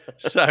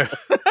So,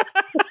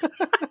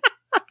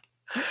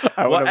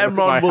 what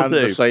Emron will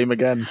do, the same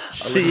again.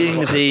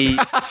 Seeing the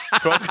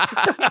what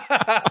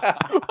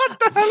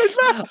the hell is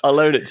that? I'll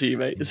loan it to you,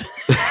 mate.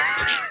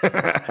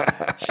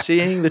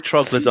 seeing the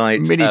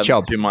troglodyte Mini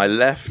chop. to my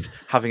left,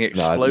 having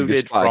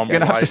exploded from. You're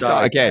going to have to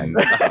start again.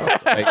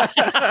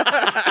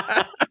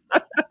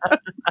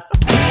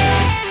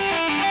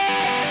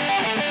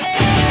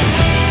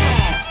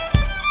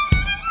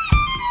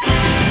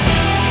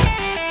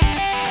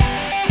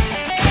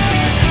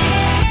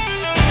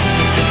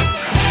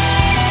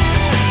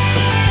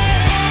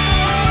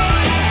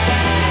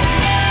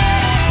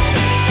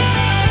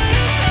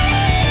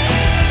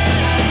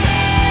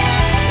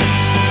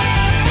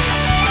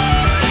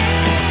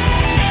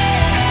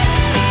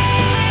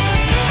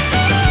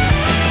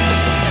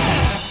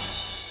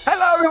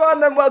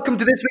 And welcome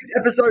to this week's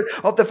episode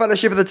of the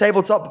Fellowship of the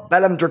Tabletop,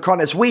 Bellum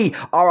Draconis. We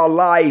are a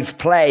live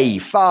play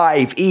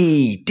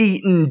 5e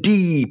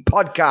D&D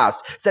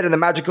podcast set in the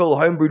magical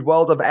homebrewed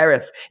world of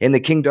Erith in the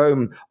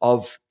kingdom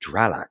of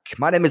Dralak.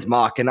 My name is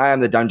Mark and I am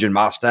the Dungeon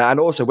Master, and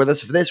also with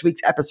us for this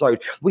week's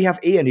episode we have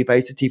Ian, who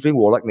plays the Tiefling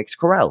Warlock Nix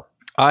Corell.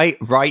 I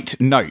write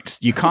notes.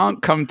 You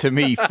can't come to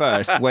me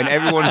first when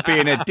everyone's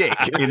being a dick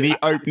in the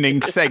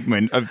opening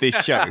segment of this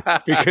show,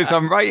 because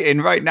I'm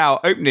writing right now,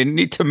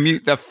 need to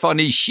mute the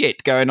funny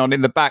shit going on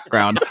in the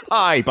background.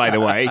 Hi, by the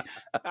way.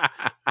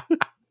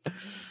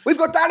 We've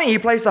got Danny, who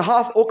plays the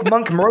half-orc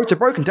monk Marota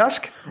Broken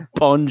Tusk.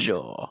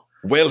 Bonjour.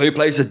 Will, who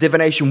plays the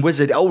divination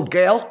wizard Old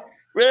Gale.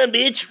 Run,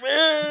 bitch,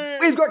 run.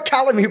 We've got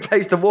Callum, who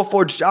plays the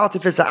warforged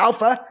artificer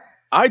Alpha.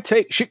 I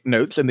take shit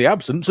notes in the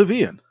absence of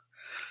Ian.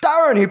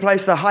 Darren, who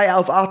plays the high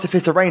elf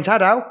artificer Rains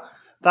Haddow.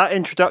 That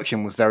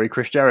introduction was very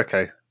Chris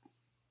Jericho.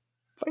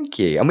 Thank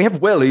you. And we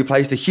have Will, who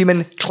plays the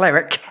human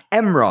cleric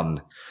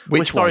Emron.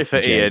 We're sorry for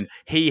Ian.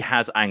 He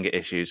has anger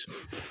issues.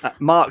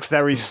 Mark's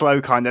very slow,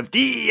 kind of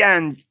D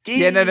and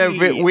D. Yeah, no.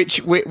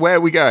 Where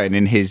are we going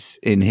in his?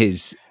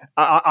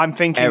 I'm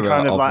thinking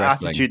kind of like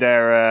wrestling. Attitude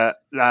Era,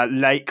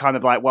 late, kind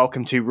of like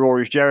Welcome to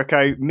Rory's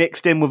Jericho,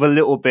 mixed in with a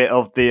little bit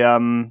of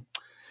the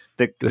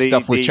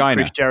stuff with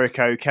China. Chris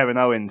Jericho, Kevin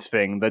Owens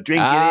thing. The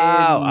drinking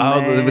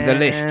with the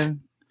list.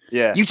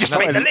 Yeah, You just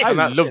made the list.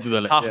 I loved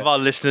the list. Half of our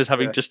listeners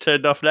having just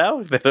turned off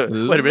now. They thought,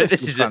 wait a minute,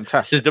 this is a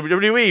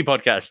WWE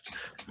podcast.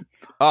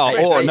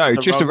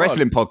 Just a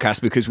wrestling podcast,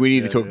 because we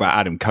need to talk about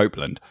Adam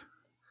Copeland.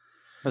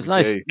 It was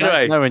nice.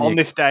 Anyway, on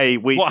this day,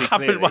 what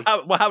happened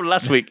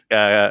last week,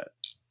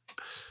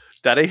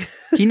 Daddy?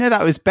 You know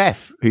that was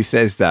Beth who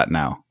says that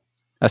now.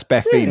 That's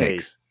Beth Really?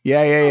 Phoenix.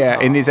 Yeah.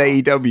 In his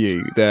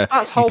AEW,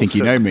 That's you think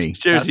you know me?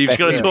 Seriously, you've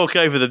got to talk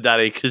over them,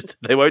 Daddy, because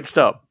they won't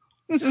stop.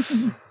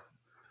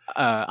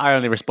 I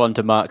only respond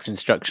to Mark's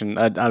instruction.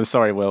 I'm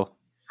sorry, Will.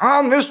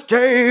 On this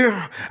day,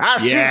 I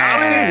see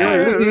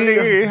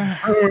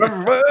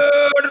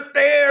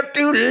there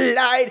to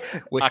light.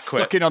 We're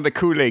sucking on the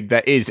Kool-Aid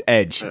that is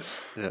Edge.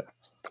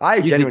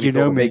 I genuinely you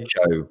know thought the me? Big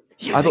Show.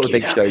 I thought the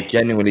Big Show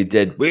genuinely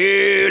did. Well,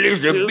 it's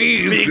the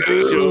Big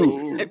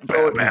Show.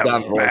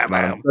 Damn voice,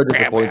 man. I'm so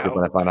disappointed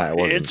when I found out it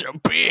wasn't. It's a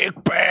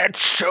big bad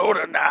show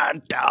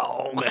tonight,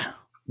 dog.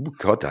 Oh,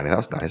 God, Danny,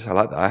 that's nice. I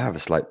like that. I have a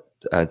slight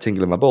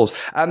tingle in my balls.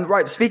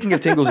 Right, speaking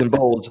of tingles and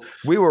balls,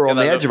 we were on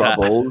the edge of our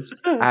balls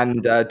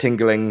and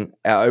tingling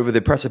over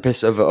the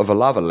precipice of a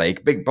lava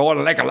lake, big ball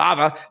lake of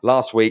lava,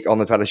 last week on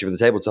the Fellowship of the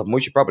Tabletop. And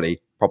we should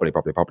probably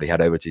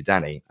head over to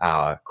Danny,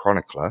 our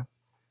chronicler,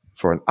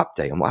 for an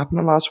update on what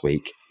happened last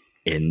week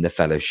in the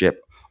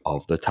Fellowship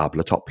of the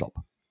Tabletop.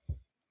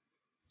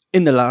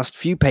 In the last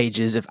few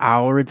pages of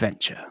our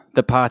adventure,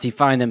 the party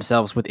find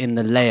themselves within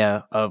the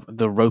lair of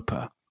the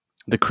Roper,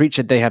 the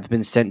creature they have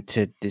been sent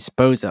to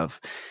dispose of,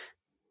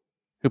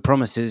 who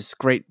promises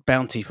great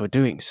bounty for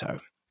doing so.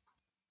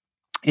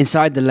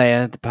 Inside the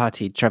lair, the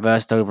party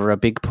traversed over a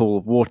big pool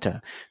of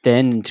water,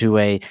 then into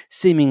a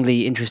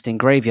seemingly interesting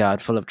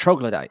graveyard full of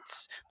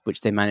troglodytes,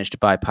 which they managed to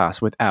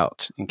bypass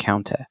without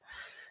encounter.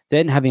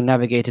 Then, having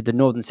navigated the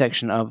northern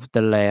section of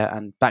the lair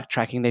and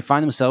backtracking, they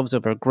find themselves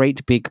over a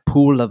great big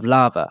pool of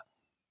lava.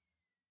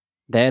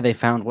 There they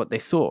found what they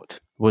thought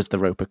was the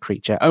Roper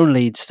creature,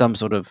 only some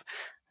sort of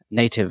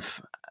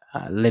native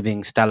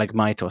living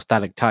stalagmite or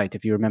stalactite,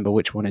 if you remember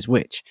which one is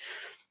which.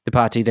 The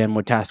party then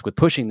were tasked with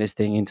pushing this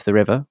thing into the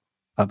river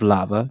of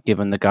lava,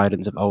 given the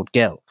guidance of Old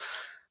Gel,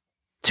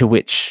 to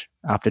which,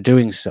 after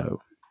doing so,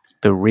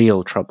 the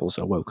real troubles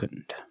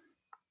awakened.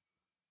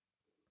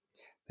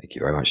 Thank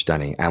you very much,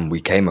 Danny. And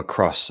we came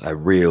across a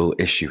real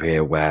issue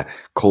here where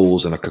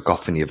calls and a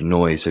cacophony of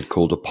noise had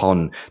called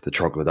upon the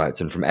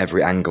troglodytes, and from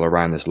every angle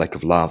around this lake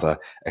of lava,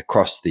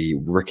 across the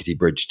rickety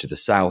bridge to the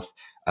south,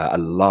 a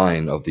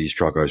line of these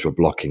troggos were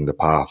blocking the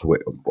path,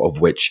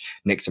 of which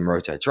Nix and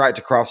Marota tried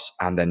to cross,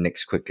 and then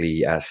Nix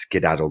quickly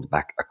skedaddled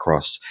back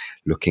across,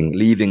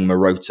 leaving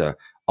Marota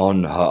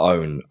on her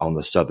own on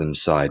the southern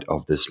side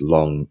of this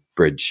long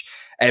bridge.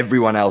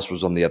 Everyone else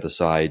was on the other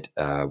side.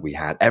 We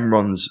had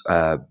Emron's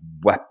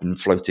weapon,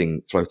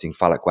 floating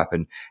phallic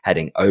weapon,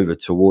 heading over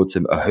towards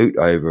him. A hoot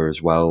over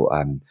as well.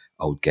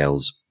 Old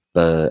Gel's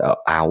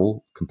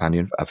owl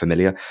companion, a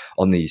familiar,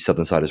 on the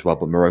southern side as well.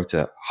 But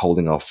Marota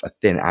holding off a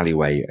thin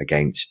alleyway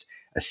against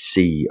a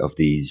sea of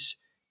these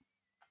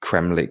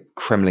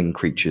Kremlin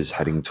creatures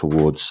heading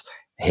towards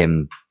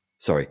him.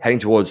 Sorry, heading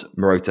towards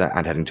Marota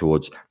and heading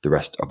towards the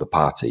rest of the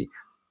party.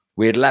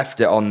 We had left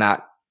it on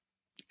that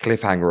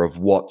cliffhanger of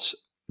what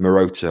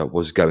Marota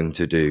was going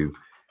to do.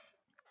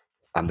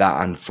 And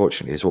that,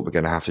 unfortunately, is what we're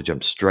going to have to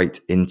jump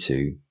straight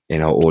into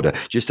in our order.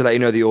 Just to let you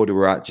know the order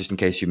we're at, just in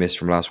case you missed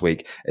from last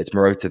week, it's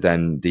Marota,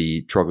 then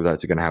the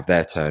Troglodytes are going to have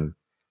their turn.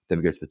 Then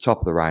we go to the top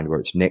of the round where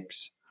it's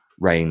Nyx,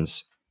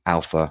 Reigns,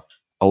 Alpha,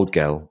 Old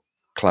Girl,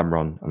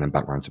 Clamron, and then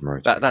back round to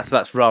Marota.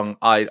 That's wrong.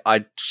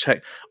 I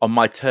checked on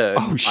my turn.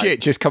 Oh shit!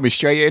 Just coming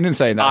straight in and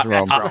saying that's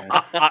wrong.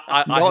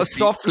 Not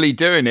softly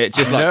doing it,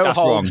 just like that's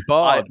wrong.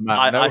 Barred,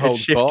 man. I had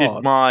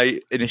shifted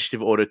my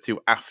initiative order to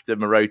after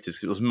Marota's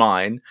because it was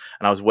mine,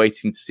 and I was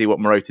waiting to see what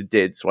Marota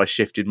did. So I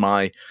shifted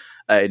my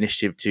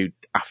initiative to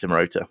after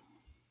Marota.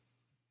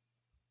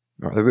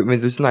 Right, I mean,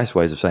 there's nice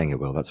ways of saying it,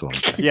 Will. That's all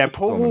I'm saying. Yeah,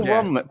 pull rule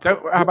one.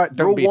 Don't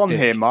Rule be a one dick.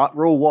 here, Mark.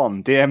 Rule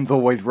one. DM's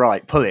always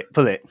right. Pull it.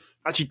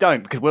 Actually,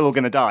 don't, because we're all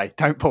going to die.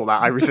 Don't pull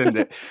that. I rescind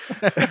it.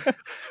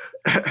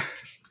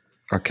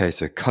 Okay,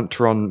 so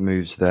Cuntron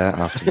moves there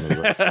after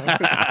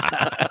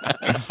Marota.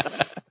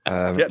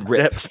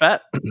 Yep,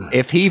 fat.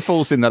 If he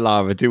falls in the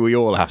lava, do we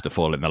all have to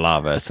fall in the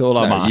lava? That's all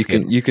I'm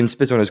asking. You can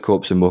spit on his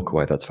corpse and walk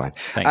away. That's fine.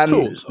 Thank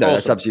you. No,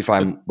 that's absolutely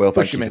fine. Will,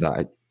 thank Push you him for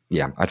that.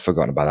 I'd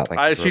forgotten about that.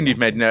 Thank I you assumed you'd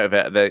made note of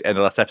it at the end of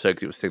the last episode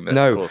because it was the thing that.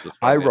 No,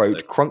 I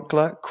wrote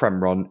Crunkler,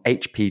 Kremron,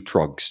 HP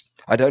Trogs.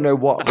 I don't know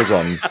what was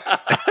on.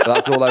 But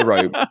that's all I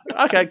wrote.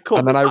 Okay, cool.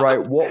 And then I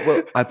write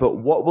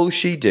what will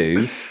she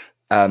do?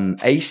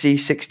 AC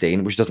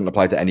 16, which doesn't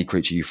apply to any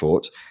creature you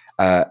fought.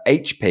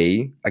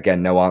 HP,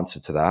 again, no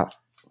answer to that.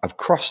 I've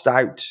crossed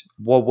out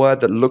a word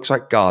that looks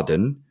like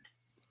garden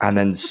and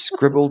then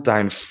scribbled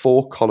down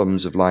 4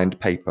 columns of lined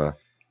paper.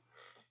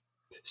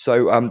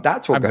 So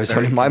that's what goes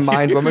on in my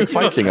mind when we're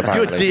fighting,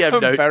 apparently. Your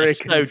DM notes are very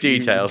so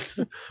detailed.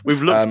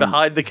 We've looked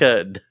behind the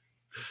curtain.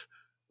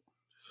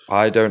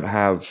 I don't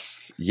have...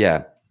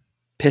 Yeah.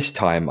 Piss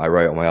time I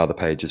wrote on my other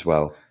page as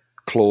well.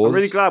 Claws. I'm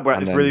really glad we're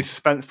at this really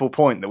suspenseful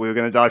point that we were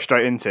going to dive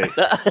straight into.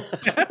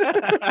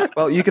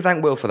 Well, you can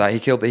thank Will for that. He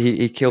killed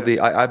the.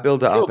 I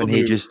built it up, and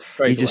he just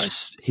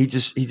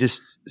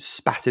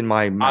spat in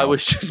my mouth. I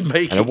was just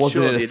making sure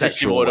the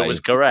initiative order was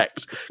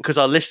correct because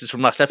our listeners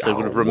from last episode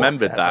would have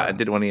remembered that and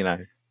didn't want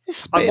to,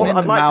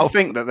 I'd like to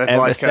think that there's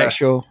like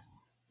sexual.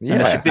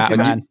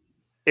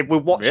 if we're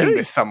watching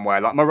this somewhere,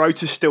 like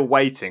Marota's still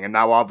waiting, and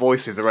now our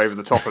voices are over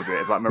the top of it.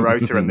 It's like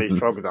Marota and these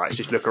troglodytes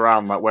just look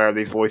around, like where are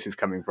these voices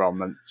coming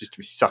from, and just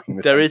sucking.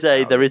 There is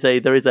a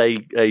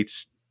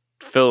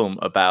film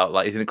about,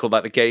 like, isn't it called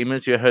like The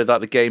Gamers? You heard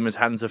like The Gamers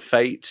Hands of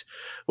Fate,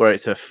 where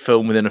it's a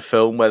film within a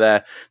film where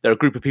there are a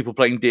group of people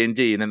playing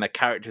D&D, and then their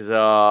characters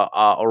are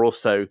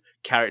also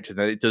characters,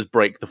 and it does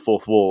break the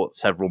fourth wall at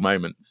several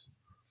moments,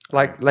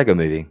 like Lego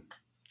Movie.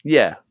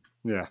 Yeah.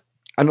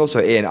 And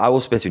also, Ian, I will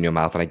spit in your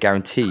mouth, and I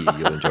guarantee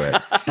you'll enjoy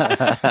it.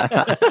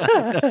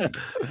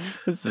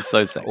 This is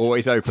so sick.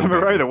 Always open. So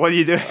Marota, what are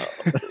you doing?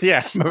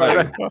 Yes,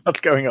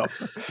 what's going on?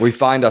 We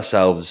find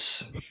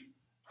ourselves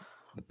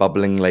the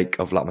bubbling lake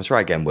of lava. Let's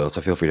try again, Will,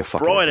 so feel free to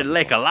fuck broiling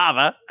lake of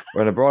lava.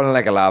 We're in a broiling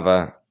lake of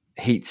lava.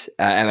 Heat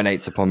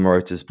emanates upon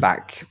Marota's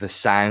back. The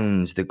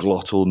sounds, the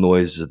glottal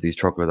noises of these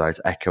troglodytes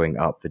echoing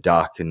up the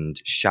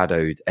darkened,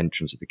 shadowed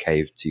entrance of the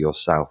cave to your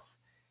south.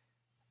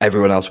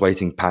 Everyone else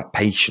waiting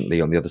patiently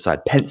on the other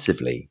side,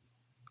 pensively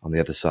on the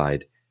other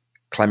side.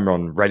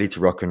 Clemron ready to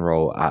rock and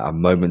roll at a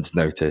moment's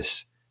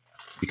notice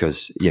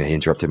because, he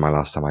interrupted my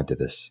last time I did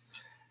this.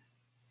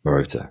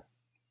 Marota,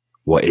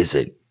 what is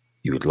it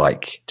you would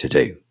like to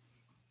do?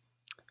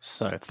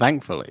 So,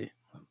 thankfully,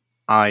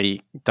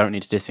 I don't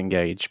need to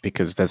disengage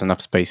because there's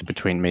enough space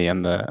between me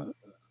and the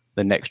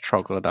next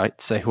troglodyte.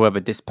 So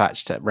whoever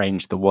dispatched at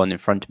range the one in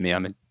front of me,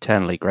 I'm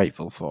eternally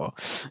grateful for.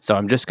 So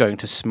I'm just going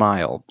to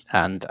smile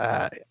and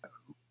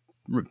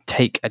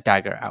take a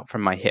dagger out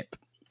from my hip.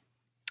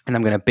 And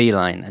I'm going to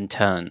beeline and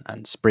turn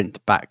and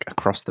sprint back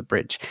across the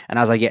bridge. And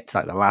as I get to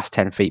like the last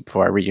 10 feet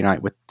before I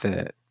reunite with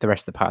the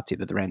rest of the party at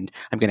the other end,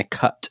 I'm going to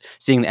cut,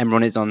 seeing that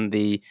everyone is on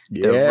the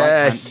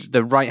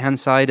right-hand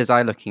side as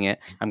I'm looking at,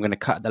 I'm going to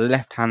cut the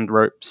left-hand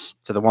ropes.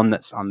 So the one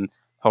that's on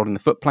holding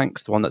the foot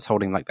planks, the one that's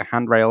holding like the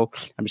handrail.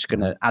 I'm just going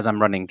to, as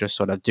I'm running, just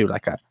sort of do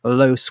like a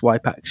low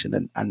swipe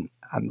action and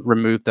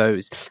remove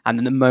those. And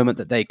then the moment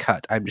that they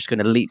cut, I'm just going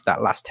to leap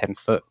that last 10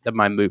 foot of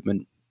my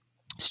movement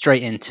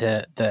straight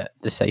into the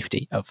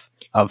safety of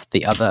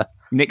the other.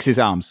 Nyx's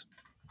arms.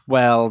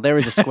 Well, there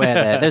is a square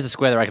there. There's a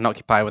square there I can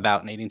occupy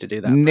without needing to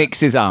do that.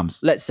 Nyx's arms.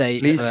 Let's say,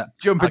 please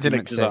jump into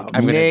Nyx's arms.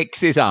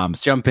 Nyx's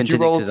arms. Jump into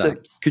Nyx's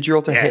arms. Could you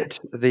roll to hit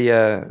could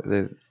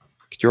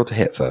you roll to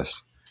hit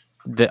first?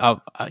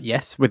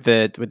 Yes, with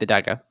the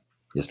dagger.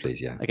 Yes, please.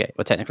 Yeah. Okay.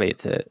 Well, technically, it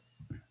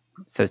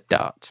says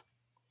dart.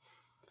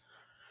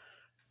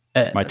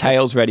 My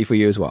tail's ready for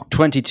you as well.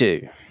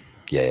 22.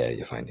 Yeah,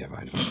 you're fine.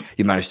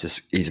 You managed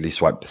to easily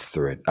swipe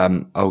through it.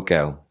 Old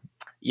girl,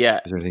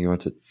 Yeah. Is there anything you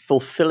wanted?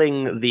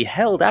 Fulfilling the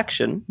held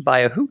action by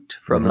a hoot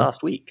from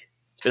last week.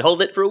 It's been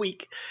holding it for a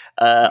week.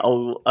 A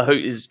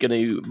hoot is going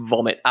to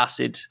vomit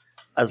acid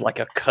as like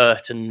a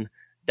curtain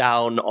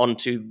down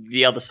onto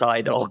the other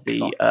side of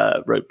the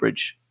rope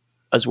bridge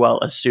as well,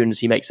 as soon as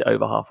he makes it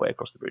over halfway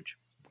across the bridge.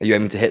 Are you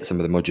aiming to hit some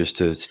of them or just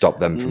to stop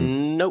them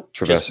from Nope,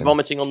 traversing? just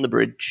vomiting on the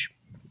bridge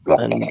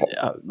and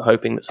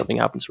hoping that something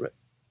happens for it.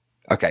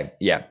 Okay,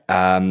 yeah.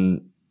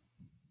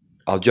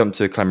 I'll jump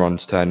to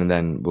Clemeron's turn and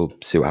then we'll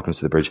see what happens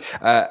to the bridge.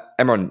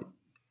 Emron,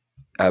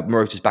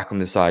 Marota's back on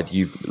this side.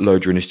 You've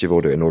lowered your initiative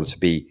order in order to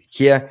be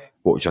here.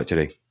 What would you like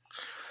to do?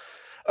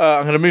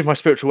 I'm going to move my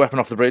spiritual weapon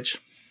off the bridge.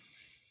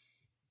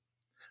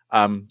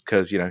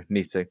 Because,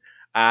 need to.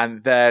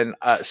 And then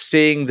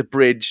seeing the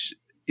bridge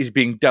is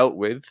being dealt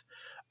with,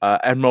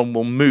 Emron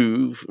will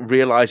move,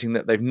 realizing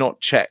that they've not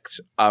checked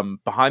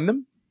behind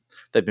them.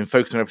 They've been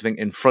focusing on everything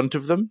in front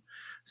of them.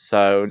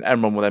 So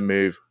Emron will then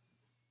move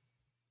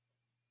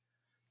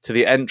to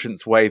the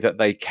entranceway that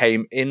they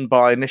came in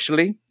by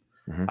initially.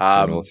 To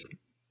the north.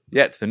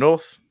 Yeah, to the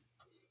north.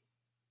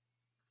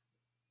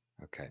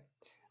 Okay.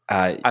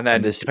 And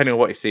then, depending on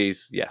what he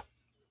sees, yeah.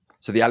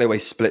 So the alleyway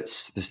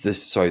splits.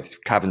 The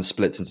cavern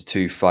splits into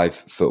 2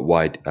 5-foot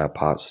wide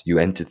parts. You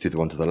entered through the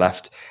one to the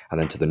left, and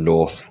then to the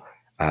north,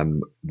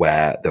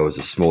 where there was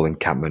a small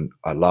encampment,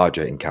 a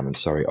larger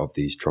encampment, of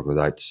these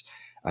troglodytes.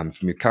 From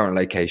your current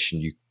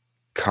location, you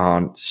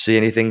can't see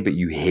anything, but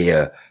you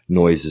hear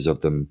noises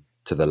of them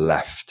to the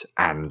left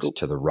and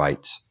to the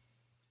right.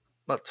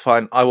 That's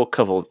fine.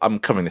 I'm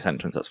covering this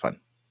entrance. That's fine.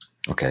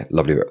 Okay,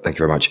 lovely. Thank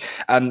you very much.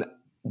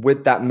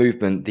 With that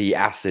movement, the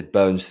acid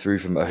burns through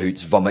from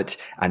Ahoot's vomit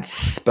and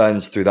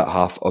burns through that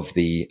half of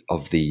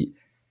the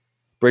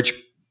bridge.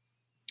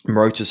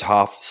 Marota's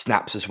half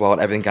snaps as well, and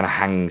everything kind of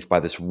hangs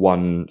by this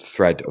one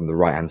thread on the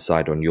right-hand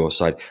side, on your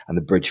side, and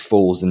the bridge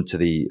falls into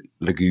the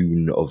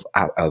lagoon of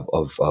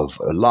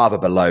lava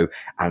below,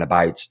 and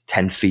about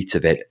 10 feet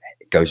of it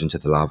goes into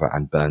the lava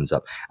and burns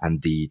up.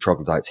 And the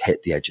troglodytes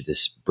hit the edge of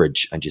this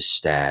bridge and just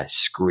stare,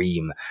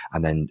 scream,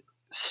 and then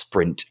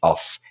sprint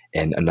off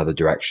in another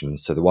direction.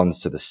 So the ones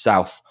to the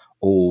south,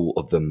 all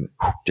of them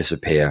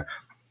disappear.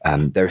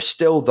 There are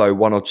still, though,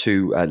 1 or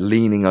 2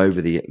 leaning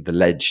over the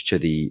ledge to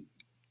the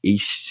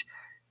east,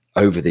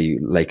 over the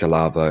lake of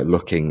lava,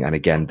 looking, and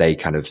again they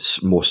kind of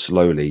more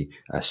slowly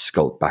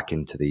skulk back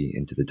into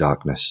the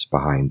darkness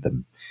behind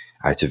them,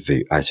 out of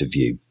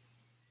view.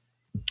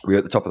 We're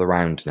at the top of the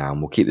round now, and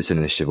we'll keep this in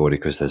initiative order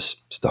because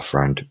there's stuff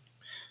in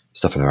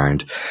the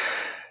round.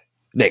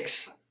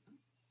 Nix,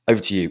 over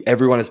to you.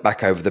 Everyone is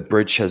back over. The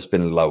bridge has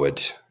been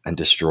lowered and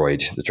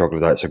destroyed. The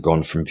troglodytes are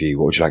gone from view.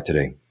 What would you like to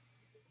do?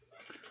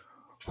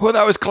 Well,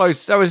 that was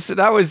close. That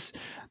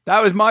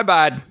was my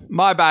bad.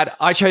 My bad.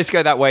 I chose to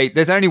go that way.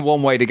 There's only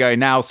one way to go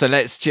now, so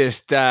let's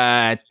just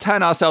turn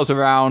ourselves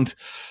around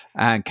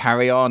and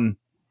carry on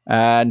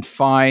and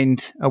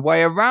find a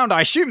way around.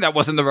 I assume that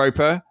wasn't the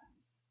roper.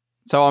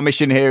 So our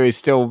mission here is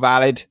still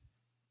valid.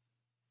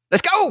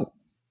 Let's go!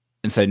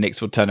 And so Nix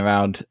will turn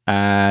around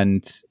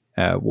and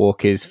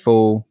walk his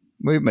full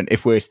movement.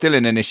 If we're still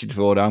in initiative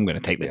order, I'm going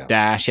to take the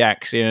dash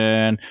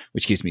action,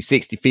 which gives me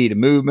 60 feet of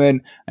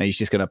movement, and he's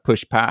just going to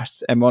push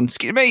past everyone.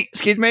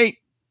 Excuse me.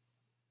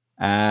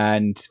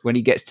 And when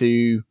he gets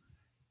to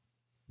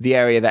the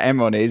area that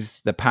Emron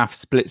is, the path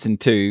splits in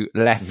 2,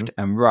 left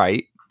and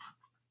right.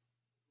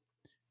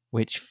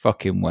 Which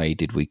fucking way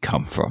did we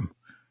come from?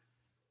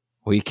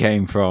 We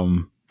came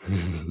from... Do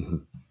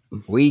you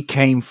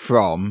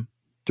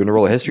want to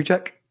roll a history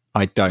check?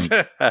 I don't.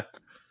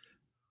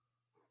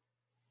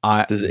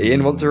 Does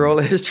Ian want to roll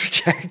a history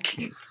check?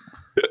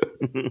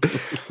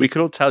 We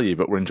could all tell you,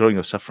 but we're enjoying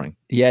your suffering.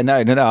 Yeah,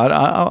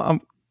 no.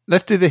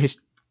 Let's do the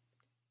history.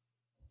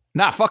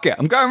 Nah, fuck it.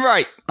 I'm going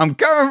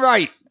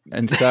right.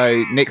 And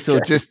so Nix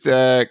will just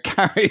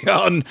carry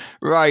on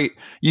right.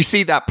 You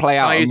see that play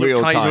out in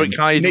real time. Can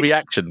I use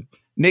reaction?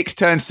 Nix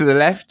turns to the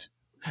left.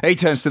 He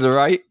turns to the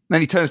right. Then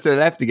he turns to the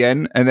left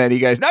again. And then he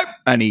goes, nope.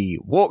 And he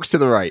walks to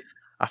the right.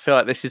 I feel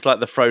like this is like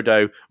the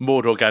Frodo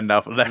Mordor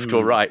Gandalf, left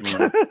or right.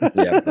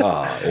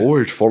 Yeah.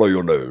 Always follow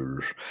your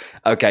nose.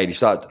 Okay, you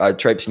start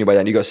traipsing your way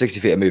down. You've got 60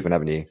 feet of movement,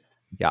 haven't you?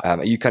 Yeah.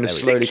 Are you kind of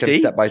slowly, kind of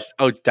step by step?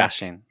 Oh,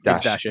 dashing.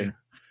 Dashing.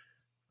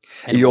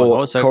 Your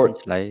also can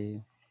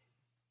slay.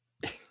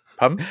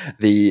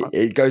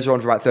 It goes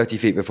on for about 30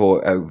 feet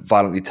before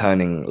violently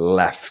turning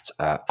left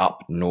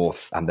up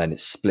north, and then it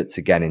splits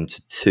again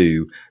into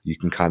 2. You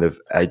can kind of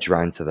edge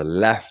around to the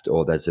left,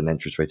 or there's an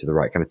entranceway to the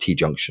right, kind of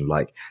T-junction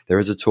like. There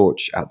is a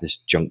torch at this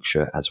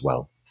juncture as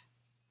well.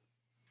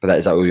 But that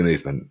is all your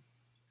movement.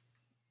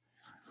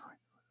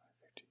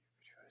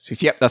 So,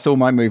 yep, that's all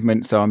my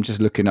movement. So I'm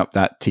just looking up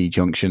that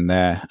T-junction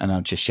there, and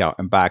I'm just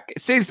shouting back,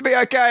 it seems to be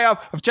okay.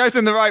 I've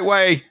chosen the right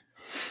way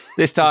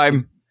this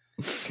time.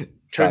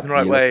 Chosen the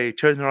right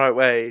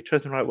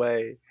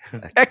way.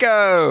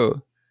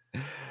 Echo!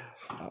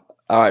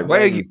 All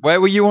right.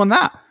 Where were you on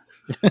that?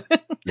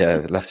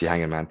 Yeah, left you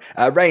hanging, man.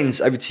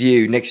 Rains, over to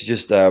you. Nix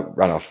just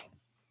ran off.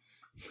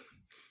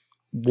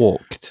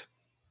 Walked.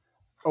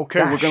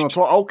 Okay, we're going to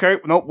talk. Okay,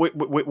 no,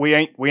 we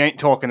ain't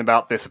talking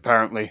about this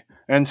apparently.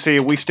 And see,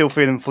 are we still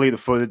feeling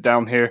fleet-footed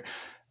down here?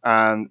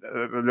 And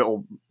a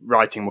little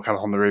writing will come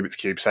up on the Rubik's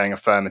Cube saying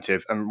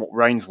affirmative. And what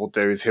Reigns will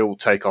do is he'll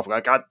take off.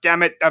 Like, God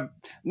damn it,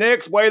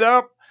 Nix, wait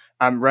up!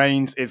 And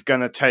Reigns is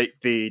going to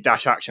take the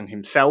dash action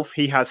himself.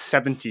 He has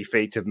 70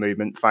 feet of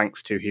movement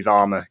thanks to his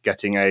armor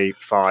getting a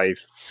 5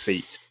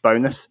 feet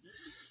bonus.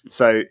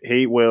 So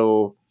he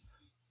will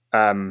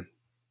run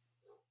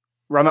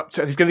up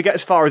to... He's going to get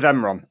as far as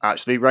Emron,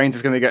 actually. Reigns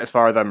is going to get as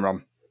far as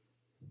Emron.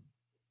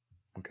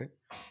 Okay.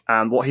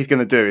 And what he's going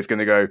to do is going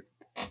to go,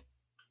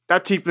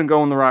 that tiefling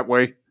going the right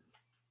way.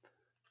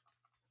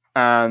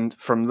 And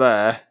from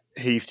there,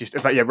 he's just...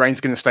 In fact, yeah, Reigns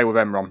is going to stay with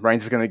Emron.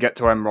 Reigns is going to get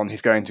to Emron.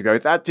 He's going to go,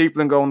 is that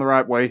tiefling going the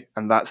right way?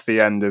 And that's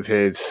the end of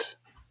his...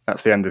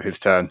 That's the end of his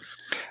turn.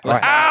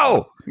 Right.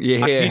 Ow!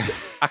 Yeah.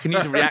 I can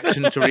use a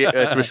reaction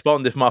to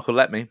respond if Mark will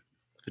let me.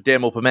 The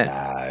DM will permit.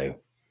 No.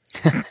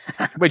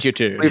 With you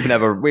too. We've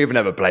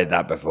never played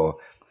that before.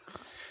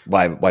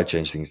 Why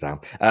change things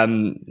now?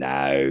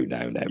 No.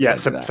 Yeah,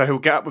 so he'll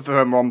get up with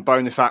Emron,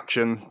 bonus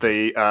action.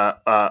 The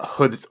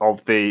hood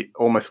of the,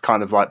 almost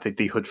kind of like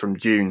the hood from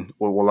Dune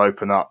will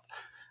open up.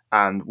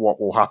 And what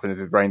will happen is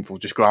his Reigns will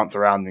just glance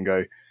around and go,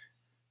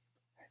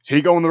 is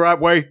he going the right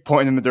way?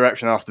 Pointing in the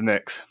direction after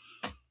Nix.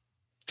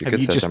 Have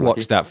you just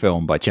watched that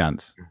film by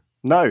chance?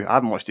 No, I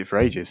haven't watched it for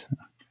ages.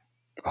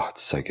 Oh,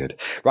 it's so good.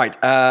 Right.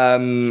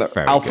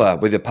 Alpha,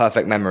 with your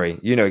perfect memory.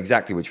 You know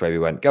exactly which way we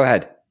went. Go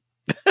ahead.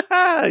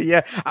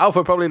 Yeah,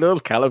 Alpha probably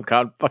knows. Callum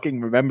can't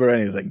fucking remember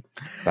anything.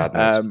 Bad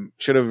news.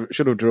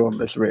 Should have drawn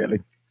this,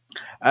 really.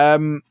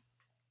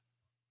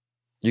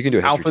 You can do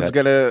a history Alpha's check.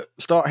 going to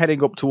start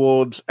heading up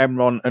towards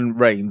Emron and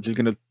Reigns. He's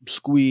going to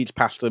squeeze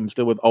past them,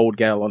 still with Old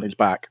Gale on his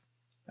back.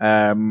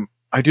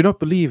 I do not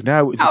believe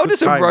now. How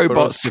does a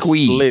robot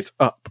squeeze? Split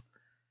up.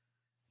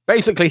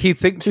 Basically, he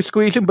thinks he's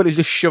squeezing, but he's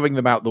just shoving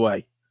them out the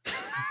way.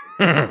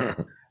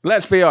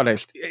 Let's be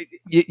honest.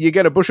 You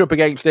get a brush up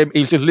against him,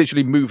 he's just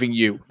literally moving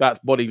you. That's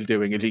what he's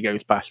doing as he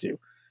goes past you.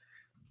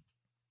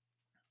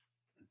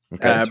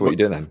 Okay, so what are you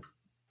doing then?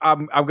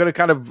 I'm going to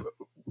kind of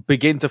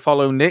begin to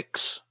follow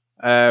Nix,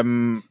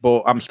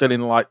 but I'm still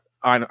in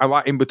I'm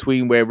like in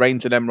between where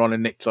Reigns and Emron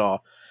and Nix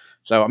are.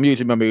 So I'm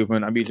using my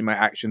movement. I'm using my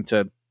action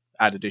to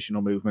add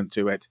additional movement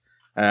to it.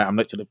 I'm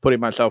literally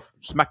putting myself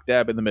smack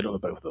dab in the middle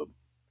of both of them.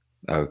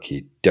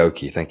 Okie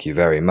dokie, thank you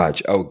very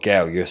much. Oh,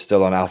 Gail, you're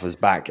still on Alpha's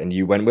back and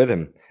you went with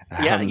him.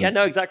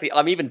 No, exactly.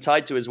 I'm even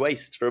tied to his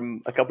waist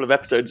from a couple of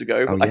episodes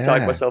ago. Oh, I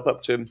tied yeah. myself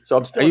up to him. So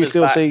I'm still Are on you his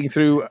still back. seeing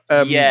through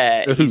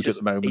Yeah, the he's hood at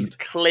the moment? He's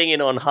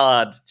clinging on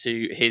hard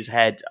to his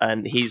head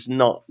and he's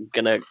not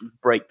going to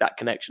break that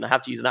connection. I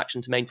have to use an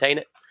action to maintain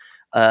it.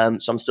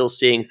 So I'm still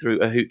seeing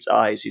through Ahoot's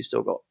eyes, who's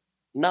still got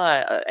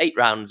 8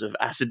 rounds of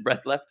acid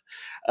breath left.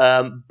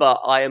 But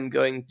I am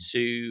going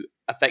to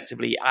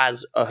effectively,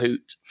 as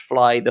Ahoot,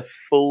 fly the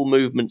full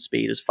movement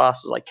speed as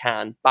fast as I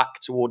can back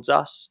towards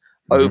us,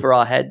 over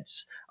our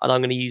heads, and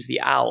I'm going to use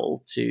the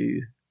owl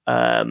to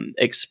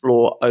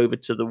explore over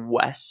to the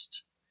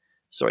west.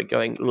 Sorry,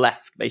 going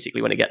left,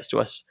 basically, when it gets to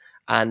us,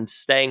 and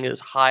staying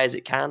as high as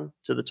it can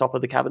to the top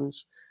of the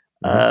caverns.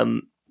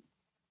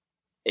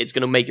 It's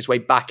going to make its way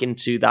back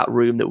into that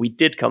room that we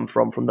did come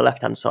from the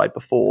left-hand side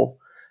before.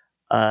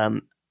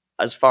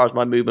 As far as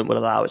my movement will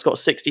allow. It's got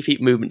 60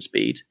 feet movement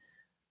speed.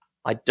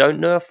 I don't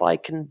know if I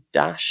can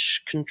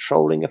dash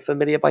controlling a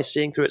familiar by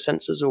seeing through its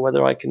sensors, or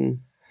whether I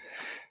can,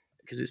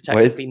 because it's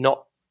technically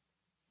not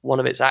one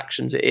of its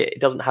actions. It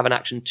doesn't have an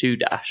action to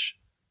dash.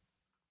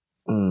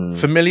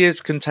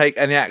 Familiars can take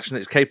any action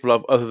it's capable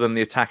of other than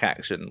the attack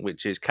action,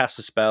 which is cast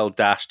a spell,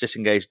 dash,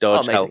 disengage,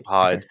 dodge, help,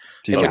 hide.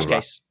 Okay. In which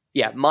case,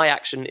 my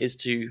action is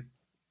to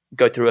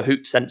go through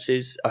Ahoot's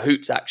senses.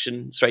 Ahoot's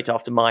action, straight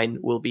after mine,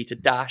 will be to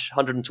dash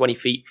 120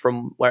 feet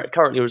from where it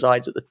currently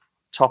resides at the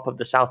top of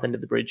the south end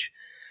of the bridge,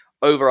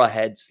 over our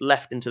heads,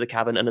 left into the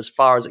cavern, and as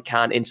far as it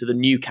can into the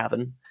new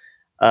cavern.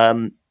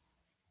 And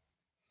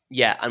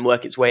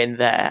work its way in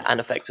there.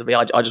 And effectively,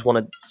 I just want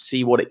to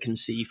see what it can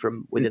see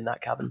from within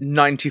that cavern.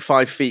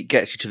 95 feet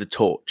gets you to the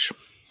torch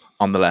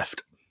on the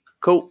left.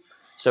 Cool.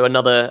 So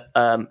another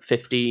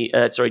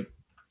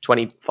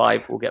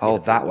 25 will get me. Oh,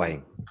 that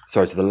way.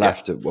 Sorry, to the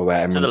left,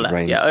 where to the Emron's left.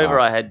 range. Yeah, over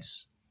our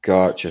heads.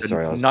 Gotcha. So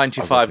Sorry,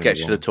 95 gets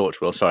you to the torch,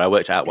 Will. Sorry, I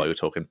worked it out while you were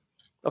talking.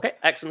 Okay,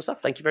 excellent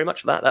stuff. Thank you very much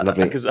for that.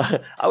 Lovely. Because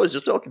I was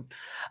just talking.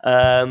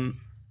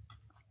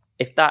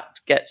 If that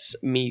gets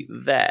me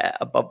there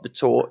above the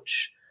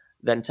torch,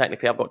 then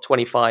technically I've got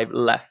 25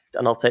 left,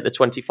 and I'll take the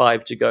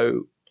 25 to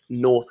go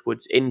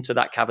northwards into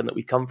that cavern that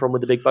we come from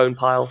with the big bone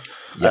pile.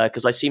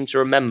 Because I seem to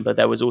remember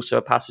there was also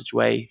a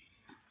passageway,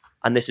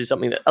 and this is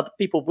something that other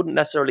people wouldn't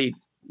necessarily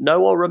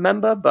know or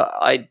remember, but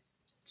I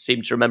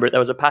seem to remember it. There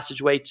was a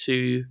passageway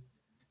to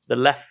the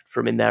left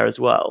from in there as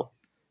well.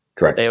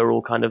 Correct. They were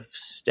all kind of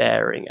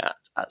staring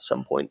at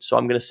some point. So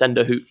I'm going to send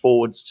a Hoot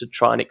forwards to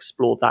try and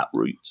explore that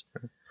route.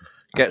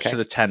 Gets to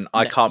the tent.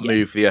 I can't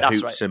move the that's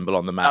Ahoot right. symbol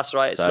on the map. That's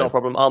right. It's no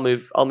problem. I'll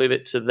move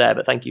it to there.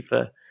 But thank you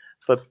for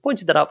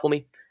pointing that out for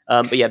me.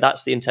 But yeah,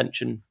 that's the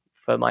intention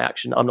for my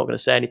action. I'm not going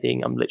to say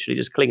anything. I'm literally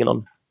just clinging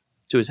on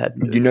to his head.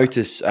 You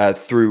notice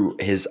through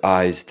his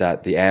eyes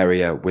that the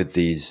area with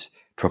these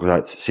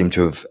troglodytes seem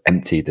to have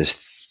emptied.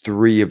 There's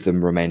 3 of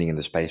them remaining in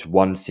the space.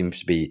 One seems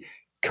to be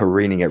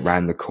careening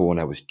around the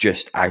corner, was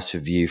just out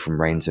of view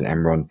from Rains and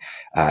Emron.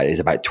 Is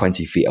about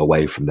 20 feet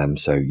away from them,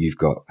 so you've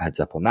got heads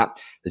up on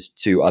that. There's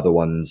 2 other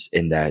ones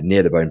in there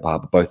near the bone pile,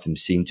 but both of them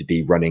seem to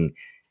be running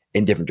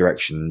in different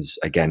directions,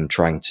 again,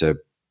 trying to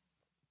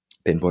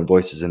pinpoint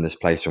voices in this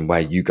place. From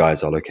where you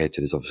guys are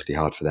located is obviously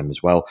hard for them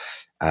as well.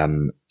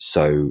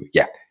 So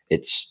yeah,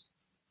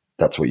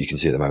 that's what you can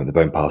see at the moment. The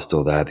bone pile's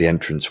still there. The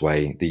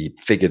entranceway, the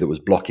figure that was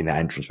blocking that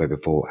entranceway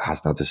before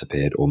has now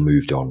disappeared or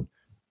moved on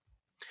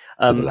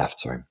to the left.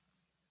 Sorry.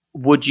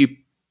 Would you?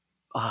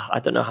 I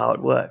don't know how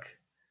it'd work.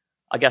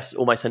 I guess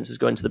all my senses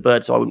go into the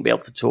bird, so I wouldn't be able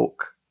to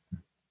talk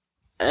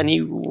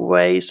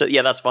anyway. So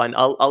yeah, that's fine.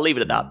 I'll leave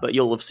it at that. But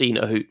you'll have seen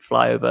a hoot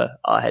fly over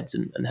our heads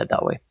and head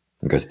that way.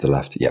 And go to the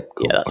left. Yep.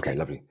 Cool. Yeah, okay,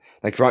 lovely.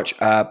 Thank you very much.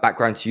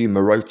 Background to you,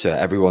 Marota.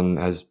 Everyone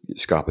has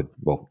scarpered.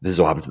 Well, this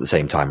all happens at the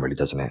same time, really,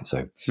 doesn't it? So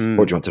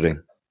what do you want to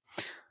do?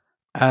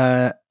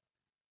 I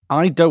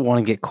don't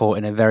want to get caught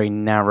in a very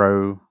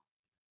narrow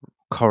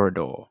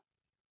corridor.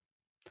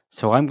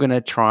 So I'm going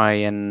to try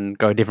and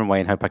go a different way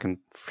and hope I can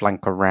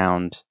flank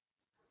around.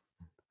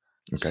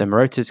 Okay. So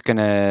Marota's going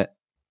to,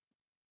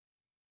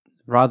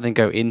 rather than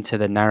go into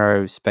the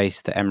narrow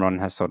space that Emron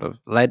has sort of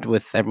led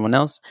with everyone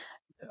else,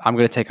 I'm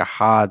going to take a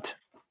hard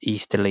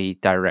easterly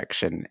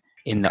direction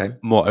in the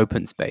more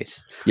open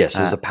space. Yes,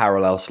 there's a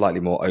parallel,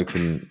 slightly more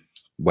open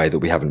way that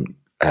we haven't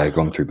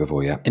gone through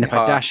before yet. And if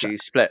I dash,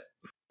 split.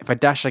 If I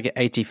dash, I get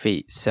 80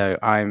 feet. So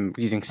I'm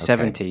using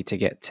 70 to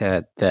get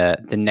to the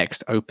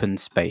next open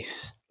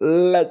space.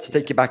 Let's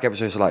take you back ever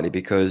so slightly,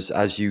 because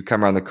as you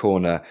come around the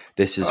corner,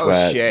 this is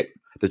where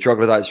the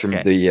troglodytes from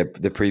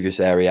the previous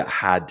area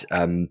had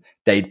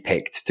they'd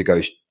picked to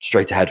go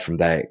straight ahead from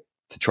there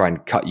to try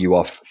and cut you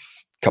off,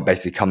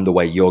 basically come the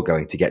way you're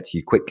going to get to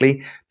you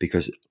quickly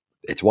because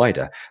it's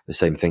wider. The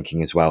same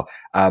thinking as well.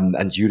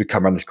 And you'd have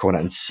come around this corner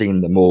and seen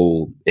them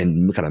all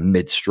in kind of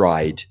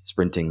mid-stride,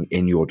 sprinting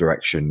in your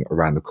direction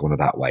around the corner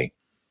that way.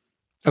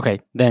 Okay,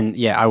 then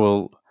I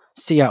will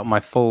see out my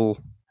full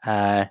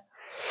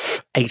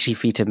 80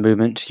 feet of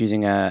movement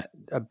using a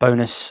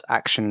bonus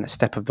action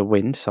Step of the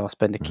Wind. So I'll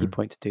spend a key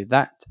point to do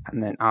that.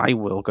 And then I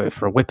will go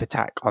for a whip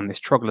attack on this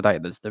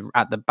troglodyte that's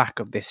at the back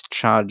of this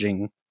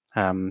charging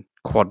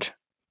quadruplet.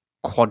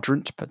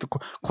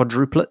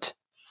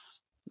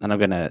 And I'm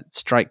going to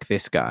strike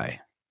this guy.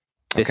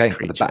 This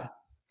creature.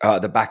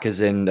 The back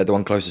is in the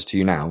one closest to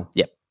you now?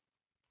 Yep.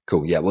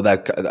 Cool, yeah. Well, I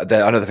know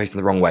they're facing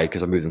the wrong way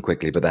because I moved them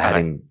quickly, but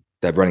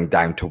they're running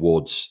down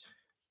towards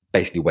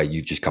basically where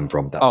you've just come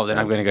from. Then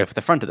I'm going to go for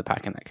the front of the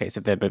pack in that case.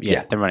 If they're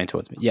running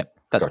towards me. Yep,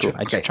 that's Gotcha.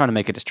 cool. I'm just trying to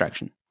make a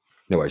distraction.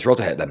 No worries. Roll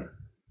to hit them.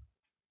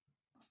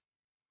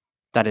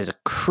 That is a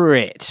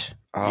crit.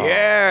 Oh,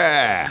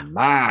 yeah,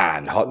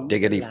 man, hot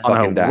diggity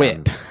fucking damn.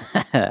 Whip.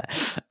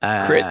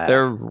 Crit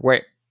the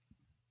whip.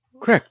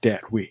 Crack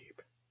that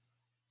whip.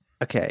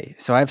 Okay,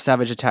 so I have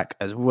Savage Attack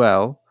as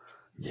well.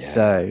 Yeah.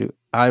 So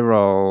I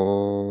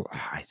roll.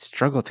 I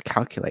struggle to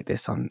calculate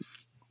this on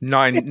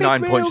 9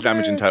 points of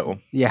damage in total.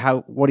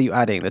 Yeah, what are you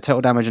adding? The total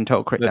damage and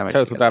total crit damage?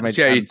 Total damage.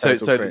 Yeah,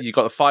 so you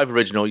got the 5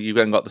 original, you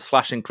then got the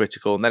slashing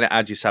critical, and then it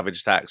adds your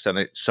savage attacks and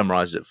it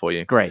summarizes it for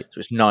you. Great. So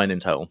it's 9 in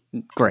total.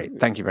 Great.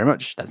 Thank you very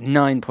much. That's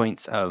 9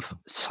 points of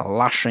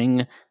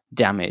slashing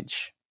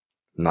damage.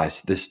 Nice.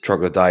 This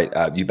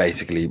troglodyte, you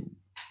basically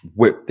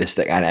whip this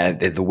thing,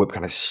 and the whip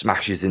kind of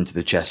smashes into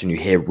the chest, and you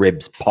hear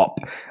ribs pop.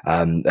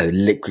 A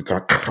liquid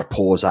kind of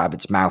pours out of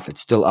its mouth.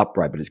 It's still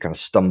upright, but it's kind of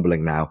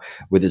stumbling now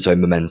with its own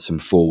momentum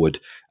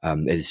forward.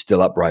 It is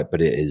still upright, but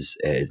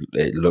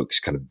it looks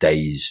kind of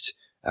dazed,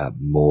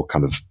 more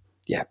kind of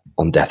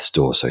on death's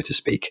door, so to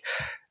speak.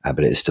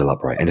 But it is still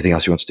upright. Anything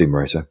else you want to do,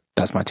 Marota?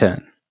 That's my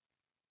turn.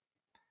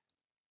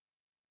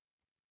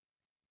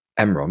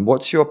 Emron,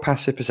 what's your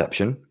passive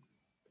perception?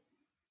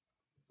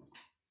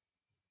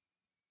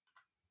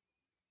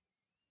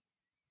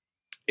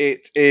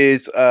 It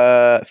is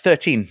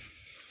 13.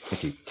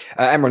 Thank you.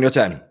 Emron, your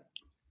turn.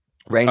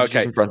 Range is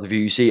just in front of you.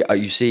 You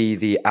see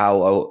the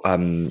owl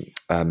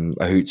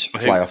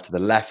Ahoots fly off to the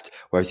left,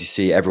 whereas you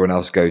see everyone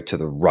else go to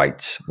the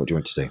right. What do you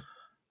want to do?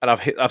 And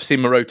I've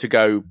seen Marota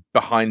go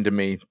behind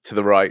me to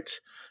the right.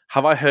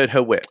 Have I heard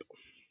her whip?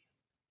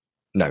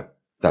 No,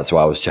 that's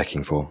what I was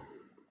checking for.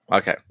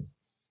 Okay.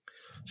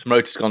 So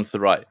Marota's gone to the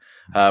right.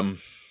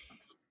 Emron's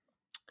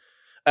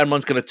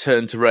going to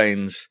turn to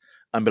Rains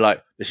and be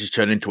like, this has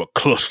turned into a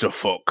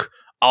clusterfuck.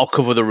 I'll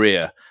cover the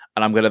rear.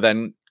 And I'm going to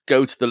then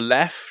go to the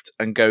left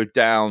and go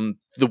down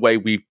the way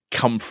we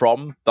come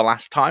from the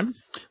last time.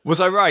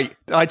 Was I right?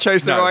 I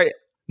chose the right...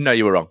 No,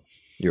 you were wrong.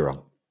 You're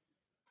wrong.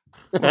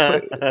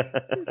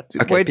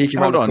 Okay, peeking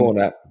around the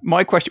corner.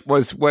 My question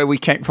was where we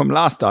came from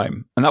last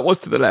time, and that was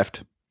to the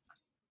left.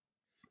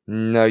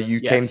 No,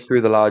 you came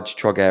through the large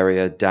trog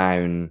area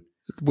down...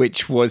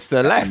 Which was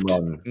the left.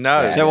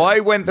 No. So I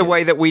went the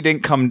way that we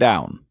didn't come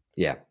down.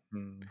 Yeah.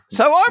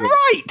 So I'm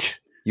right!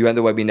 You went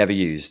the way we never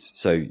used.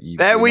 So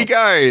there we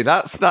go.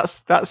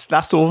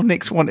 That's all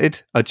Nick's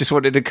wanted. I just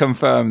wanted to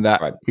confirm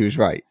that he was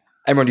right.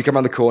 Emron, you come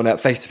around the corner,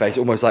 face to face,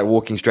 almost like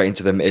walking straight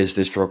into them. Is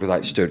this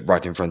troglodyte stood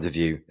right in front of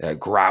you,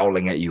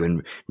 growling at you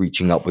and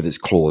reaching up with its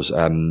claws?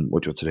 What do you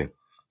want to do?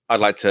 I'd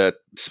like to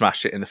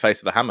smash it in the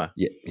face with a hammer.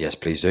 Yes,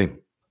 please do.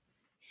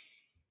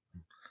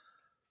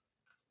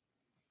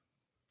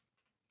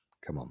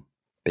 Come on.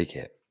 Big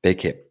hit.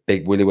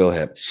 Big Willy Will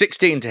hit.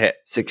 16 to hit.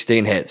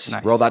 16 hits.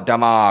 Nice. Roll that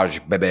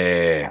damage,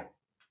 baby.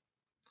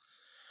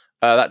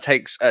 That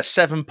takes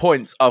 7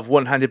 points of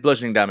one-handed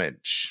bludgeoning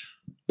damage.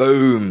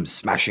 Boom,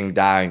 smashing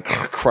down,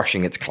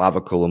 crushing its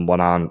clavicle, and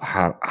one arm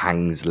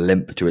hangs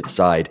limp to its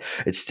side.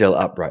 It's still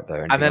upright,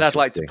 though. And then I'd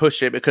like to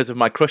push it, because of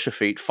my crusher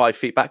feet, 5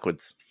 feet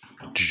backwards.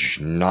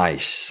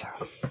 Nice.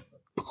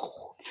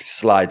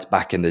 Slides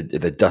back in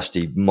the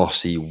dusty,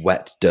 mossy,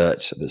 wet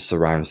dirt that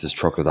surrounds this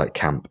troglodyte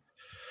camp.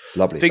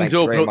 Lovely. Things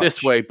open up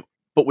this way,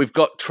 but we've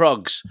got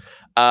trogs.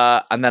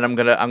 And then I'm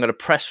gonna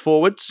press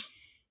forwards,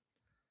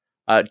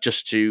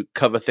 just to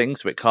cover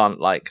things so it can't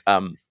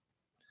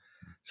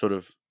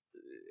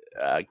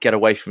get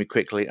away from me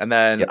quickly. And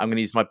then I'm going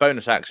to use my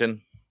bonus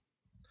action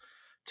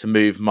to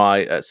move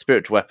my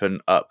spirit weapon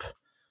up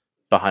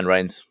behind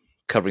Reigns,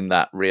 covering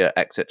that rear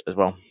exit as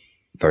well.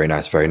 Very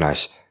nice, very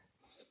nice.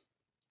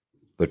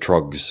 The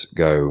trogs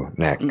go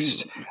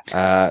next.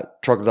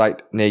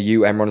 Troglodyte near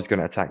you, Emron, is going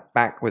to attack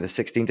back with a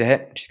 16 to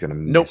hit. She's going to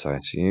miss, I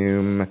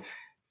assume.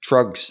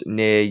 Trogs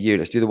near you.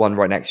 Let's do the one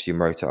right next to you,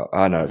 Maroto.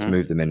 Oh, no, let's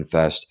move them in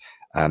first.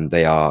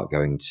 They are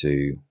going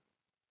to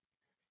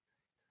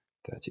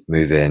 30.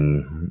 Move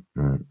in.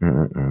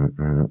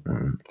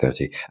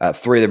 30.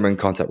 3 of them are in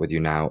contact with you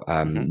now.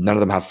 None of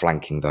them have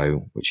flanking,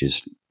 though, which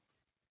is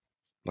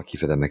lucky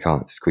for them. They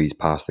can't squeeze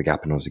past the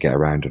gap in order to get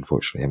around,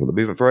 unfortunately. And with the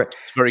movement for it.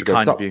 It's very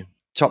kind of you.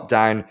 Top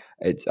down.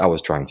 I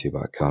was trying to,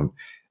 but I can't.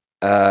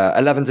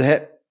 11 to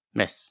hit.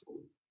 Miss.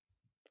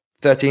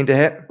 13 to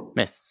hit.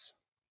 Miss.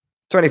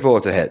 24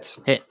 to hit.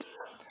 Hit.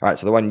 All right,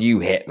 so the one you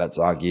hit, let's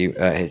argue,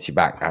 hits you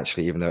back,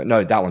 actually, even though...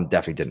 No, that one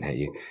definitely didn't hit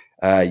you.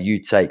 You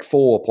take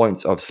 4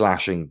 points of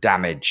slashing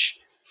damage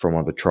from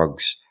one of the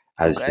trogs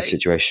as the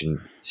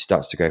situation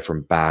starts to go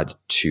from bad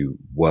to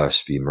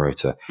worse for you,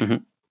 Marotta.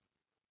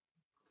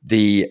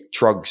 The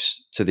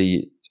trogs to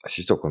the... I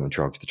should stop calling them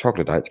trogs. The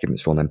troglodytes, given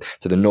its full name,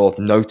 to the north,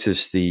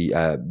 notice the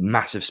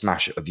massive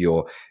smash of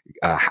your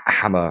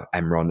hammer,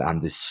 Emron,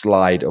 and the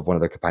slide of one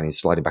of the companions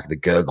sliding back at the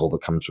gurgle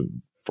that comes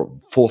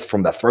forth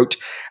from their throat,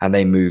 and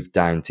they move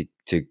down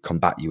to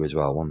combat you as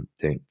well. 1,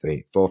 2,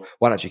 3, 4.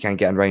 One actually can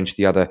get in range.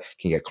 The other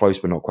can get close,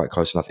 but not quite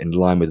close enough, in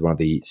line with one of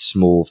the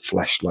small,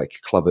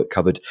 flesh-like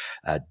covered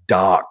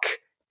dark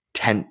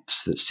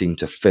tents that seem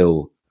to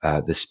fill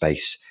the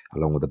space,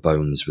 along with the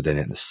bones within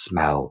it, and the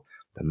smell.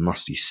 The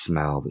musty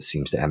smell that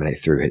seems to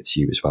emanate through hits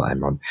you as well,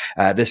 Emron.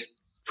 This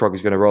trog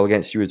is going to roll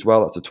against you as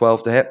well. That's a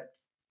 12 to hit.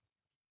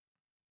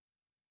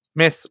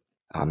 Miss.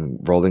 I'm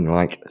rolling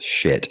like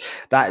shit.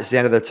 That is the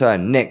end of the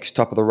turn. Nick's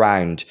top of the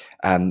round.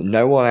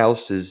 No one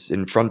else is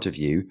in front of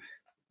you.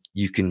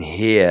 You can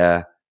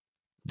hear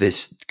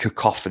this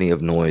cacophony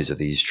of noise of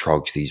these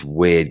trogs, these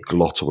weird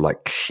glottal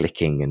like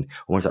clicking and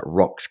almost like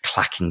rocks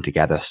clacking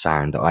together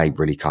sound that I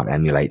really can't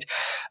emulate.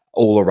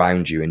 All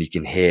around you, and you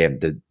can hear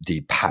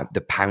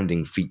the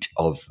pounding feet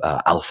of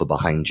Alpha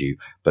behind you,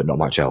 but not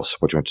much else.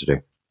 What do you want to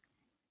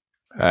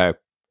do?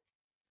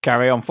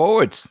 Carry on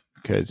forwards,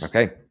 because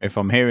if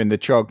I'm hearing the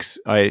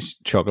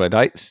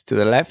troglodytes to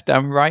the left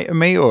and right of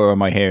me, or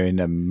am I hearing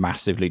them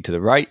massively to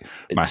the right?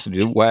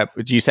 Massively where?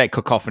 You say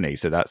cacophony,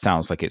 so that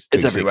sounds like it's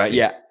everywhere.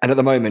 Yeah, and at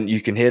the moment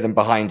you can hear them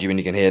behind you, and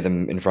you can hear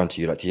them in front of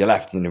you, like to your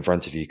left and in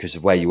front of you, because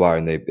of where you are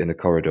in the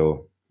corridor.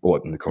 Or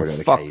in the corridor of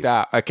the cave. Fuck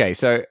that. Okay,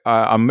 so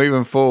I'm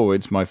moving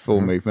forwards, my full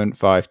movement,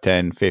 5,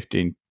 10,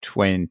 15,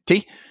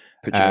 20.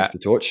 Put you next to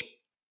the torch.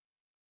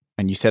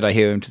 And you said I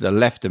hear them to the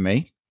left of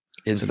me.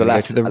 To the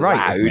left, to the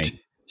right of me.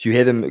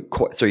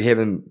 So you hear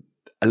them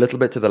a little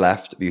bit to the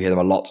left, but you hear them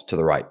a lot to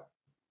the right.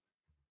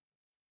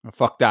 Oh,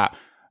 fuck that.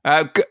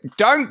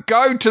 Don't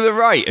go to the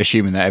right,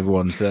 assuming that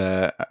everyone's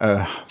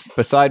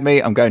beside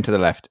me. I'm going to the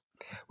left.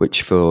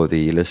 Which, for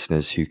the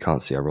listeners who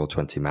can't see our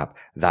Roll20 map,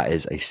 that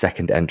is a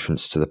second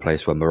entrance to the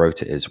place where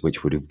Marotta is,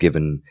 which would have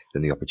given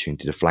them the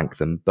opportunity to flank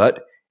them.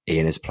 But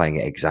Ian is playing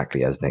it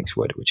exactly as Nyx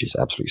would, which is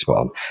absolutely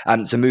spot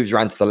on. So moves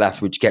around to the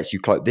left, which gets you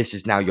close. This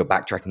is now you're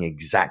backtracking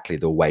exactly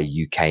the way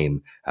you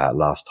came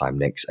last time,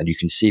 Nyx. And you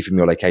can see from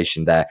your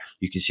location there,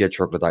 you can see a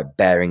troglodyte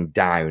bearing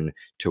down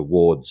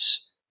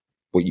towards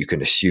what you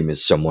can assume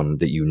is someone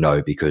that you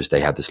know, because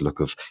they have this look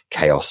of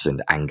chaos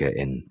and anger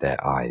in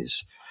their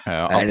eyes.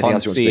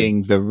 Upon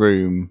seeing the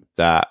room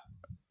that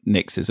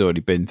Nyx has already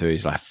been through,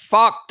 he's like,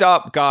 fucked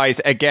up, guys,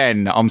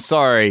 again. I'm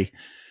sorry.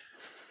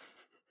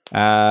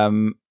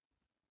 What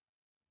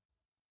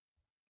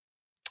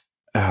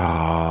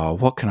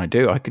can I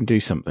do? I can do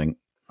something.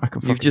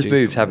 You've just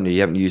moved, haven't you?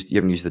 You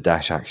haven't used the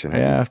dash action.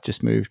 Yeah, I've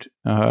just moved.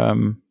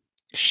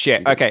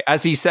 Shit. Okay,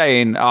 as he's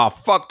saying,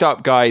 fucked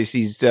up, guys.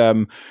 He's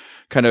kind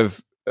of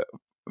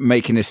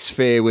making a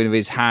sphere with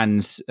his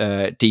hands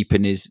deep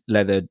in his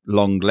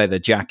long leather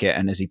jacket,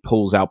 and as he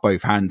pulls out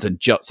both hands and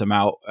juts them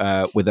out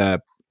with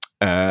a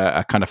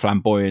kind of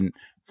flamboyant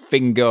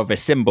finger of a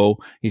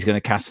symbol, he's going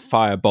to cast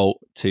Firebolt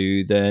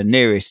to the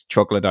nearest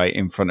troglodyte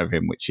in front of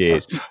him, which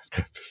is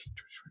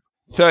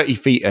 30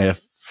 feet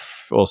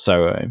or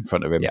so in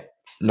front of him. Yeah,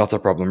 not a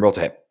problem. Roll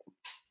to hit.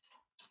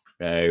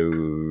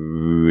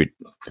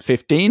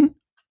 15?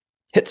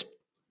 Hits.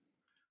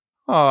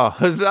 Oh,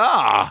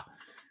 huzzah!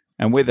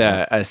 And with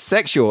a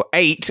sexual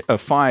 8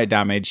 of fire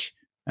damage,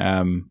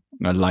 I'm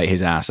going to light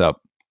his ass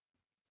up.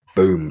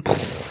 Boom.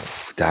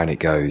 Down it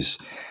goes.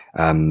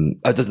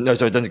 It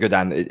doesn't go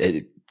down.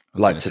 It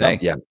lights it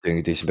up. Yeah, doing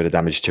a decent bit of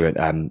damage to it.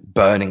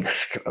 Burning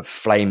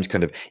flames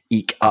kind of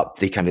eke up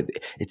the kind of,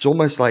 it's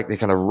almost like the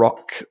kind of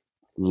rock,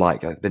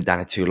 like I've been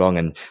down it too long,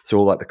 and so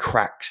all like the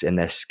cracks in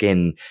their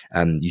skin,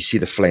 you see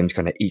the flames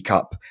kind of eke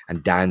up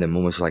and down them,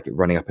 almost like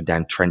running up and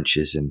down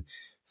trenches in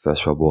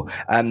First World War.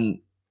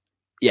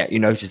 Yeah, you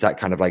notice that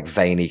kind of like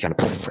veiny kind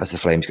of as the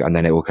flames go, and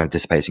then it all kind of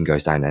dissipates and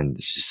goes down, and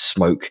it's just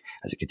smoke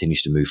as it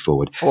continues to move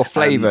forward. For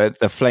flavor,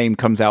 the flame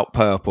comes out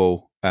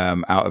purple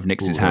out of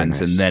Nyx's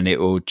hands, nice. and then it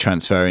will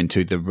transfer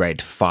into the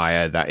red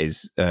fire that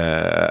is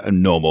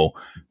normal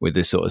with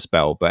this sort of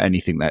spell. But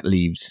anything that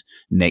leaves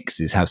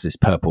Nyx has this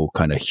purple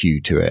kind of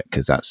hue to it,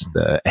 because that's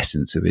the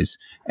essence of his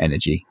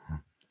energy.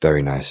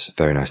 Very nice.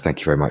 Very nice.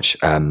 Thank you very much.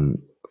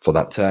 For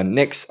that turn.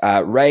 Nyx,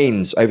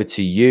 Reigns, over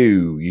to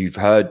you. You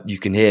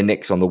can hear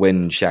Nyx on the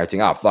wind shouting,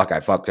 fuck, I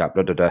fucked up,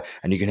 blah, blah, blah.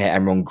 And you can hear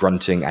Emron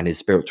grunting and his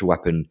spiritual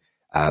weapon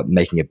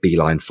making a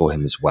beeline for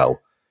him as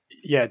well.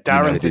 Yeah,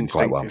 Darren's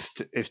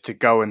instinct is to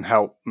go and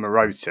help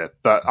Marota,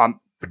 but I'm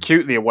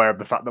acutely aware of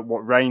the fact that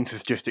what Reigns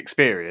has just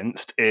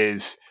experienced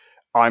is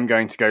I'm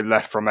going to go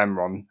left from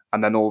Emron,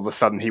 and then all of a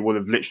sudden he would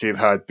have literally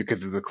heard,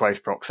 because of the close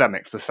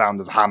proxemics, the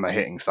sound of hammer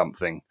hitting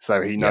something.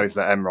 So he knows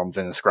that Emron's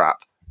in a scrap,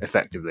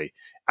 effectively.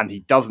 And he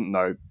doesn't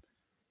know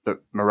that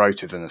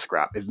Marota's in a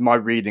scrap. Is my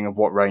reading of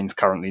what Reigns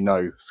currently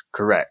knows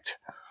correct?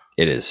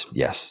 It is,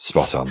 yes.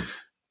 Spot on.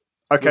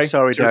 Okay.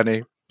 Sorry,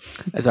 Danny.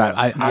 That's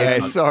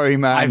right. Sorry,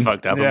 man. I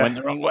fucked up and went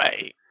the wrong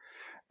way.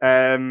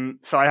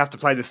 So I have to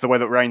play this the way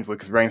that Reigns would,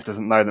 because Reigns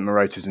doesn't know that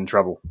Marota's in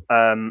trouble.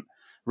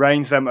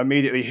 Reigns,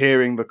 immediately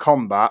hearing the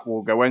combat,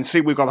 will go,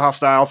 NC, we've got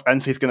hostiles.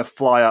 NC's going to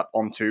fly up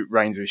onto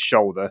Reigns'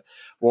 shoulder.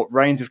 What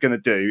Reigns is going to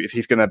do is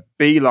he's going to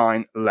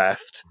beeline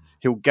left.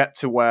 He'll get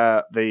to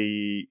where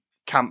the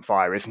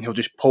campfire is, and he'll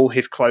just pull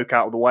his cloak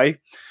out of the way.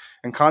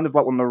 And kind of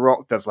like when The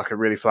Rock does like a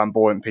really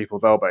flamboyant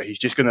people's elbow, he's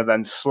just going to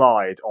then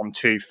slide on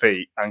 2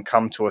 feet and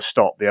come to a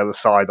stop the other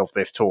side of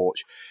this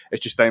torch.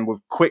 It's just then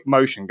with quick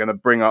motion going to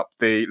bring up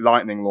the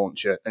lightning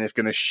launcher, and it's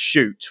going to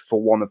shoot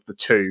for one of the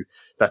 2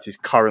 that is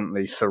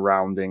currently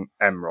surrounding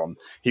Emron.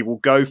 He will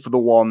go for the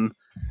one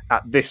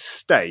at this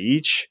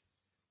stage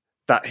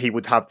that he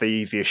would have the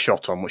easiest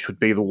shot on, which would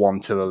be the one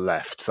to the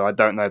left. So I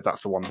don't know if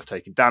that's the one that's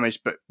taking damage,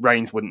 but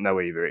Reigns wouldn't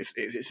know either.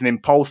 It's an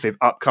impulsive,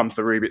 up comes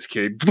the Rubik's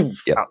Cube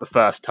at the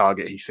first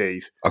target he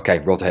sees. Okay,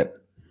 roll to hit.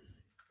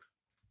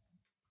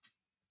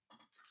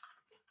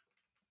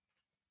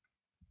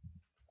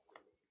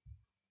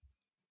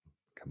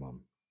 Come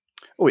on.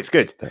 Oh, it's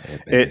good.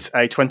 It's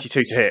a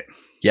 22 to hit.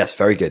 Yes,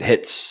 very good.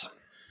 Hits.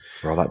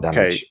 Roll that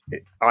damage.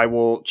 Okay, I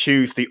will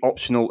choose the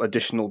optional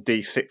additional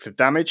D6 of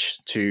damage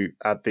to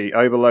add the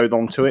overload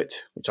onto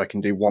it, which I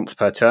can do once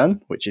per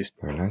turn, which is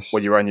very nice.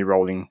 Well, you're only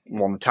rolling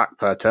 1 attack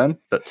per turn,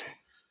 but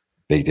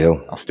big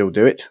deal. I'll still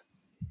do it.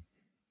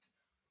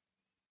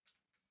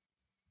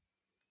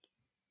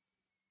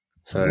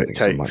 So it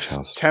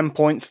takes 10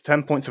 points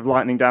of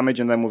lightning damage,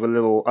 and then with a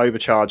little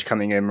overcharge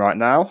coming in right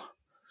now,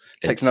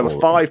 it takes another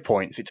 5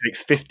 points. It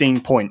takes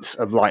 15 points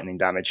of lightning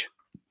damage.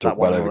 That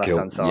one on the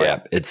left-hand side. Yeah,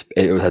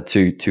 it had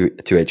two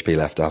HP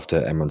left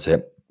after Emron's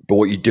hit. But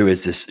what you do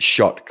is this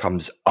shot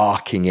comes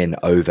arcing in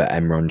over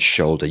Emron's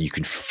shoulder. You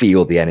can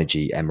feel the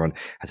energy, Emron,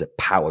 as it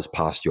powers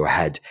past your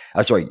head.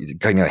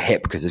 Going your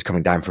hip, because it's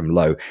coming down from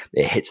low.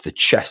 It hits the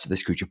chest of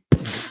this creature,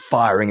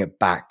 firing it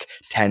back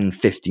 10,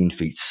 15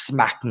 feet,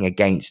 smacking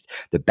against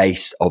the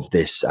base of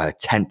this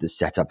tent that's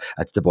set up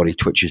as the body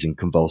twitches and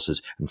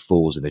convulses and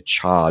falls in a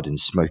charred and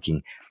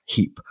smoking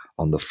heap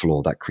on the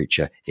floor. That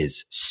creature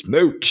is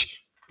smooch.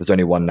 There's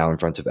only one now in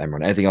front of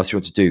Emron. Anything else you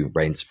want to do,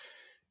 Reigns?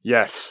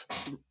 Yes.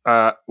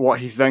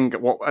 What's then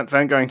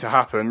going to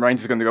happen,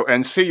 Reigns is going to go,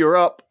 NC, you're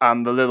up,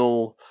 and the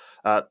little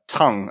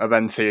tongue of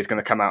NC is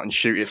going to come out and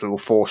shoot its little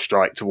force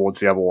strike towards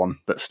the other one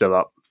that's still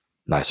up.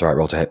 Nice. All right,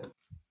 roll to hit.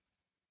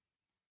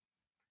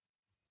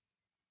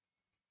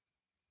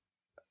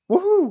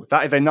 Woohoo!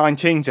 That is a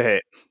 19 to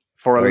hit.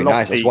 For a very lofty,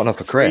 nice. That's one off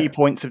a crit. 3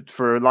 points of,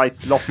 for a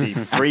lofty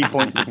 3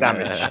 points of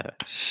damage.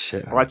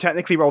 Shit. Well, I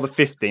technically rolled a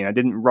 15. I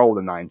didn't roll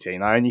the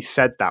 19. I only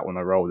said that when I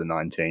rolled a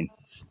 19.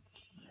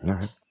 All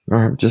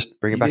right.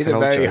 Just bring it back. You did a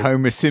very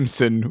Homer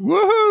Simpson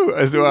woohoo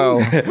as well.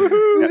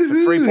 Yeah,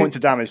 so 3 points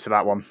of damage to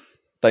that one.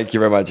 Thank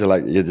you very much.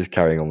 You're just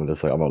carrying on with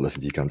this. I'm not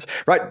listening to you cunts.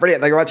 Right,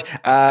 brilliant. Thank you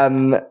very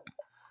much.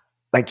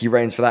 Thank you,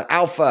 Reigns, for that.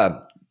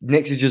 Alpha,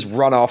 Nyx has just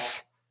run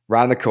off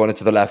round the corner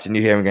to the left, and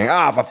you hear him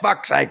going, for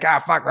fuck's sake,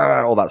 fuck,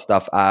 all that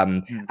stuff.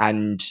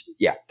 And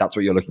yeah, that's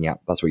what you're looking at.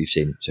 That's what you've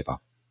seen so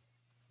far.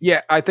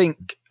 Yeah, I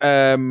think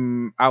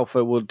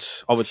Alpha would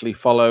obviously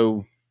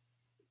follow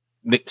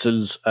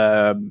Nix's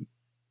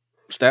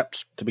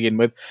steps to begin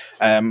with.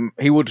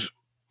 He would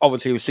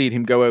obviously have seen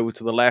him go over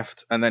to the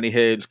left, and then he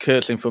hears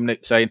cursing from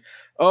Nick saying,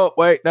 "Oh,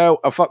 wait, no,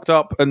 I fucked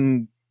up,"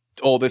 and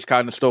all this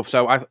kind of stuff.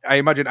 So I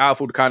imagine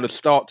Alpha would kind of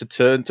start to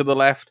turn to the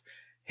left,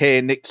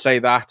 hear Nick say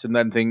that, and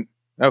then think,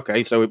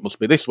 okay, so it must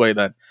be this way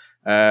then.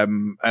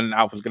 And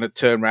Alpha's going to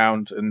turn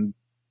around and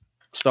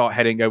start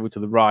heading over to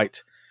the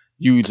right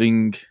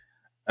using...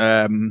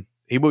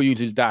 he will use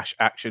his dash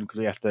action because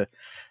he has to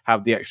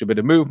have the extra bit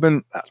of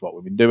movement. That's what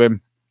we've been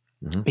doing.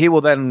 Mm-hmm. He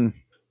will then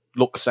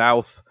look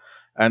south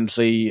and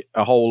see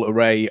a whole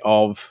array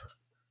of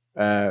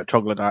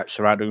troglodytes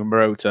surrounding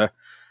Marota.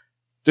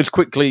 Just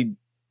quickly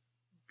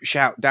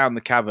shout down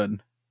the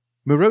cavern,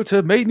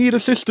 "Marota may need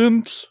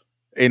assistance,"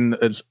 in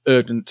as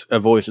urgent a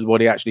voice as what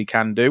he actually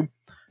can do.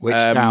 Which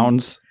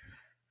sounds...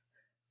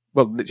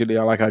 Well, literally,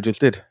 like I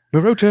just did.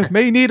 "Marota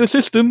may need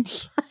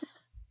assistance."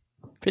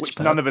 Which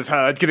none of us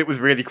heard because it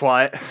was really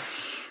quiet.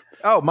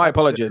 Oh, my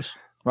apologies.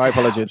 My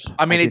apologies.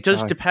 I mean, it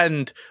does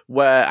depend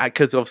where,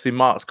 because obviously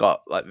Mark's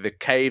got like the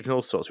caves and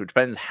all sorts, which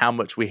depends how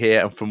much we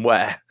hear and from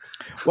where.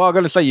 Well, I'm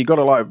going to say you got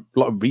a lot of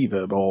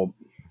reverb or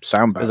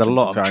sound. There's a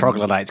lot of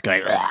troglodytes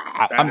going.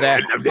 I'm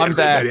there.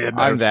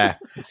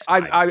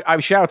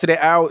 I've shouted it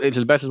out. It's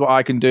as best as what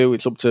I can do.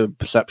 It's up to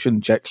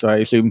perception checks, I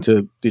assume,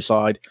 to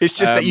decide. It's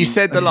just that you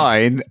said the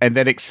line and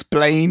then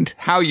explained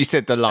how you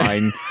said the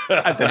line.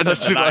 But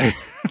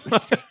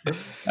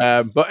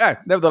yeah,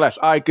 nevertheless,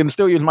 I can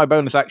still use my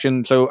bonus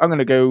action, so I'm going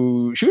to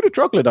go shoot a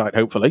troglodyte,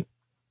 hopefully.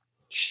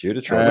 Shoot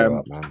a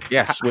troglodyte, man.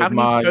 Yes, with how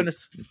my...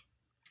 bonus?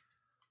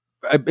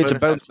 It's a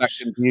bonus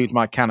action to use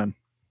my cannon.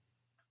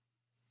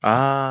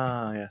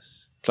 Ah,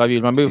 yes. So I've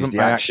used my movement, Use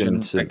the my action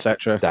action, to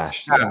etc.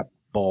 dash.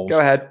 Balls. Go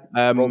ahead.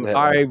 Roll the hit,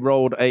 I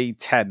rolled a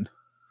 10.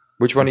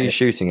 Which one are you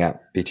shooting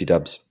at, BT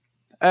Dubs?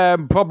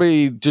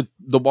 Probably just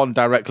the one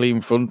directly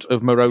in front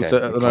of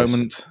Marota at the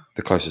moment.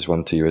 The closest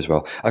one to you as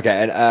well.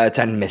 Okay, and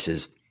 10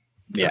 misses.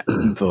 Yeah,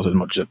 thought as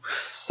much.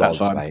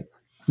 Sods, mate.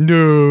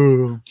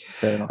 No.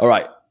 All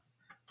right.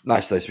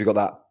 Nice, though. So we got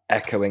that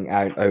echoing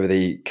out over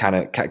the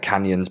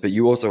canyons, but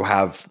you also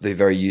have the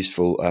very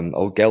useful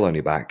old girl on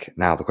your back.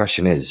 Now, the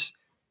question is,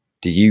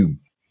 do you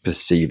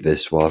perceive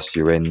this whilst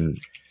you're in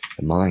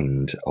the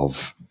mind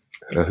of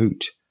a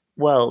hoot?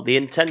 Well, the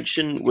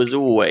intention was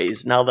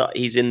always, now that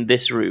he's in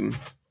this room,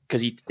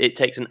 because it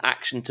takes an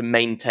action to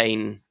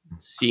maintain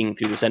seeing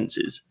through the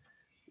senses,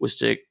 was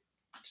to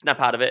snap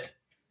out of it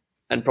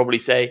and probably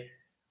say,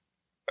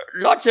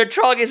 "Lots of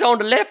troggies on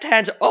the left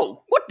hand.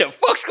 Oh, what the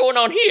fuck's going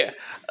on here?"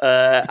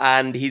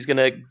 And he's going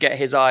to get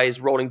his eyes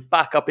rolling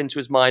back up into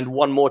his mind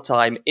one more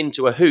time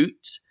into a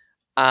hoot,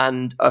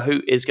 and a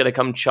hoot is going to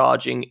come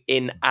charging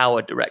in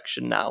our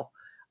direction now.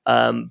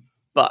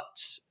 But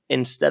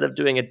instead of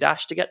doing a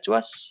dash to get to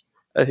us,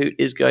 a hoot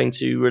is going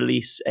to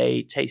release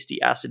a tasty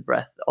acid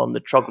breath on the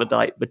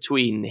troglodyte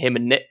between him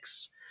and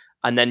Nyx,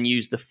 and then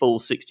use the full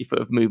 60 foot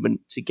of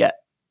movement to get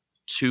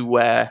to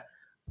where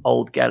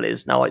Old Gel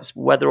is. Now, it's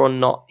whether or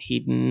not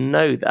he'd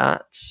know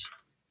that.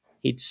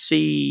 He'd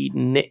see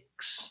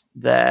Nyx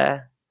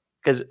there,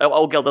 because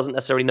Old Gel doesn't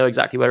necessarily know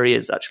exactly where he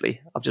is,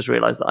 actually. I've just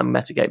realised that I'm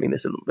metagaming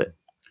this a little bit.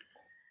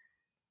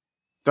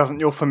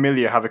 Doesn't your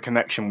familiar have a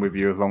connection with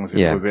you as long as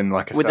it's within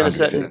like a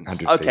certain...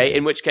 Okay,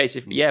 in which case,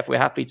 if we're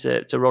happy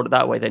to roll it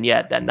that way, then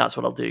that's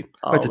what I'll do.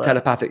 It's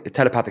a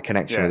telepathic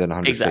connection within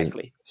 100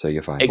 exactly. feet. So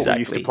you're fine. Exactly. We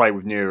used to play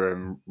with Nero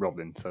and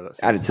Robin, so that's...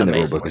 And it's in the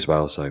rulebook as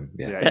well, so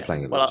you're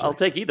playing it. Well, I'll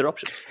take either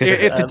option.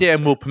 If the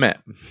DM will permit.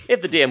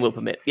 If the DM will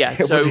permit, yeah.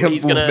 So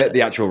he's going to permit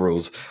the actual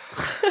rules.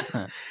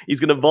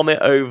 He's going to vomit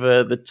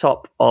over the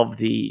top of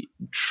the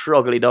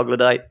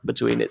troglodyte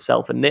between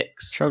itself and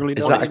Nyx on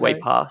its way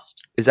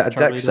past. Is that a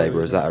dex save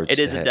or is that It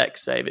is a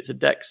dex save. It's a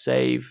dex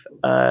save,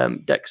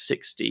 dex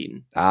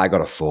 16. I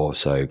got a 4,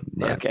 so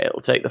yeah. Okay,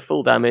 it'll take the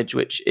full damage,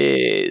 which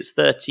is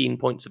 13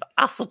 points of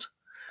acid.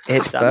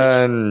 It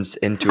burns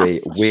into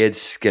a weird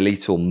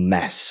skeletal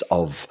mess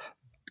of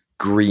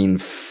green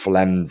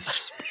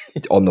phlegms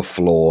on the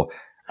floor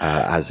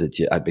as it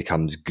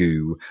becomes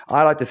goo.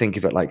 I like to think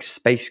of it like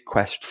Space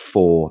Quest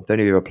 4. Don't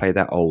you ever play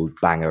that old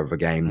banger of a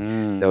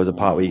game? There was a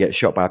part where you get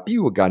shot by a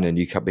bugle gun and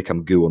you can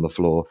become goo on the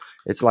floor.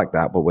 It's like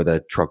that, but with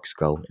a trog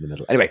skull in the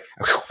middle. Anyway,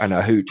 and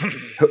a hoot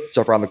hoots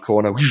off around the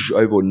corner,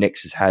 over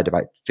Nyx's head,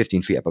 about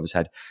 15 feet above his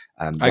head.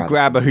 I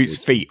grab a hoot's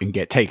feet and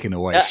get taken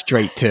away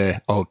straight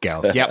to Old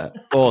Gal. Yep,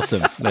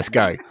 awesome. Let's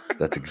go.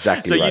 That's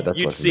exactly right. So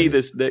you'd see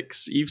this,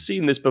 Nyx. You've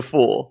seen this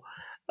before.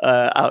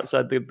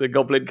 Outside the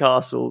Goblin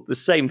Castle, the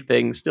same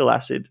thing, still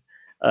acid.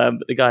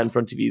 But the guy in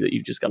front of you that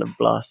you've just kind of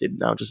blasted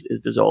now just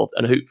is dissolved,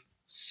 and a hoot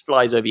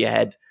flies over your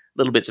head,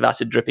 little bits of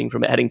acid dripping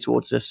from it heading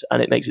towards us,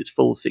 and it makes its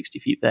full 60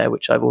 feet there,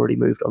 which I've already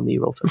moved on the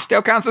roll.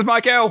 Still counts as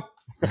my kill.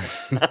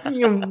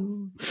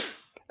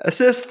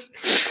 Assist.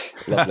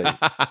 Lovely.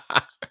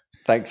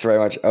 Thanks very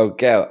much.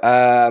 Okay,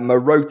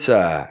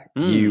 Marota,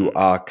 you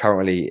are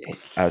currently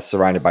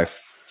surrounded by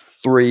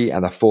 3,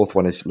 and the 4th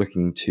one is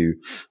looking to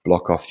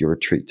block off your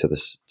retreat to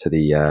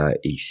the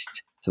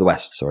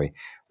west. Sorry,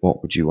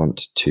 what would you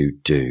want to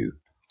do?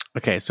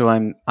 Okay, so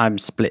I'm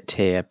split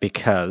here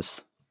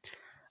because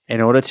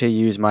in order to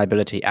use my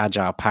ability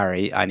Agile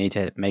Parry, I need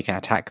to make an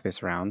attack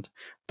this round,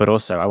 but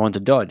also I want to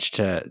dodge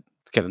to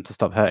get them to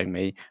stop hurting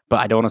me,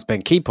 but I don't want to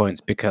spend key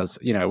points because,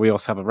 we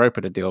also have a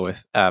roper to deal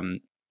with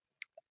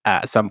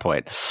at some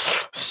point.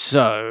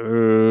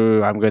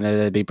 So I'm going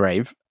to be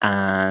brave,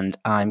 and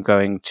I'm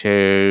going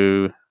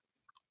to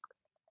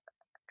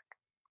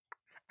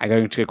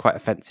go quite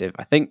offensive.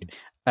 I think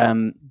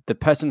the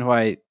person who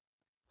I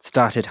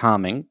started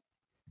harming,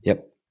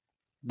 Yep.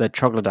 the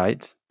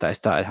troglodyte that I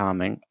started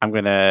harming, I'm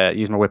going to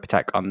use my whip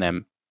attack on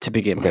them to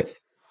begin Okay. with.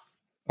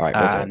 All right.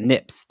 What's it?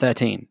 Nips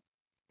 13.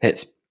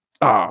 Hits.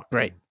 Oh,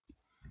 great.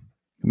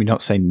 Can we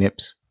not say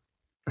nips?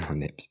 Oh,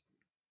 nips.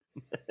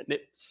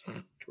 Nips.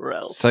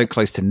 Corral. So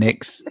close to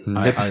Nick's.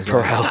 Nips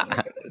Corral.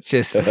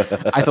 Just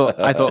I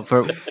thought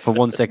for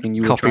 1 second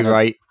you were trying to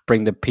copyright.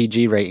 bring the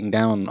PG rating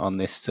down on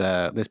this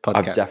podcast.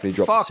 I've definitely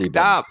dropped Fuck the C-bomb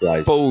that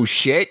twice.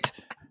 bullshit.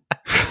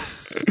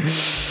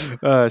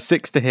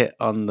 6 to hit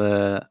on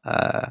the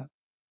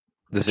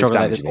The 6 troglodyte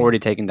damage. that's you mean? already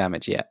taken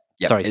damage. Yeah.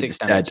 Yep, Sorry, it's 6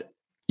 damage. dead.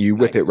 You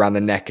whip Nice. it around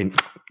the neck and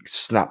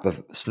snap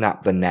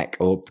the neck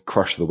or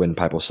crush the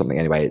windpipe or something.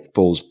 Anyway, it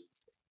falls,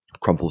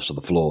 crumples to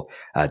the floor,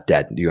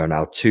 dead. You are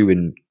now 2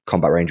 in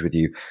combat range with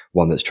you,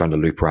 1 that's trying to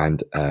loop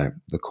around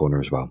the corner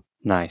as well.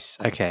 Nice.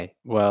 Okay.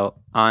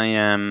 Well, I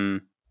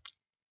am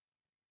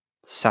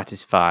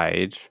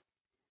satisfied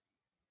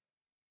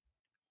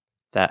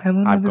that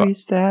I've got.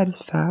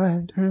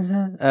 satisfied.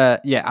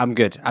 Yeah, I'm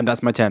good, and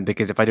that's my turn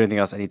because if I do anything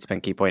else, I need to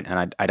spend key point,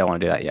 and I don't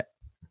want to do that yet.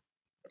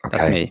 Okay.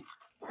 That's me.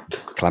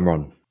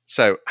 Clamron.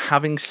 So,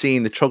 having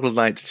seen the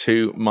troglodyte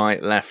to my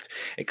left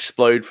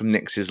explode from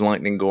Nyx's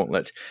lightning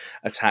gauntlet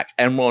attack,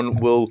 Enron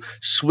will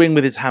swing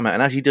with his hammer,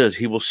 and as he does,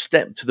 he will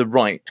step to the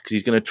right because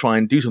he's going to try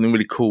and do something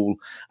really cool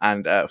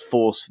and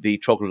force the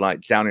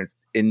troglodyte down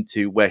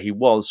into where he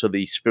was, so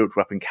the spiritual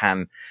weapon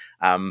can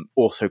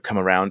also come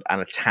around and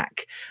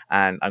attack.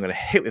 And I'm going to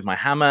hit with my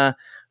hammer,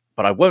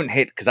 but I won't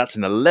hit because that's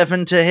an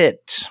 11 to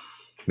hit.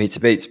 Meets a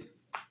beat.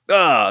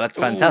 Oh, that's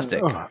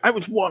fantastic. Oh, I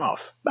was 1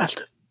 off.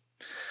 Bastard.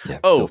 Yeah,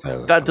 Oh, still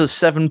fail. that does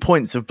 7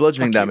 points of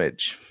bludgeoning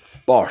damage.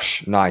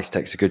 Bosh. Nice.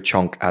 Takes a good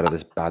chunk out of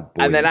this bad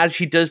boy. And then as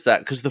he does that,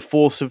 because the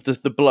force of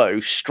the blow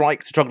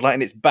strikes the troglodyte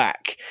in its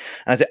back,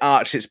 and as it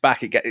arches its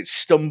back, it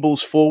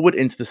stumbles forward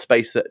into the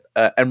space that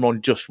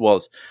Enron just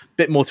was.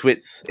 Bit more to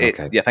its...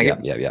 Okay. Yeah,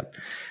 thank you. Yeah.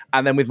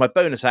 And then with my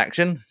bonus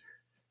action,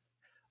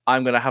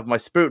 I'm going to have my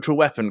spiritual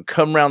weapon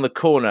come round the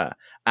corner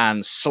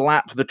and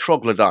slap the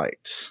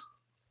troglodyte.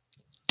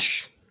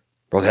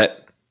 Roll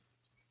hit.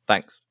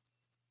 Thanks.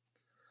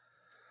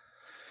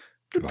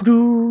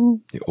 You're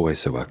always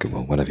so welcome,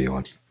 Will, whenever you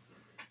want.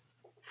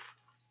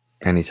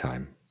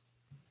 Anytime.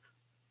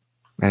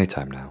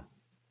 Anytime now.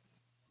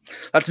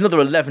 That's another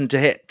 11 to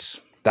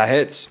hit. That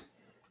hits.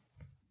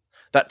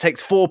 That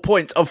takes 4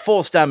 points of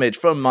force damage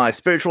from my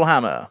spiritual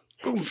hammer.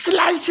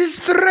 Slice his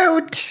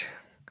throat.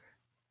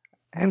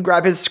 And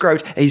grab his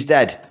scrot. He's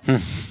dead.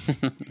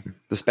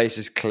 The space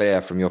is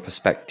clear from your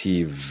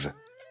perspective.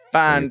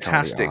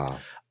 Fantastic. You currently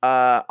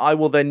are. I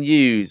will then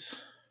use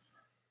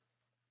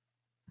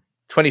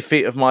 20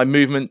 feet of my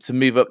movement to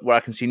move up where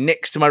I can see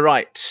Nyx to my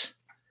right.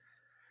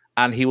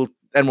 And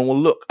everyone will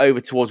look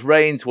over towards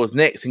Rain, towards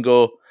Nyx, and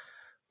go,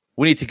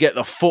 we need to get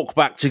the fuck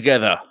back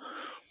together.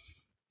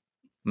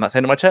 And that's the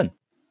end of my turn.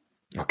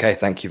 Okay,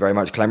 thank you very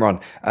much,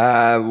 Clemron.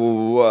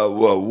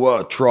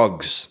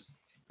 Trogs.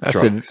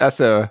 That's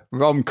a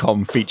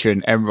rom-com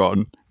featuring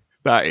Enron.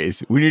 That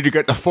is. We need to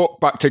get the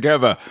fuck back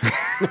together.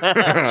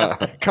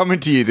 Coming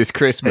to you this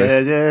Christmas.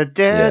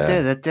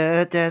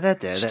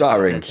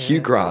 Starring Hugh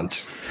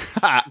Grant.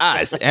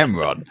 As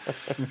Enron.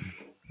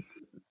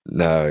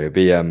 No, it'd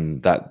be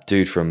that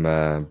dude from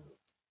A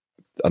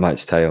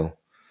Knight's Tale.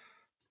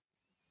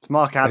 It's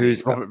Mark Addy,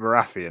 Who's- Robert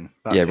Baratheon.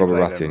 That's Yeah, who Robert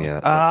played Baratheon, him. yeah.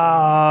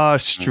 Ah,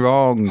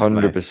 strong.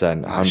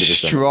 100%.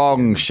 100%.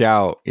 Strong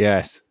shout,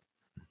 yes.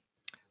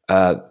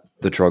 The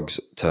Trogs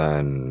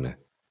turn.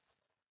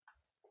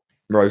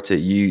 Marota,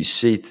 you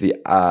see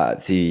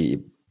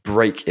the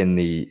break in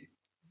the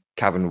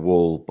cavern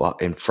wall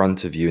in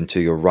front of you and to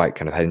your right,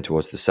 kind of heading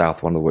towards the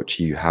south, one of which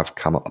you have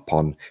come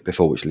upon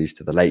before, which leads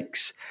to the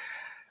lakes.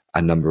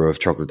 A number of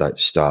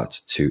troglodytes start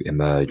to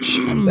emerge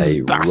and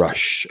they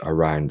rush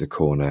around the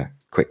corner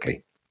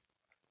quickly,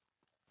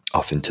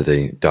 off into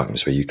the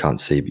darkness where you can't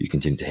see, but you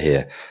continue to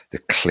hear the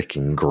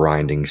clicking,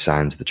 grinding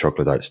sounds of the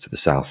troglodytes to the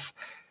south.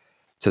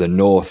 To the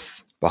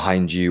north,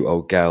 behind you,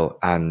 Ogel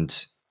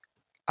and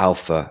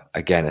Alpha,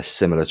 again, a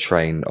similar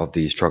train of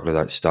these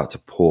troglodytes start to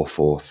pour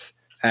forth.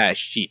 Ah,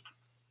 shit.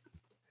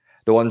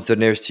 The ones that are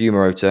nearest to you,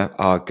 Marota,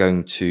 are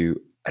going to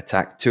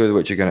attack. 2 of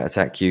which are going to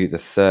attack you. The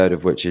 3rd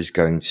of which is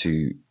going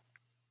to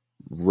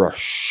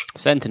rush.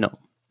 Sentinel.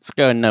 It's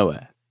going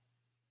nowhere.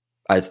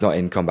 It's not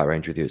in combat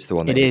range with you. It's the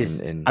one that It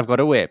is. in. I've got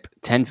a whip.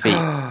 10 feet.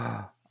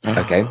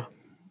 Okay.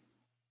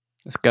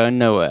 It's going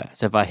nowhere.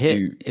 So if I hit,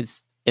 You-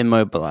 it's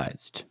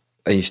immobilized.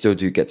 And you still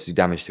do get to do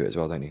damage to it as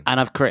well, don't you? And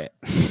I've crit.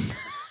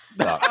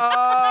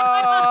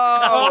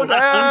 Oh,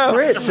 no!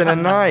 Crits in a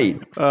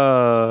night.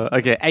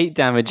 Okay, 8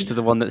 damage to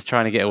the one that's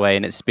trying to get away,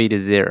 and its speed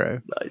is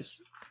 0. Nice.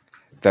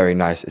 Very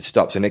nice. It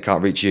stops and it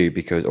can't reach you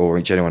or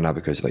reach anyone now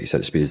because, like you said,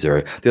 its speed is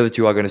 0. The other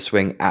two are going to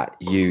swing at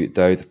you,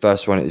 though. The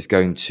first one is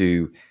going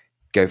to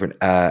go for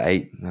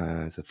an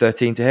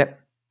 13 to hit,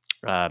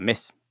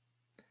 Miss.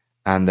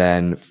 and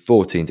then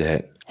 14 to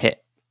hit.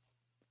 Hit.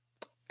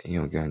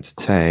 You're going to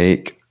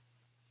take.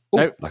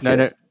 No.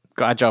 hit.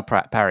 Got agile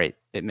parry.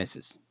 It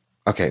misses.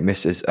 Okay,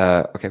 misses.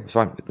 Okay, it's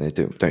fine. Don't need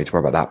to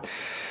worry about that.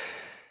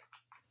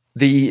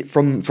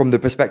 From the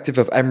perspective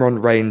of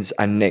Emron, Reigns,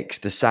 and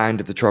Nyx, the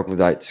sound of the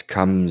troglodytes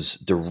comes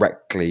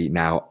directly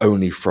now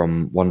only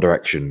from one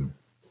direction,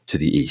 to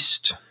the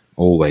east.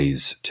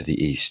 Always to the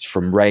east.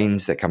 From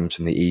Reigns, that comes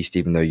from the east,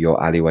 even though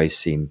your alleyways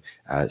seem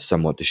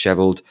somewhat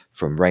disheveled.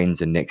 From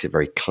Reigns and Nyx, it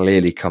very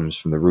clearly comes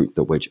from the route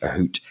that which a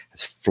hoot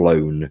has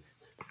flown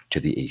to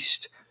the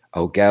east.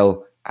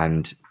 Ogel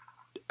and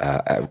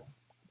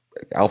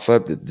Alpha,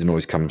 the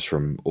noise comes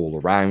from all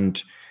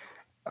around.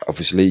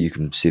 Obviously, you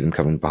can see them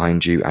coming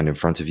behind you and in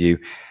front of you.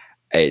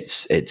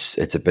 It's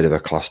a bit of a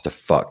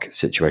clusterfuck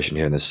situation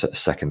here in the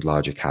second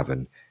larger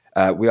cavern.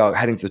 We are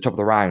heading to the top of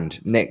the round.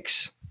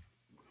 Nyx,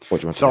 what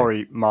do you want to do?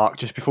 Sorry, Mark,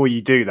 just before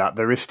you do that,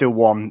 there is still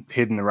one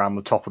hidden around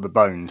the top of the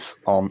bones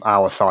on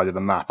our side of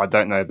the map. I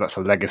don't know if that's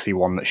a legacy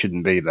one that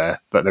shouldn't be there,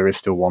 but there is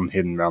still one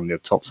hidden around the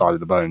top side of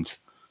the bones.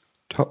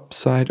 Top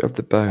side of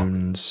the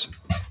bones.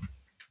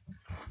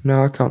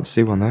 No, I can't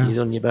see one there. He's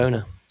on your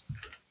boner.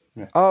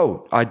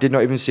 Oh, I did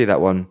not even see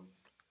that one.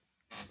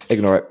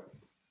 Ignore it.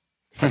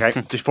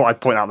 Okay, just thought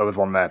I'd point out there was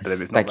one there, but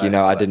if it's not Thank you. there,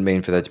 No, it's I not didn't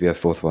mean for there to be a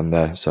fourth one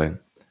there, so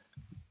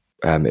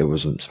it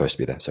wasn't supposed to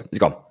be there. So it's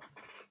gone.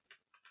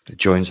 It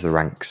joins the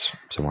ranks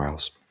somewhere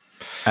else.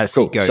 As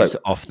Cool, he goes so-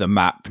 off the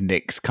map,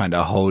 Nyx kind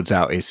of holds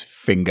out his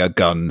finger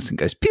guns and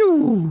goes,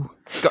 pew!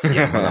 Got you,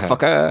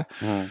 motherfucker.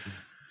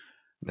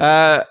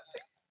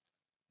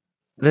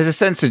 There's a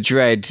sense of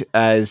dread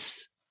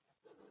as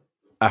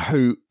a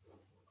hoot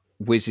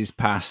whizzes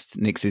past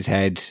Nyx's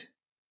head.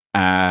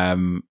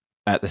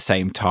 At the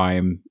same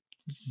time,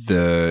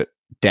 the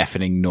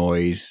deafening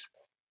noise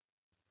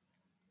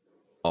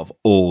of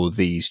all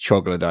these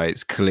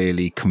troglodytes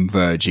clearly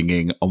converging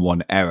in on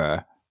one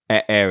area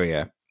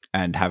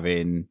and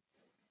having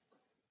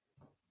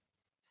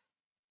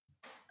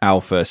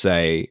Alpha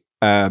say,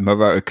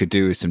 Maroto could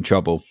do with some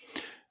trouble.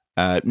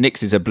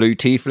 Nyx is a blue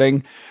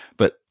tiefling,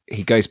 but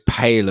he goes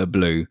paler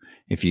blue,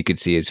 if you could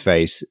see his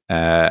face,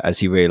 as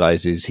he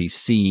realizes he's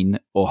seen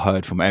or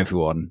heard from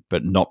everyone,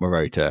 but not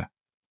Maroto.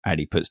 And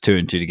he puts 2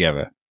 and 2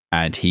 together,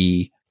 and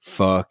he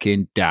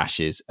fucking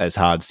dashes as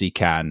hard as he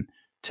can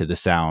to the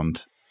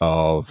sound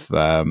of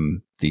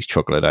these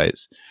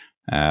troglodytes,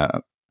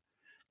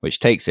 which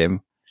takes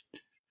him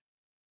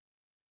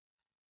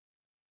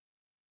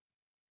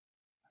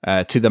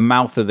to the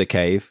mouth of the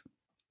cave.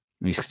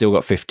 He's still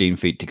got 15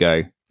 feet to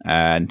go,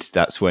 and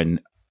that's when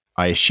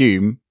I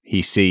assume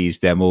he sees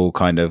them all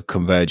kind of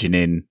converging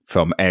in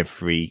from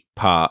every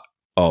part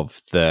of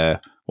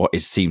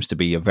seems to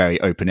be a very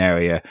open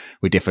area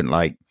with different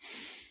like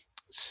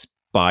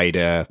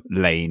spider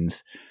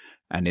lanes,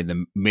 and in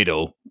the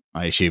middle,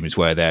 I assume, is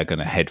where they're going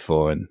to head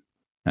for. And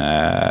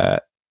yeah,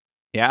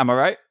 am I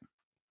right?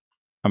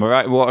 Am I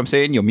right with what I'm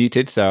saying? You're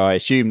muted, so I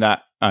assume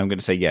that I'm going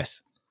to say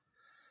yes.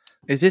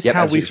 Is this Yep,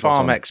 how we absolutely spot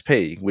farm on.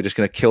 XP? We're just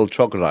going to kill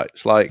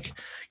troglodytes, like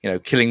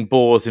killing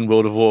boars in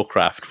World of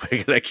Warcraft.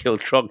 We're going to kill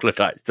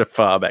troglodytes to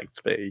farm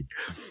XP.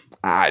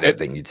 I don't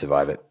think you'd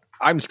survive it.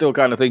 I'm still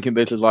kind of thinking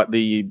this is like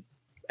the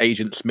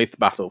Agent Smith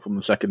battle from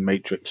the second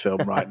Matrix film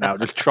right now.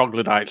 Just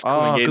troglodytes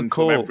coming in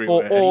from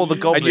everywhere. Or the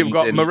goblins. and you've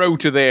got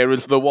Maroto there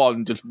as the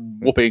one just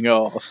whooping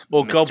ass.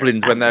 or Mr.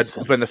 goblins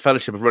Anderson. when the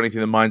Fellowship are running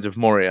through the mines of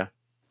Moria.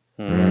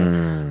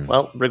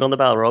 Well, bring on the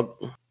Balrog.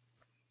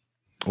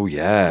 Oh,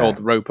 yeah. Or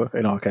the Roper,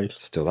 in our case.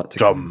 Still that to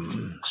go.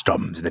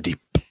 Strums in the deep.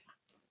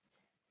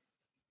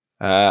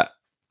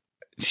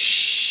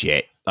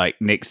 Shit. Like,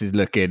 Nyx is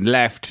looking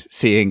left,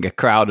 seeing a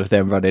crowd of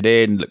them running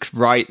in, looks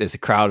right, there's a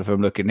crowd of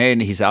them looking in.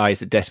 His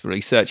eyes are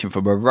desperately searching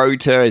for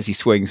Maroto as he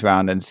swings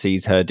around and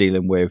sees her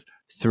dealing with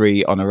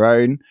 3 on her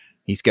own.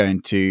 He's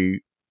going to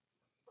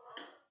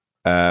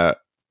run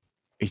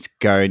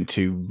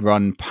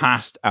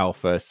past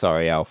Alpha.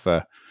 Sorry,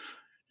 Alpha.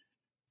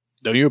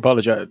 No, you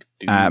apologise.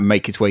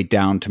 Make his way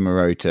down to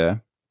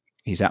Maroto.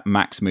 He's at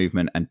max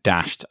movement and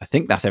dashed. I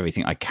think that's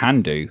everything I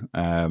can do.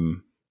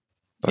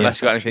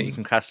 Unless you've got anything you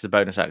can cast as a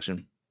bonus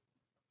action.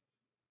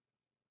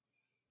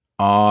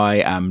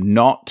 I am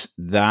not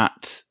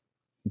that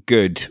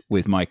good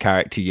with my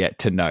character yet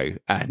to know,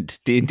 and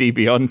D&D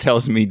Beyond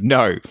tells me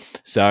no.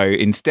 So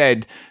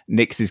instead,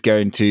 Nyx is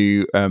going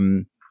to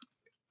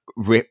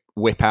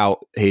whip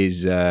out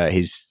his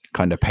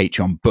kind of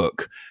Patreon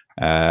book,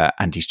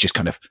 and he's just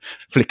kind of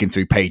flicking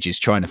through pages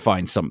trying to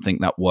find something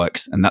that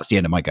works, and that's the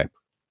end of my go.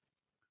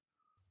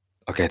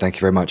 Okay, thank you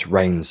very much.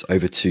 Reigns,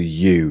 over to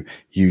you.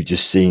 You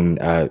just seen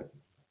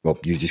Well,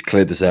 you've just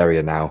cleared this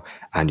area now,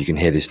 and you can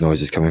hear these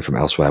noises coming from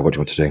elsewhere. What do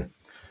you want to do?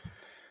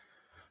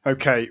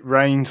 Okay,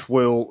 Rains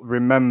will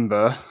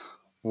remember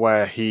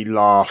where he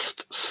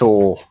last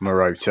saw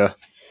Marota,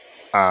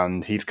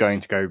 and he's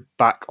going to go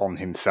back on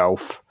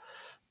himself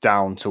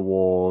down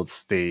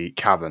towards the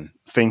cavern,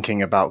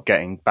 thinking about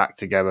getting back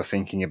together,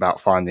 thinking about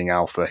finding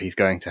Alpha. He's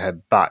going to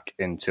head back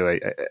into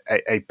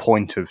a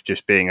point of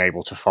just being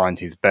able to find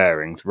his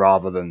bearings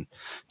rather than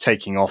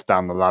taking off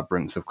down the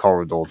labyrinths of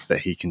corridors that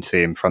he can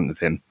see in front of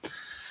him.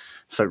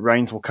 So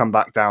Rains will come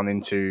back down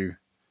into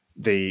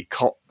the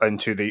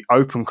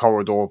open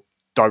corridor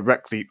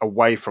directly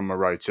away from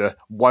Marota,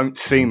 won't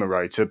see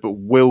Marota, but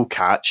will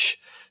catch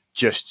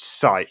just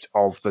sight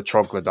of the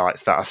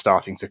troglodytes that are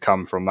starting to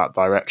come from that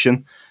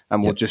direction,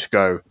 and will just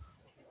go,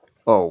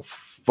 oh,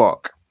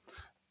 fuck.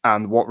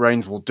 And what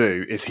Rains will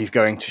do is he's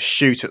going to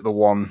shoot at the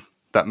one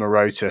that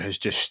Marota has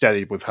just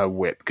steadied with her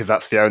whip, because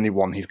that's the only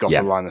one he's got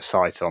a line of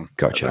sight on.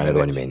 Gotcha, I know the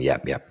one you mean, yeah.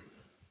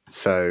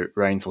 So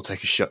Rains will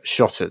take a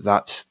shot at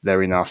that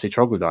very nasty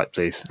troglodyte,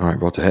 please. All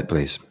right, roll to hit,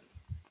 please.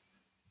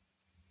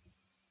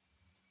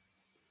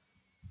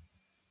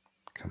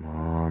 Come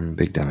on,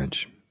 big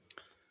damage.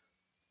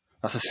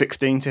 That's a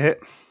 16 to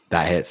hit.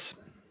 That hits.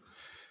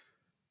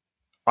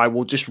 I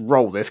will just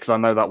roll this because I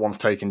know that one's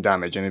taken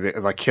damage, and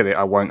if I kill it,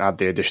 I won't add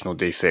the additional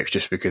d6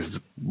 just because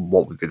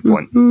what would be the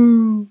point?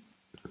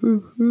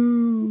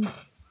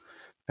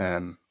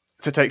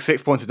 So take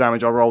 6 points of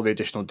damage. I'll roll the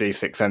additional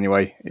d6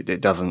 anyway. It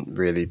doesn't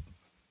really.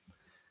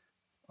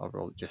 I'll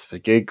roll it just for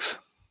gigs.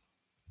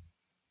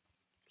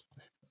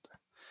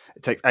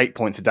 It takes 8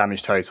 points of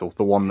damage total.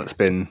 The one that's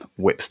been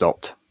whip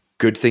stopped.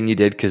 Good thing you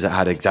did, because it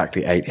had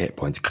exactly 8 hit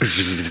points.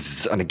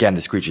 And again,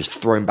 this creature is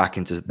thrown back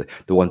into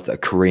the ones that are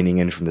careening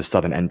in from the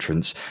southern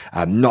entrance,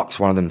 knocks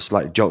one of them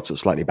slightly, jolts it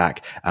slightly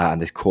back,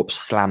 and this corpse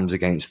slams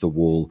against the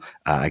wall,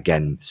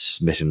 again,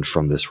 smitten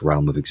from this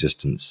realm of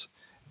existence.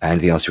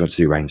 Anything else you want to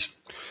do, Rains?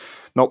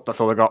 Nope,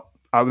 that's all I got.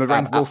 The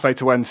Rains will say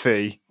to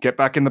NC, get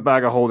back in the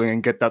bag of holding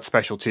and get that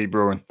special tea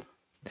brewing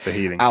for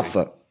healing.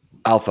 Alpha,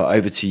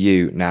 over to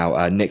you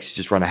now. Nick's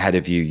just run ahead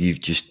of you. You've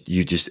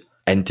just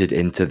entered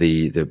into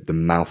the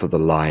mouth of the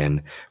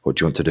lion. What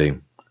do you want to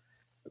do?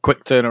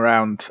 Quick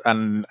turnaround,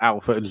 and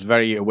Alpha is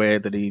very aware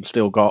that he's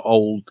still got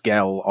old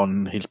Gel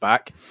on his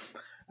back.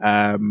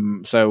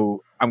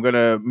 So I'm going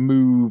to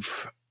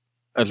move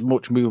as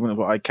much movement as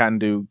what I can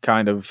do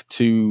kind of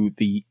to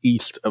the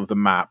east of the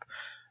map.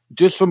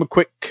 Just from a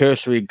quick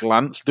cursory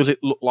glance, does it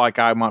look like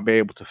I might be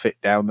able to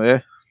fit down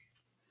there?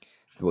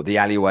 Well, the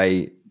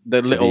alleyway...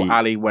 The little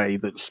alleyway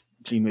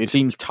it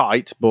seems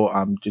tight, but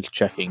I'm just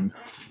checking.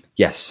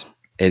 Yes,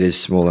 it is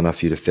small enough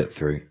for you to fit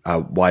through.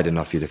 Wide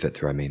enough for you to fit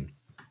through, I mean.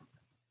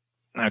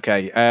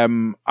 Okay,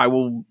 I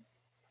will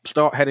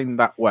start heading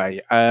that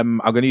way. I'm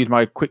going to use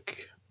my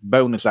quick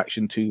bonus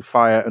action to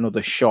fire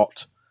another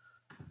shot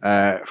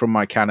from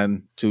my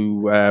cannon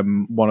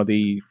to one of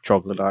the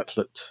troglodytes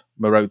that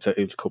Marota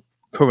is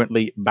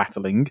currently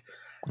battling.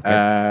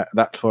 Okay.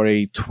 That's for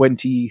a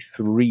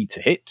 23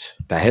 to hit.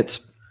 That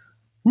hits.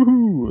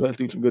 Woohoo! Let's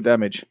do some good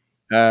damage.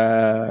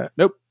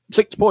 Nope.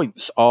 6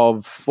 points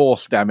of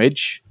force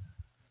damage.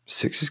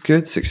 6 is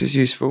good. 6 is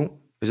useful.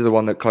 Is it the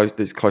one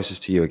that's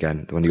closest to you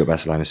again? The one you got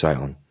better line of sight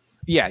on?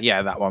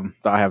 Yeah, that one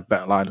that I have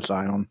better line of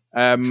sight on.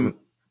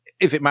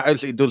 If it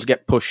matters, it does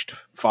get pushed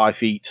 5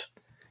 feet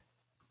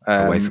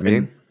away from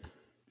you.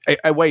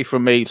 Away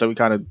from me, so it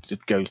kind of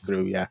just goes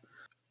through. Yeah.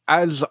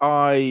 As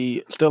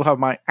I still have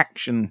my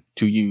action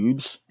to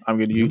use, I'm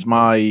going to use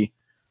my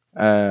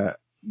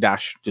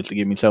dash just to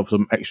give myself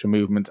some extra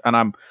movement, and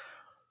I'm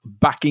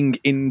backing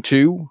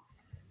into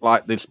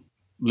like this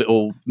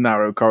little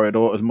narrow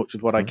corridor as much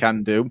as what I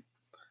can do.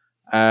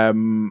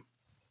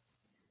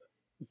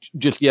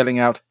 Just yelling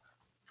out,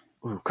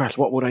 oh Christ,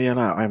 what would I yell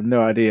out? I have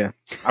no idea.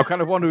 I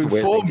kind of want to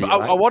inform.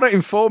 I want to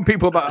inform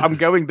people that I'm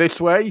going this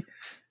way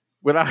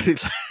without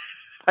it.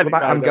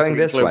 I'm going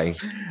this way.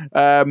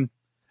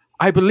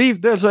 I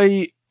believe there's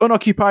a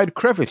unoccupied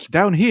crevice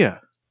down here.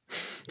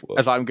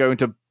 As I'm going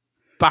to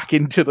back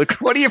into the...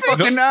 What are you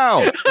fucking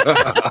now?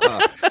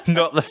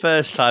 Not the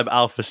first time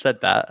Alpha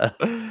said that.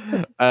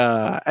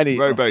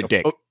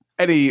 Robo-dick.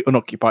 Any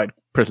unoccupied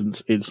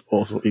presence is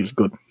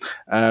good.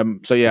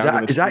 So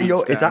yeah, is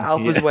that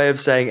Alpha's way of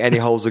saying any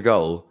hole's a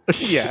goal?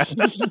 Yeah.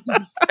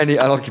 Any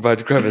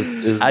unoccupied crevice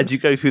is. As you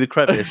go through the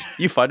crevice,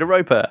 you find a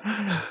roper.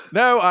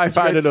 No, I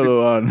find another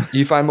one.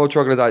 You find more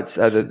troglodytes.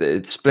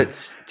 It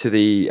splits to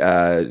the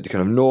kind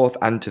of north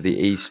and to the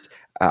east.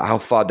 How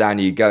far down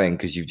are you going?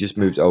 Because you've just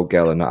moved Old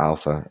Girl and not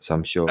Alpha, so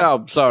I'm sure.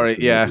 Oh, sorry.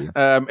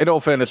 Yeah. In all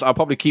fairness, I'll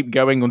probably keep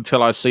going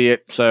until I see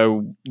it.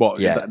 So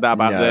what? Yeah. Is that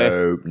about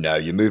there? No.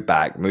 You move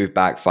back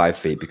 5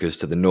 feet because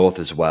to the north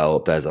as well,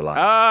 there's a line.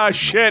 Ah,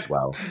 shit. As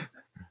well.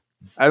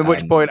 At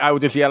which point I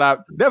would just yell out,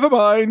 "Never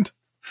mind."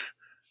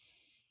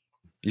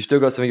 You've still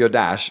got some of your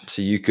dash,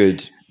 so you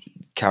could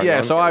carry on.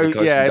 Yeah. So in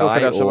all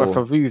fairness, so if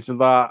I've used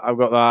that, I've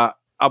got that.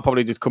 I'll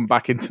probably just come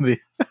back into the.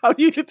 I'll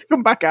use it to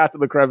come back out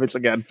of the crevice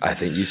again. I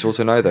think you sort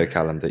of know, though,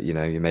 Callum, that you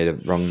made a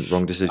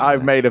wrong decision. I've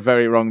there. made a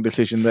very wrong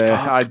decision there.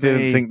 Fuck I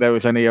didn't me. think there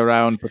was any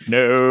around, but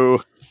no.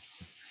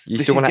 You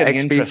This still is want to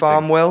getting XP interesting.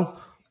 farm, Will?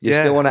 You Yeah.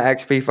 still want to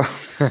XP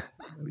farm?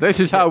 This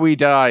is how we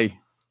die,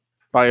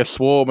 by a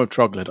swarm of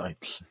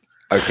troglodytes.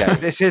 Okay.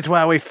 This is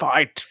where we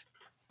fight.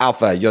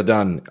 Alpha, you're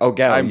done. Oh,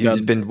 Gail, I'm you've just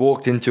done. been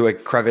walked into a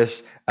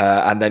crevice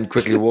and then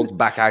quickly walked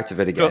back out of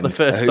it again. Not the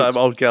first Ahoot's-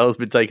 time old girl's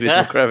been taken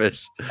into a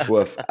crevice.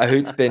 Woof.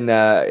 Ahoot's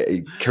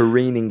been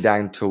careening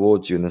down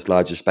towards you in this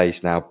larger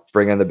space now.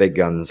 Bring in the big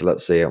guns.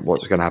 Let's see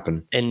what's going to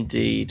happen.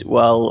 Indeed.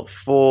 Well,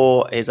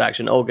 for his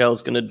action, Old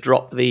Girl's going to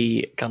drop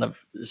the kind of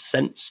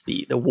sense,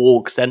 the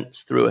warg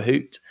sense through a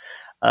hoot,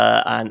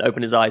 and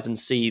open his eyes and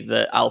see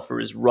that Alpha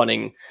is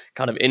running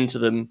kind of into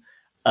them,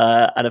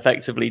 and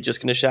effectively just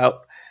going to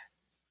shout,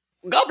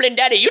 "Goblin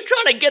Daddy, you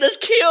trying to get us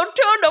killed?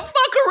 Turn the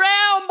fuck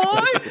around,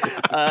 boy!"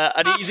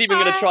 And he's even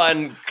going to try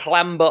and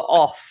clamber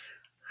off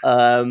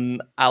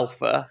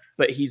Alpha,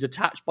 but he's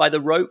attached by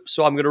the rope,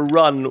 so I'm going to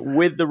run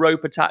with the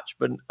rope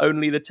attachment,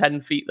 only the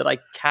 10 feet that I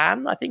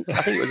can. I think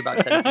it was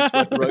about 10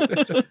 feet worth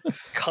of rope,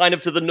 kind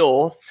of to the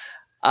north.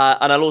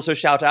 And I'll also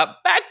shout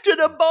out, "Back to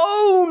the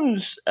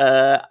bones!"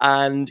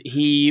 And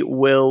he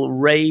will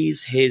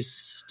raise his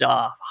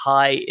staff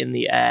high in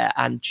the air,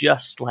 and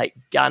just like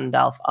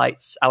Gandalf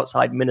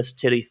outside Minas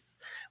Tirith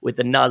with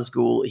the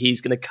Nazgul, he's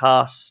going to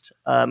cast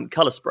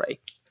Colour Spray,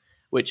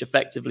 which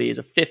effectively is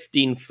a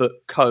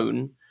 15-foot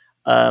cone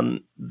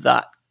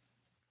that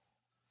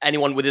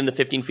anyone within the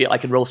 15 feet, I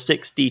can roll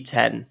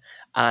 6d10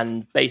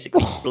 and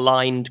basically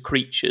blind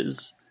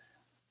creatures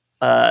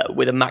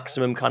with a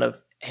maximum kind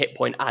of hit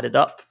point added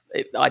up.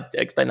 I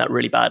explained that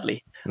really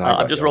badly. No, I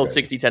got I've just you, rolled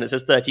okay. 60-10. It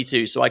says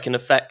 32, so I can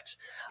affect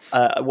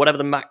whatever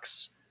the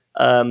max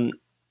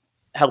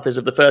health is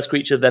of the first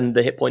creature, then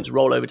the hit points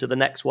roll over to the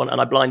next one, and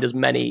I blind as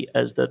many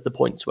as the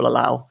points will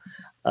allow.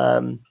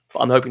 But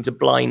I'm hoping to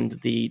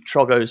blind the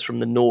Troggos from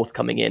the north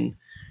coming in.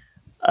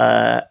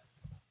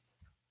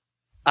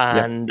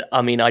 And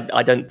I mean,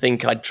 I don't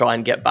think I'd try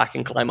and get back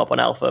and climb up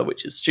on Alpha,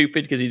 which is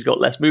stupid because he's got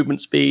less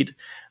movement speed,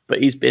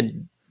 but he's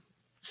been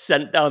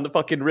sent down the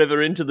fucking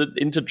river into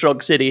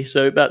Trog City,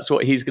 so that's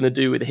what he's going to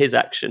do with his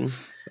action.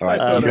 All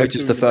right, you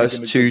notice the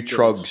first two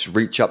trogs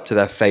reach up to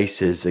their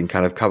faces and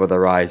kind of cover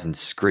their eyes and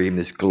scream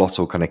this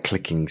glottal kind of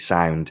clicking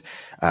sound.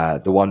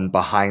 The one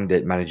behind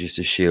it manages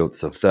to shield,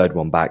 so the third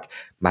one back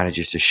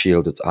manages to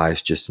shield its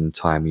eyes just in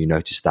time. You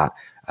notice that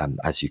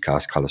as you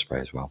cast Colour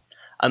Spray as well.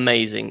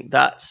 Amazing.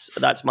 That's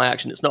my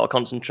action. It's not a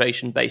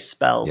concentration-based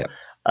spell. Yep.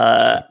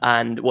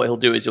 And what he'll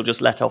do is he'll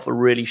just let off a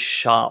really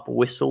sharp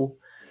whistle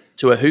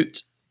to a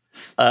hoot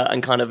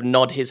and kind of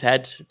nod his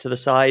head to the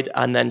side,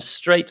 and then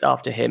straight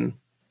after him,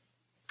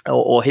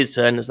 or his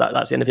turn, as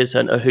that's the end of his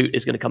turn, a hoot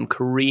is going to come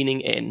careening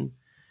in.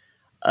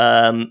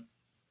 I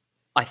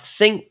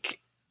think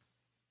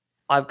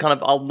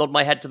I'll nod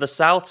my head to the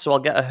south, so I'll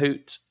get a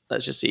hoot.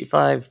 Let's just see,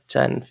 5,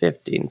 10,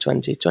 15,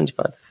 20,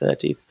 25,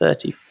 30,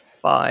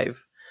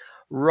 35.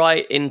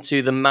 Right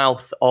into the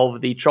mouth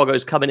of the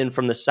Troggos coming in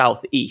from the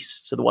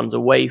southeast, so the ones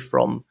away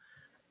from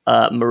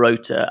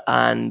Marota,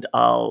 and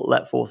I'll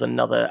let forth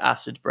another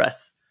acid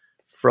breath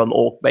from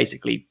Orc.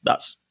 Basically,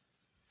 that's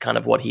kind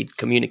of what he'd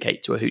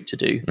communicate to a hoot to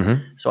do.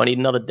 Mm-hmm. So I need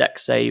another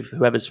dex save,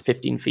 whoever's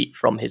 15 feet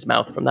from his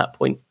mouth from that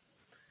point.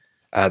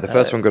 The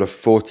first one got a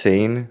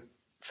 14.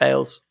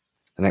 Fails.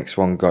 The next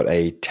one got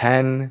a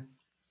 10.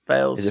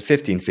 Fails. Is it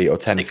 15 feet or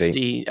 10 60,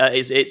 feet?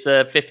 It's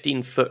a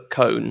 15-foot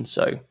cone,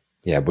 so...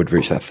 Yeah, would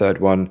reach that third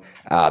one.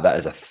 That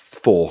is a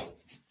 4.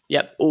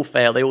 Yep, all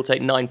fail. They all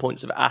take 9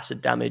 points of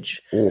acid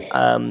damage. Oh.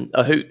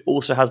 A hoot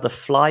also has the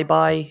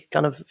flyby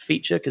kind of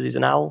feature because he's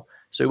an owl,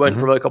 so he won't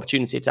provoke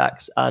opportunity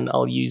attacks, and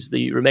I'll use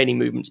the remaining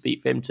movement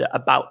speed for him to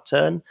about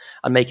turn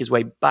and make his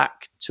way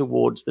back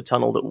towards the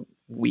tunnel that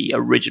we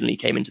originally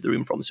came into the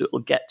room from, so it will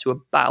get to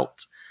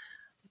about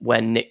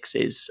when Nyx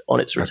is on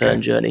its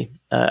return journey,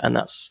 and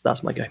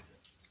that's my go.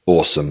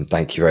 Awesome.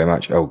 Thank you very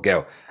much. Oh,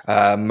 Gil.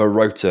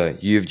 Marota,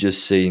 you've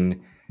just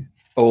seen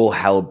all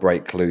hell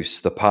break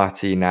loose. The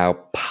party now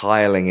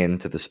piling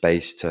into the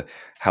space to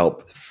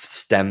help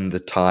stem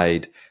the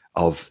tide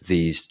of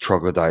these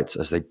troglodytes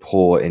as they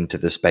pour into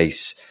the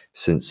space,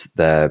 since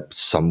their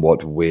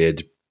somewhat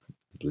weird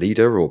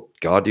leader or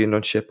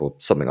guardianship or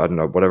something, I don't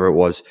know, whatever it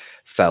was,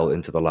 fell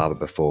into the lava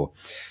before.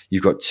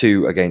 You've got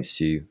 2 against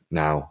you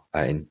now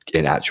in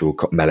actual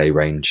melee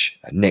range.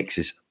 Nyx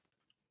is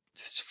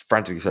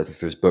frantically searching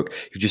through his book.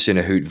 You've just seen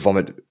a hoot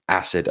vomit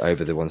acid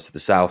over the ones to the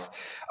south.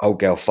 Old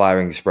Gale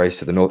firing sprays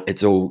to the north.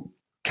 It's all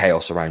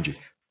chaos around you.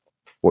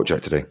 What would you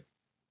like to do?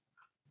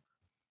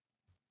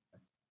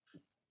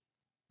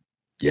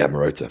 Yeah,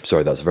 Marota.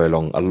 Sorry, that's a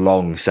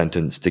long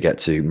sentence to get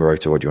to.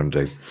 Marota, what do you want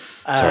to do?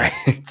 Sorry.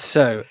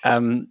 So,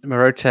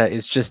 Marota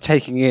is just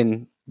taking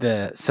in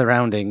the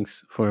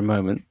surroundings for a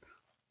moment.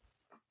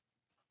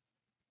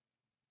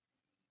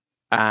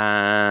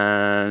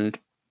 And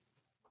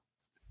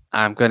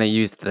I'm going to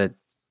use the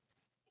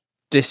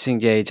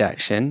disengage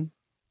action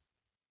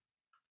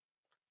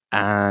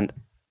and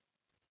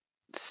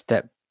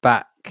step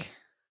back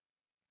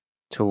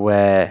to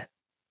where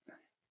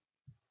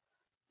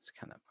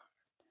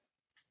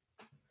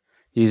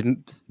use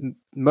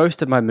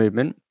most of my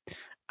movement,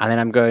 and then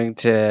I'm going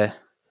to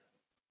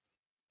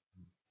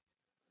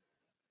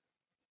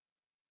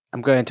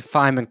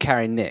find and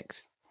carry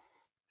Nyx.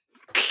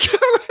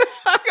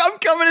 I'm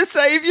coming to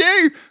save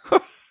you.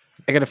 I'm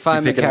going to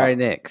find and pick him carry up?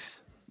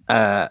 Nyx.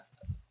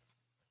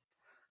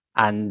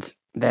 And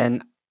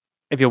then,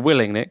 if you're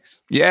willing, Nyx,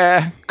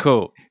 Yeah.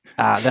 cool.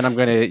 Then I'm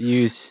going to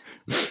use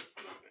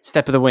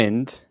Step of the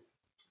Wind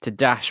to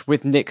dash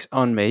with Nyx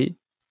on me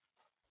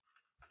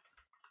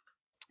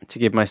to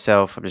give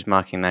myself, I'm just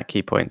marking that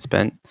key point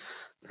spent.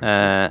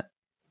 And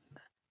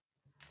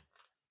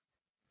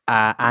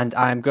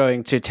I'm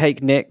going to take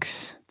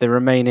Nyx the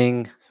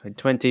remaining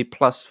 20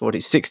 plus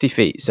 40, 60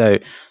 feet. So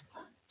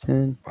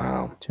 10,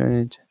 Wow.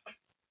 20.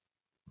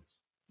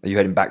 Are you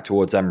heading back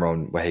towards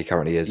Emron, where he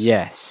currently is?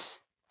 Yes.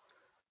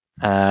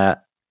 I'm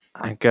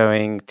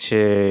going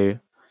to...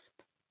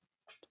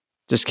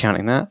 Just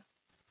counting that.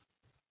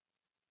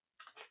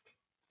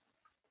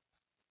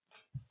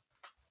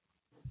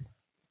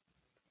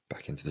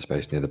 Back into the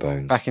space near the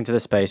bones. Back into the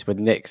space with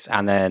Nyx.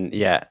 And then,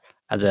 yeah,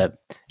 if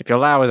you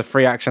allow as a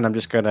free action, I'm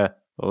just going to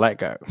let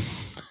go.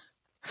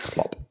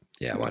 Plop.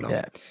 Yeah, why not?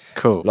 Yeah,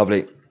 cool.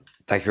 Lovely.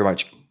 Thank you very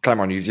much.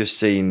 Clamron, you've just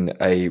seen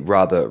a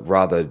rather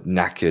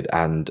knackered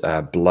and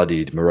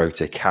bloodied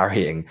Marota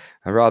carrying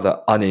a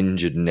rather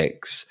uninjured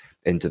Nyx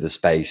into the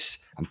space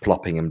and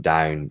plopping him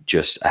down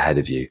just ahead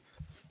of you.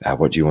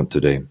 What do you want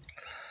to do?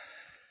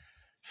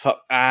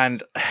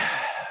 And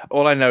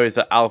all I know is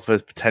that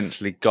Alpha's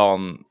potentially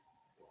gone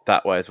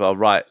that way as well.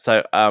 Right.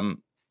 So Emron's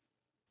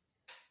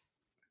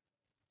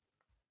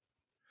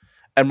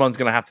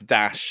going to have to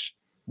dash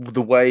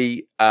the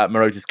way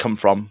Marota's come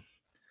from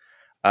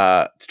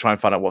to try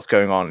and find out what's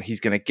going on. He's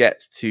going to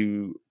get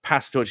to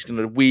past the torch. He's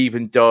going to weave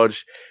and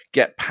dodge,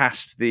 get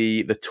past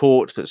the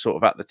torch that's sort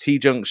of at the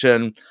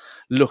T-junction,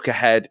 look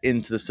ahead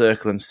into the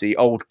circle and see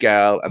Old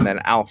Girl and then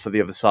Alpha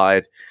the other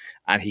side.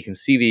 And he can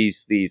see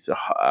these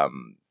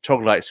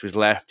troglodytes to his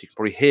left. He can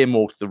probably hear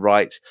more to the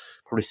right,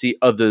 probably see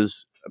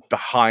others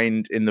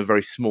behind in the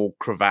very small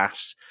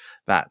crevasse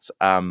that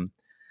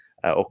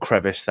or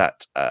crevice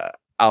that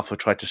Alpha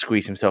tried to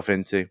squeeze himself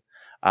into.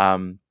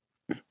 And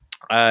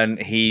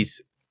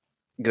he's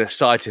going to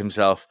sigh to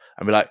himself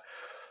and be like,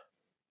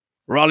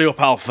 "Rally up,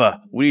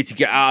 Alpha. We need to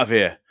get out of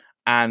here."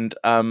 And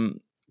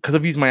because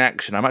I've used my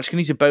action, I'm actually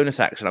going to use a bonus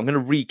action. I'm going to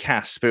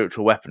recast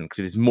Spiritual Weapon because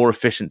it is more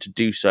efficient to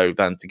do so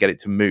than to get it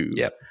to move.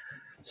 Yep.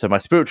 So my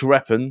Spiritual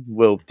Weapon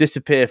will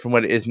disappear from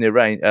when it is near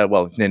range.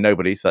 Near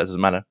nobody, so that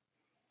doesn't matter.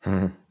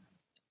 Mhm.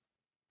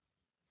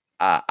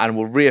 And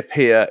will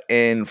reappear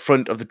in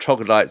front of the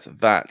troglodytes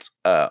that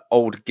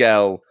Old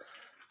Gel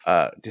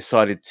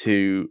decided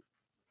to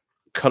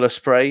color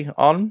spray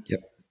on. Yep.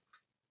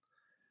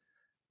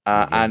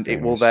 And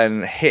it will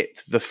then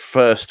hit the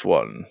first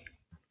one.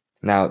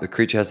 Now, the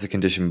creature has the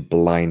condition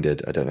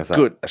blinded. I don't know if that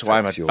Good, affects so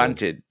I'm your...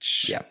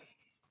 advantage. Yeah.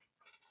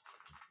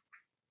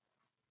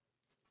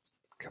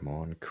 Come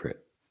on,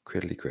 crit.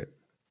 Criddly crit.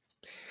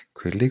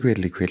 Criddly,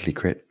 criddly, criddly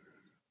crit.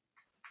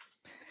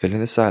 Fill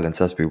in the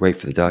silence as we wait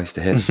for the dice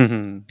to hit.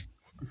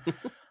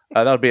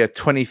 That'll be a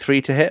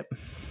 23 to hit.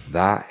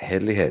 That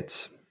hiddly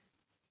hits.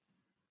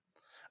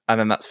 And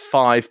then that's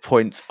 5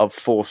 points of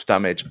force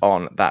damage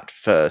on that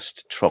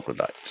first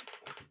troglodyte.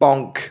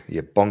 Bonk.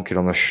 You bonk it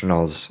on the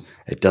schnoz.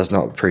 It does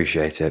not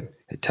appreciate it.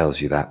 It tells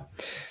you that.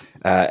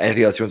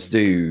 Anything else you want to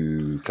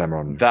do,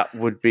 Clemron? That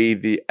would be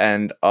the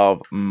end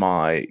of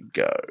my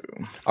go.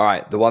 All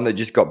right. The one that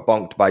just got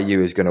bonked by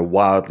you is going to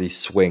wildly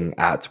swing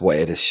at what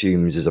it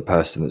assumes is a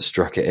person that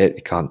struck at it.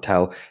 You can't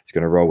tell. It's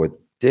going to roll with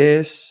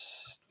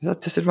Is that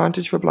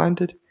disadvantage for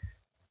blinded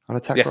on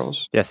attack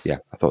rolls? Yes. Yeah,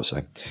 I thought so.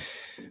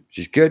 Which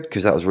is good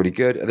because that was really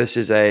good. This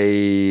is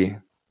a...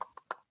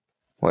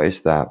 What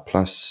is that?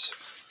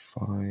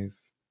 +5.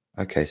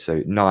 Okay,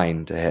 so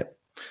 9 to hit.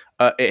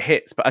 It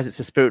hits, but as it's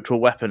a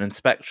spiritual weapon and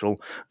spectral,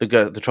 the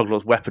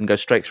troglodyte's weapon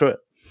goes straight through it.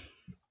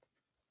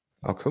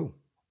 Oh, cool.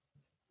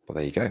 Well,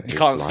 there you go.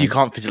 You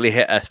can't physically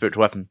hit a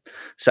spiritual weapon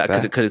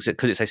because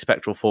it's a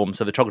spectral form.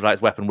 So the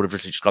troglodyte's weapon would have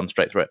literally just gone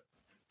straight through it.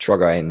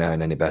 Trogger ain't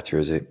knowing any better,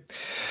 is it?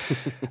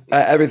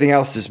 Everything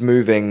else is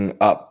moving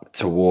up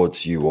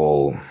towards you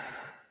all.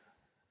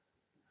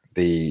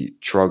 The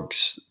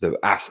trogs, the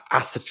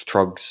acid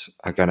trogs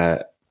are going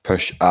to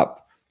push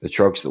up. The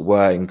trogs that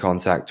were in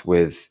contact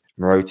with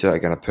Marota are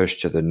going to push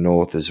to the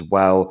north as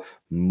well.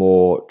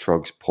 More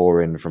trogs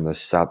pour in from the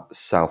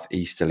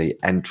southeasterly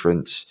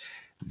entrance.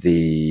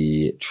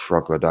 The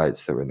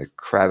troglodytes that were in the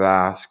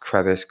crevice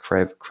are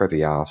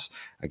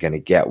going to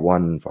get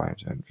 1, 5,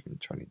 10,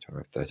 20,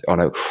 25, 30. Oh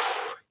no,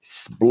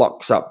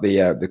 blocks up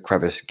the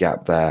crevice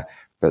gap there,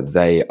 but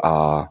they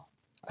are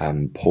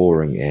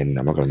pouring in.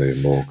 I'm not going to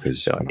move more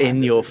because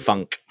in your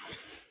funk.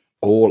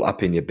 All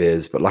up in your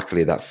biz, but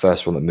luckily that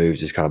first one that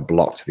moves is kind of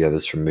blocked the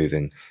others from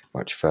moving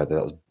much further.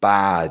 That was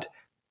bad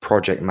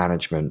project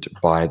management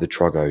by the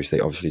Trogos. They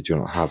obviously do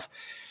not have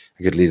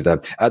a good leader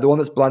there. The one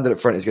that's blinded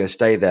up front is going to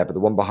stay there, but the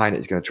one behind it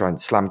is going to try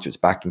and slam to its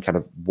back and kind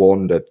of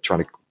wander,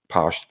 trying to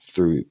pass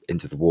through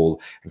into the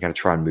wall and kind of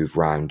try and move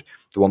round.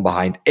 The one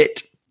behind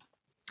it,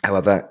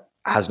 however,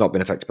 has not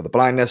been affected by the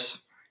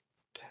blindness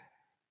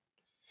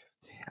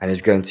and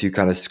is going to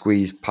kind of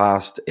squeeze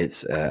past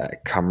its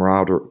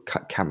comrade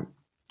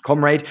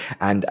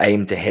and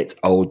aim to hit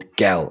old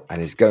Gel,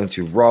 and is going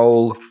to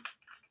roll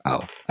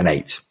an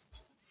 8.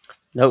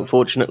 No,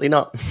 fortunately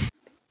not.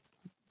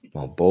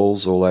 Well,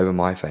 balls all over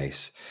my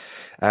face.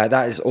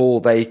 That is all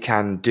they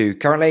can do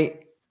currently,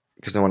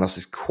 because no one else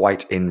is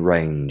quite in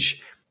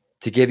range.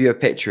 To give you a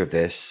picture of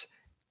this,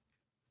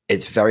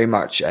 it's very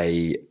much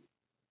a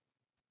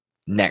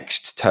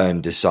next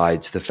turn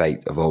decides the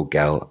fate of old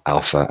Gel,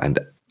 Alpha, and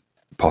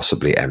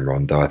possibly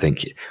Emron, though I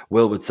think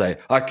Will would say,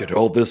 I could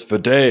hold this for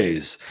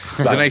days.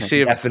 With an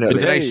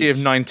AC of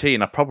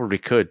 19, I probably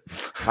could.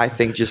 I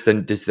think just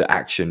the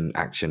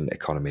action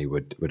economy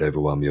would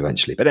overwhelm you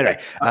eventually. But anyway,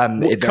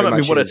 come at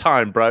me one at a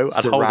time, bro.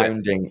 I'd hold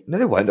it. No,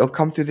 they won't. They'll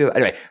come through the...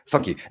 Anyway,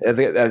 fuck you.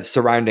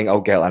 Surrounding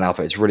old Gale and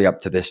Alpha, it's really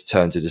up to this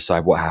turn to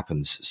decide what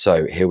happens.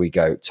 So here we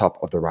go, top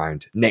of the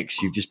round.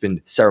 Nix, you've just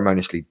been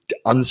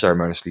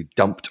unceremoniously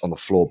dumped on the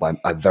floor by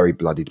a very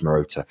bloodied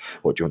Marota.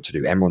 What do you want to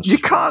do? Emron's You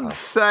can't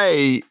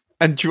say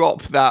and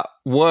drop that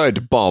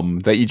word bomb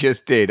that you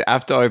just did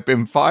after I've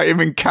been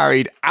fighting and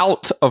carried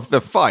out of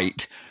the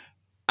fight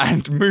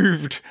and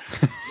moved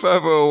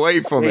further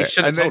away from it.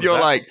 And then you're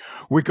like,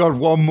 we got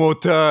one more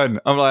turn.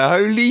 I'm like,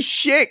 holy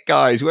shit,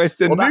 guys, where's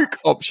the nuke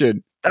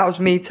option? That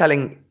was me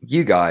telling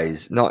you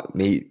guys, not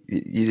me.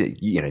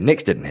 You know,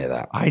 Nix didn't hear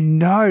that. I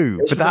know,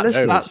 but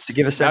that's to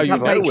give a sense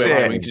that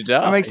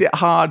makes it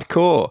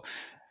hardcore.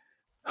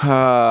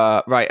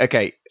 Right,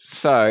 okay,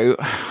 so...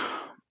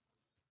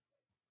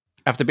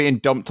 After being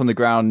dumped on the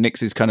ground,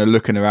 Nix is kind of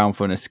looking around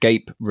for an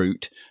escape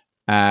route,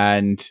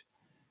 and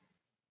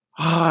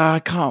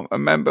I can't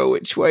remember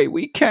which way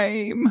we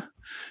came.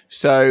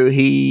 So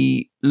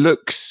he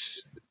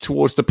looks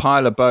towards the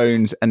pile of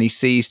bones, and he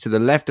sees to the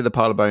left of the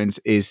pile of bones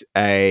is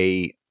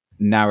a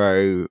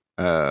narrow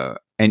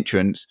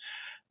entrance,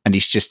 and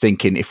he's just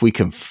thinking, if we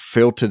can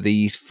filter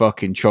these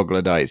fucking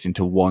troglodytes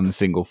into one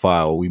single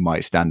file, we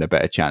might stand a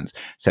better chance.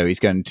 So he's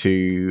going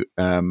to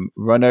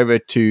run over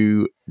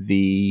to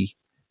the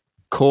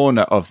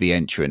corner of the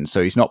entrance,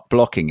 so he's not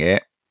blocking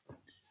it,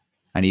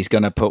 and he's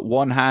going to put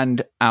one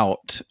hand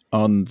out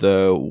on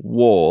the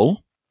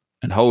wall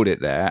and hold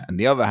it there, and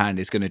the other hand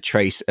is going to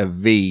trace a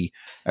V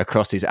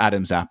across his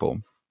Adam's apple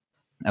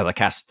as I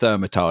cast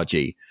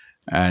Thaumaturgy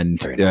and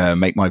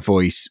make my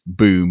voice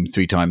boom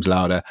 3 times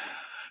louder.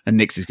 And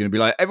Nix is going to be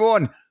like,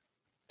 everyone,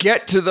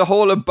 get to the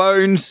Hall of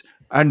Bones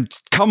and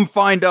come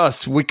find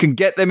us. We can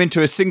get them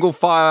into a single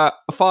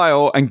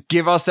file and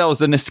give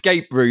ourselves an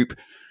escape route.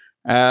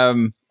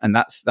 And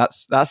that's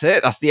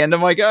it. That's the end of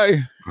my go.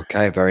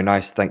 Okay, very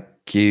nice. Thank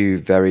you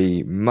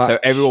very much. So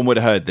everyone would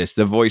have heard this.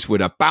 The voice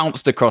would have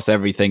bounced across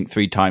everything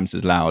 3 times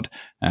as loud.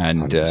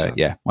 And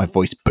my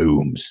voice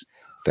booms.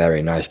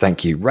 Very nice.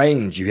 Thank you.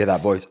 Range, you hear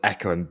that voice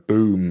echo and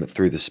boom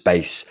through the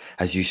space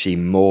as you see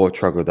more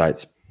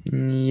troglodytes.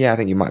 Yeah, I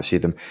think you might see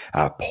them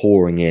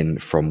pouring in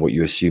from what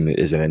you assume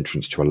is an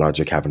entrance to a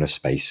larger cavernous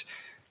space.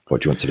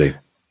 What do you want to do?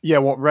 Yeah,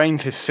 what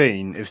Rains has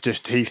seen is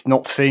just, he's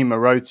not seen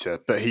Marota,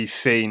 but he's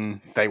seen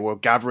they were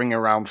gathering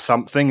around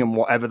something, and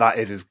whatever that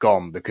is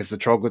gone, because the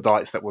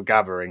troglodytes that were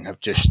gathering have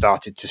just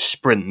started to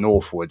sprint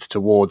northwards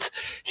towards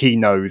he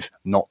knows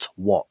not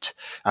what.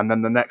 And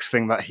then the next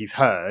thing that he's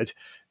heard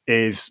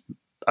is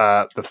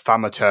the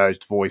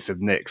thaumaturged voice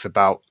of Nix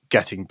about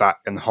getting back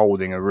and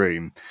holding a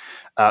room.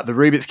 The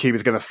Rubik's Cube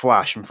is going to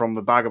flash, and from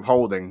the bag of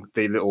holding,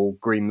 the little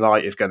green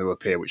light is going to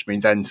appear, which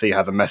means NC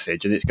has a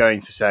message, and it's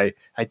going to say,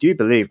 I do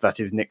believe that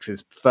is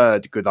Nix's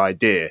third good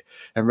idea.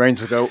 And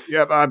Rains will go,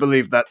 yep, I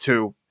believe that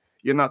too.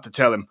 You're not to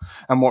tell him.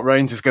 And what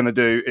Rains is going to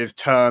do is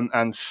turn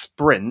and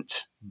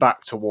sprint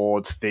back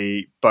towards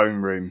the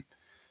bone room,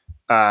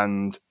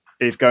 and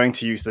is going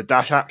to use the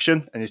dash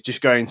action, and is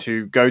just going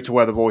to go to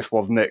where the voice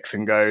was Nix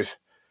and goes,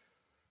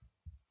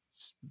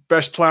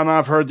 best plan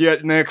I've heard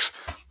yet, Nix.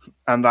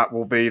 And that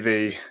will be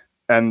the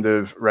end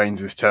of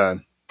Rains'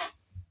 turn.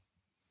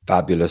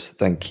 Fabulous,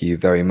 thank you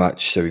very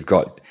much. So we've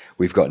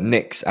got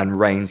Nix and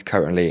Rains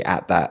currently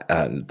at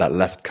that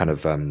left kind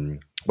of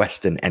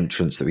western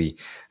entrance that we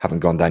haven't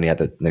gone down yet.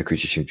 That no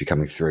creature seems to be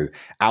coming through.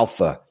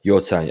 Alpha,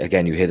 your turn.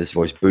 Again, you hear this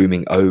voice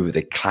booming over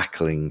the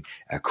cackling,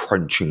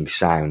 crunching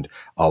sound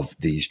of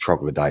these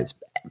troglodytes.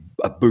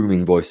 A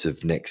booming voice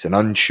of Nix, an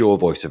unsure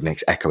voice of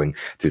Nix, echoing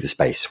through the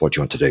space. What do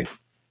you want to do?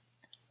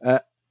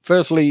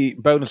 Firstly,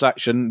 bonus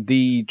action,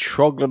 the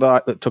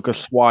troglodyte that took a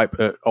swipe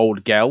at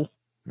old Gel,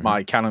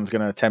 my cannon's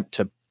going to attempt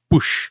to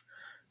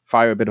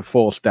fire a bit of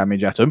force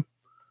damage at him.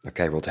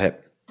 Okay, roll to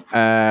hit.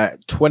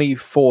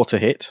 24 to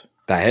hit.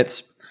 That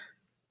hits.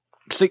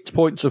 6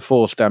 points of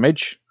force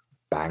damage.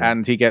 Bang.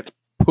 And he gets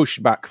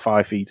pushed back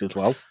 5 feet as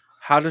well.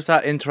 How does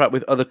that interact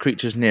with other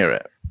creatures near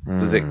it?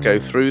 Does it go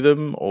through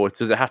them, or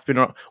does it have to be?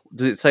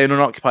 Does it say an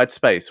unoccupied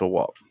space, or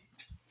what?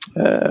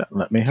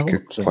 Let me have a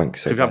look.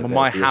 For example,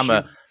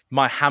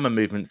 my hammer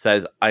movement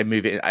says I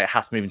move it. It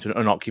has to move into an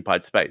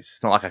unoccupied space.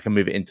 It's not like I can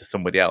move it into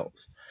somebody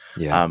else.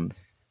 Yeah.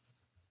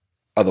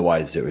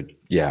 Otherwise, it would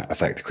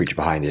affect the creature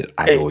behind it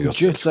and all your. It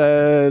just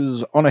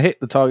says on a hit,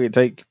 the target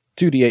take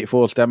 2d8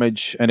 force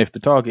damage, and if the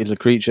target is a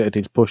creature, it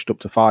is pushed up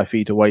to 5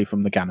 feet away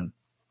from the cannon.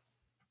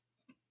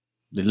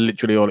 That's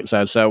literally all it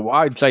says. So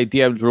I'd say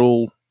DM's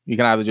rule: you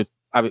can either just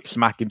have it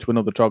smack into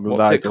another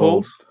troglodyte. What's it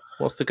called?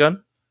 What's the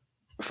gun?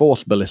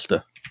 Force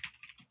ballista.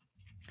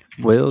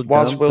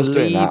 Whilst Will's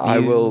doing that, I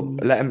will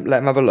let him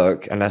have a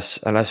look.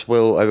 Unless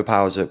Will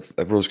overpowers it,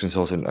 rules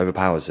consultant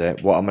overpowers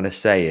it. What I'm going to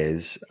say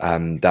is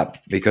that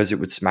because it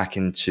would smack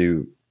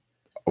into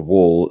a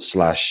wall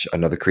 /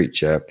 another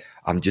creature,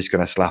 I'm just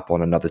going to slap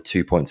on another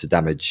 2 points of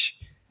damage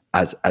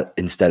as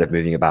instead of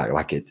moving it back,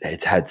 like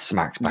its head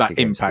smacks back That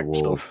against impact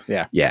the wall. stuff.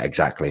 Yeah,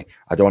 exactly.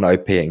 I don't want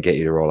to OP it and get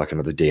you to roll like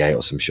another D8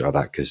 or some shit like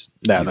that because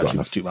no, that's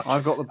not too much.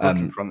 I've got the book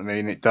in front of me,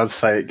 and it does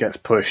say it gets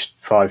pushed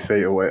 5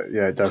 feet away.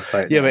 Yeah, it does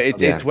say. Yeah, but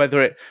it's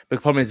whether it. The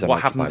problem is It's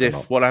what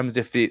happens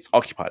if it's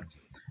occupied.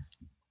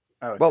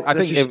 Well, I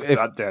think if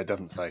it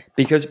doesn't say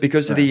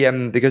because of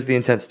the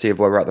intensity of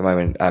where we're at the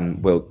moment.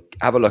 We'll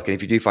have a look, and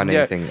if you do find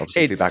anything,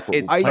 obviously feedback.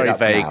 We'll play very that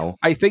for vague. now.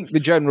 I think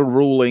the general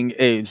ruling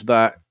is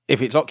that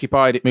if it's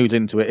occupied, it moves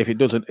into it. If it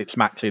doesn't, it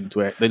smacks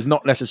into it. There's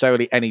not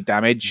necessarily any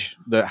damage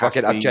that has Fuck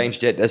it, to I've be...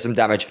 changed it. There's some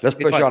damage. Let's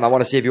push on. I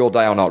want to see if you all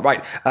die or not.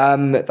 Right.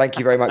 Thank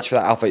you very much for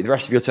that, Alpha. The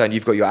rest of your turn,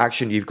 you've got your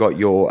action, you've got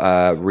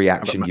your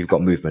reaction, you've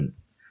got movement.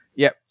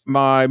 Yep,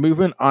 my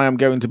movement, I am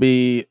going to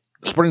be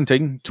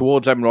sprinting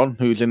towards Emron,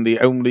 who's in the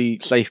only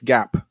safe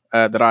gap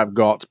that I've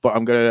got, but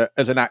I'm going to,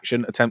 as an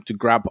action, attempt to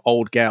grab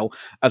Old Gel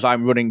as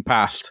I'm running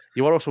past.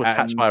 You are also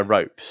attached by a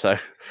rope, so...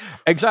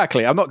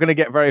 Exactly. I'm not going to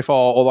get very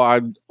far,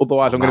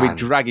 otherwise I'm going to be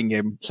dragging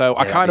him. So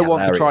I kind of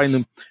want to try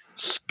and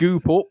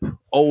scoop up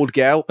Old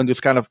Gel and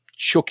just kind of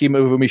chuck him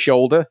over my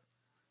shoulder.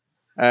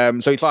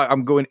 So it's like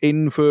I'm going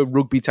in for a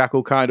rugby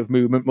tackle kind of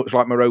movement, much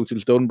like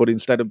Marota's done, but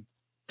instead of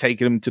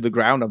taking him to the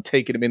ground, I'm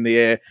taking him in the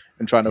air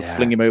and trying to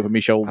fling him over my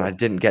shoulder. I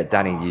didn't get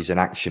Danny to use an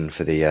action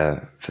for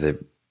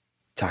the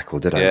tackle,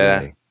 did I? Yeah,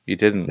 really? You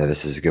didn't. No,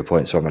 this is a good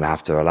point, so I'm going to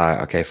have to allow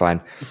it. Okay,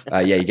 fine.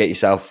 You get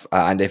yourself,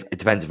 and if it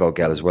depends if Old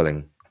Gel is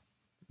willing.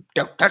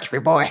 Don't touch me,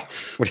 boy.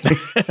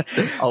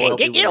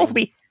 Get off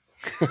me.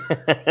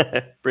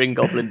 Bring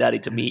Goblin Daddy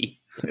to me.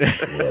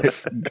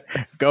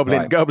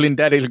 Goblin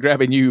Daddy's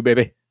grabbing you,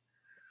 baby.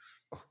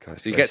 Oh,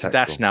 God, so you get to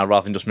dash now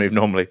rather than just move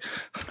normally.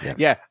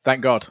 Yeah,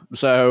 thank God.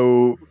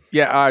 So,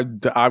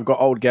 I've got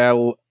Old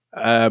Gel.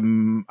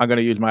 I'm going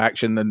to use my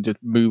action and just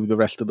move the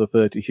rest of the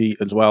 30 feet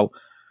as well.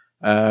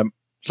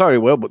 Sorry,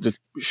 Will, but just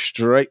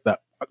straight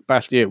that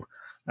past you.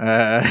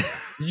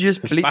 You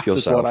just bleep yourself.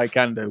 That's what I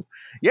can do.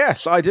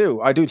 Yes, I do.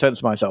 I do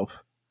sense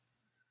myself.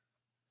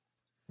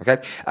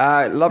 Okay.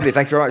 Lovely.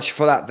 Thank you very much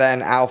for that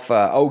then,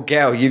 Alpha. Oh,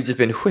 Gail, you've just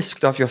been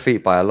whisked off your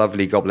feet by a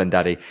lovely Goblin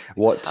Daddy.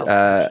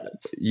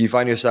 You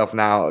find yourself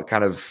now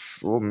kind of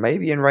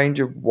maybe in range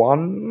of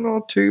 1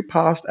 or 2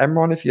 past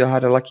Emron if you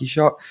had a lucky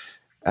shot.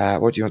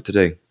 What do you want to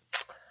do?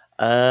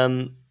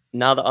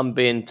 Now that I'm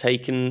being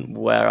taken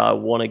where I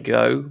want to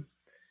go,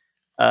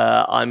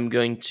 I'm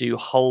going to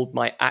hold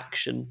my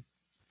action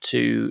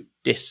to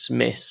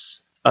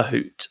dismiss a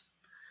hoot.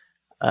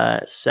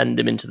 Send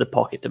him into the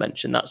pocket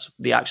dimension. That's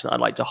the action that I'd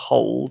like to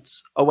hold.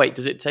 Oh, wait,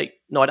 does it take...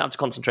 No, I don't have to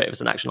concentrate if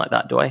it's an action like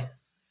that, do I?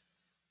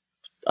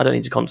 I don't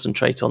need to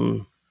concentrate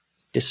on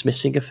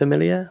dismissing a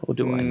familiar, or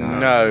do I?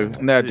 No.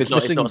 It's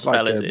not a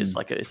spell, is it? It's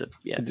like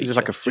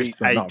a free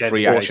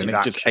action.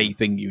 It's just a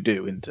thing you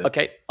do.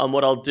 Okay, and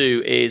what I'll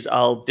do is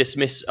I'll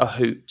dismiss a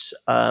hoot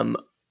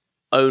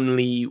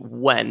only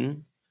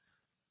when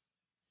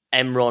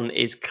Emron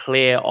is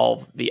clear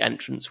of the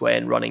entranceway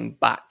and running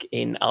back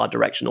in our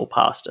direction or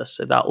past us.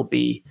 So that will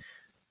be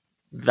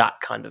that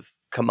kind of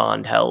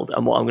command held.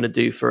 And what I'm going to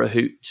do for a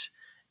hoot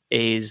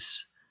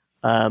is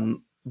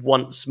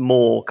once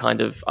more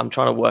I'm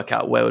trying to work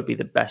out where would be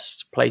the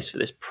best place for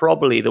this.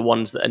 Probably the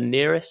ones that are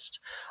nearest.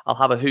 I'll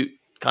have a hoot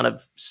kind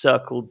of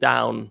circle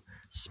down,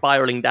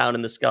 spiraling down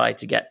in the sky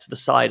to get to the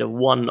side of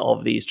one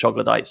of these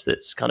troglodytes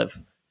that's kind of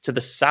to the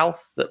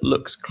south that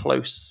looks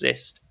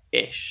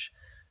closest-ish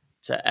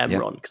to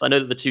Emron, because I know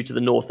that the 2 to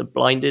the north are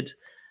blinded,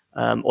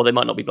 or they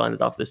might not be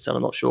blinded after this turn,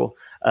 I'm not sure.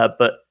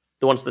 But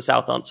the ones to the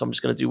south aren't, so I'm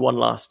just going to do one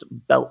last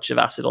belch of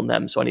acid on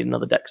them, so I need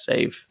another dex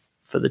save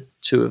for the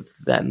 2 of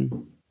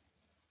them.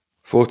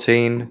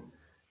 14.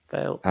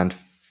 Fail. And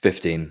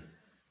 15.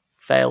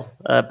 Fail.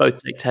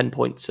 Both take 10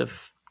 points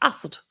of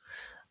acid.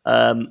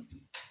 And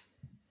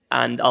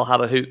I'll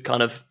have a hoot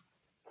kind of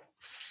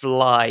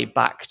fly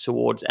back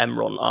towards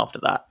Emron after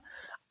that,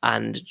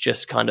 and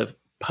just kind of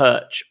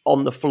perch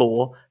on the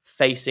floor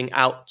facing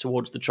out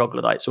towards the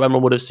troglodyte. So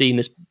Emron would have seen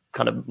this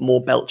kind of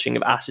more belching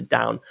of acid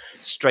down,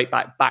 straight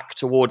back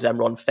towards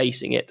Emron,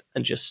 facing it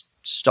and just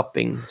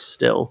stopping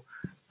still.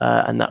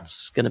 And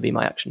that's going to be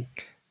my action.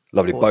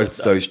 Lovely. Both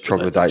those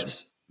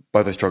troglodytes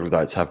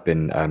have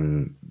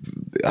been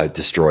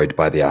destroyed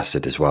by the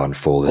acid as well and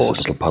fall as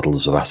little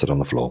puddles of acid on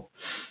the floor.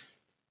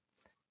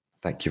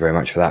 Thank you very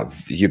much for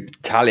that. You're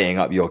tallying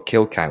up your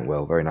kill count,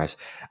 Will. Very nice.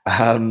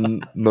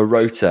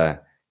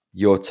 Marota,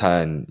 your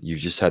turn. You've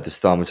just heard this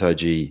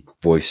thaumaturgy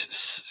voice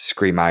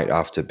scream out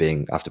after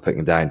putting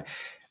him down.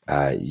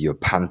 You're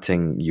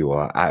panting. You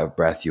are out of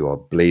breath. You are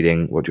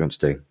bleeding. What do you want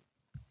to do?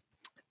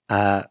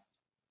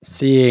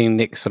 Seeing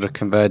Nick sort of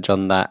converge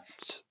on that,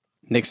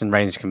 Nix and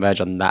Reigns converge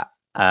on that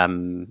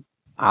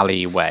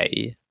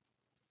alleyway.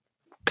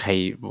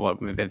 Okay,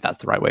 if that's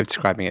the right way of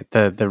describing it.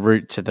 The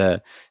route to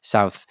the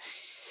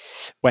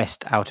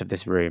southwest out of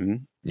this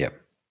room. Yep.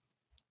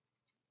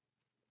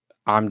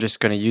 I'm just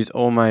going to use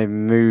all my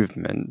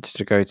movement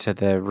to go to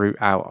the route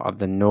out of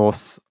the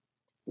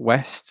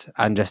northwest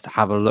and just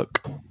have a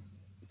look,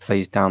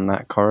 please, down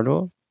that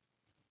corridor.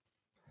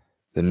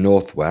 The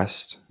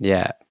northwest.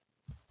 Yeah.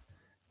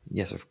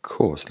 Yes, of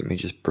course. Let me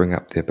just bring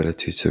up the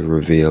ability to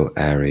reveal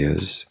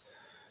areas.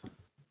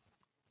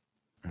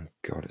 Oh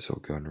God, it's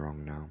all going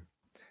wrong now.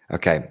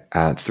 Okay,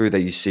 through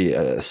there you see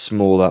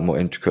smaller, more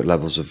intricate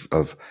levels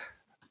of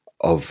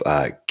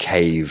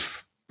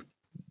cave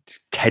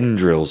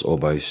tendrils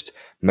almost.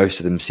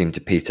 Most of them seem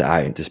to peter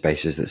out into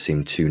spaces that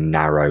seem too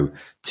narrow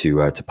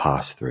to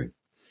pass through.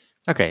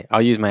 Okay,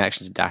 I'll use my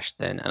action to dash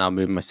then, and I'll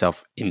move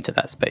myself into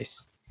that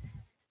space.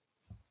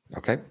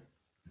 Okay.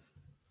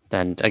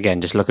 Then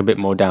again, just look a bit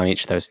more down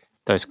each of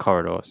those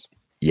corridors.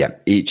 Yeah,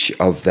 each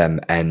of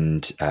them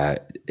end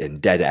in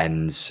dead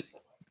ends.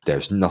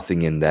 There's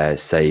nothing in there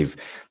save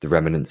the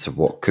remnants of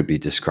what could be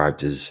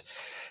described as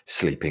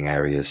sleeping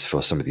areas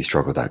for some of these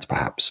troglodytes,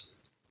 perhaps.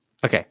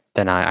 Okay,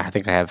 then I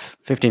think I have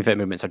 15-foot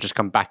movement, so I'll just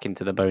come back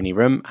into the bony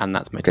room, and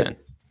that's my turn.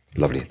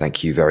 Lovely.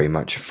 Thank you very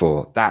much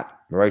for that.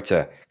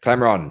 Marota,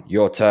 Clemeron,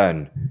 your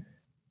turn.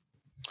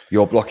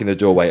 You're blocking the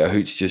doorway.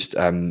 Ahoot's just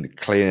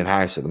cleaning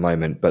house at the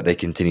moment, but they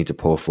continue to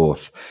pour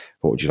forth.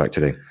 What would you like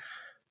to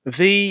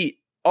do?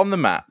 On the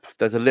map,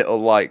 there's a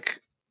little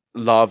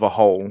lava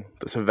hole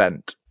that's a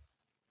vent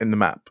in the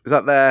map. Is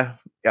that there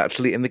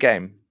actually in the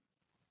game?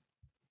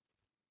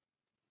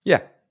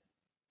 Yeah.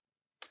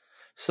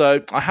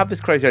 So I have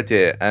this crazy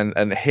idea,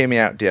 and hear me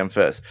out, DM,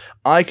 first.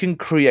 I can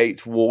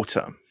create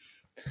water.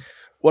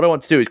 What I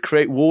want to do is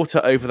create water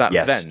over that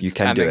vent. You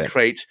can and do then it.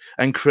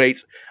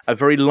 create a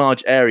very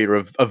large area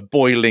of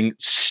boiling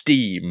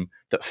steam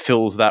that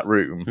fills that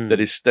room. That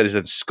is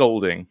then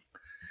scalding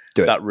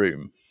that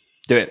room.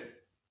 Do it.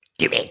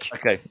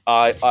 Okay,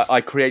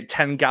 I create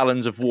 10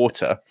 gallons of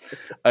water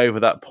over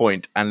that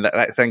point, and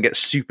that then gets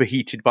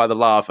superheated by the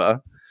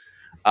lava,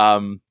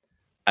 and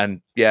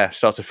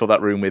start to fill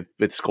that room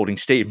with scalding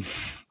steam,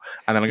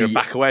 and then I'm going to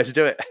back away to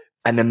do it.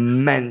 An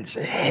immense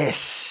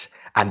hiss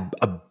and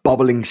a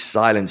bubbling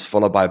silence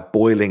followed by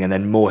boiling and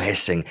then more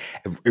hissing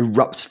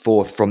erupts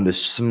forth from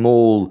this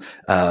small,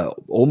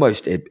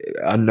 almost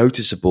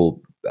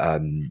unnoticeable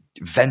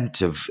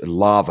vent of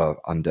lava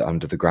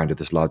under the ground of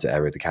this larger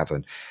area of the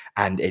cavern.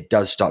 And it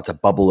does start to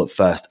bubble at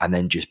first and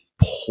then just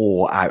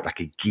pour out like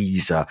a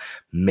geyser,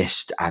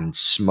 mist and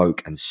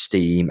smoke and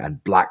steam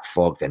and black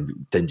fog,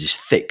 then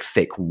just thick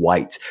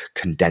white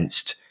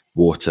condensed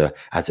water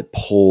as it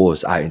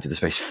pours out into the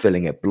space,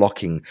 filling it,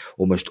 blocking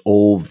almost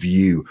all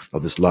view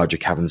of this larger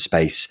cavern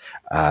space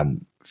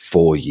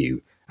for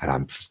you.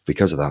 And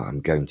because of that,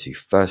 I'm going to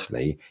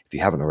firstly, if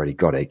you haven't already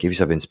got it, give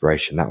yourself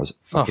inspiration. That was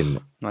fucking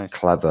nice.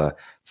 Clever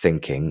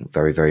thinking.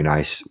 Very, very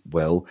nice,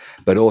 Will.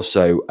 But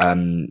also,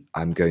 I'm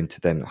going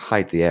to then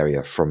hide the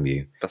area from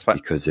you. That's fine.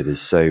 Because it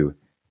is so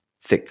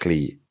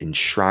thickly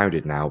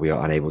enshrouded now, we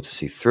are unable to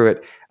see through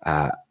it.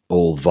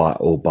 All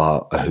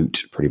bar a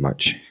hoot, pretty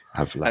much.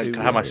 Have left.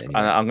 I'm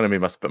going to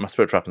move my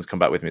spirit weapons come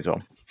back with me as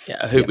well. Yeah,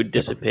 a hoot would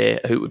disappear.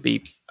 A hoot would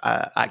be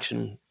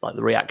action, like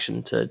the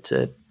reaction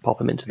to pop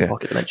him into the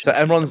pocket dimension. So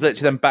Emron's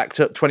literally then backed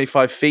up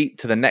 25 feet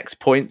to the next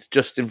point,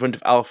 just in front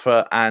of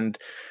Alpha and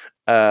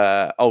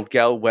Old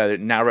Gel, where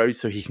it narrows,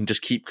 so he can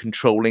just keep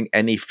controlling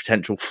any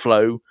potential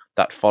flow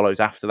that follows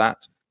after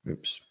that.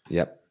 Oops.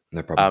 Yep.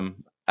 No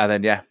problem. And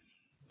then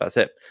that's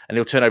it. And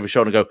he'll turn over his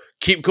shoulder and go,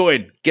 "Keep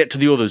going. Get to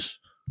the others."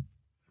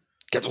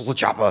 Get to the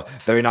chopper.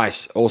 Very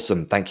nice.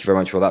 Awesome. Thank you very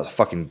much. Well, that's a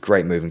fucking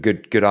great move and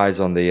good eyes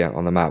on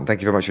the map.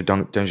 Thank you very much for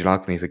Dungeon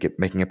Alchemy for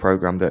making a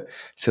program that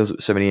fills up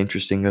with so many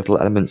interesting little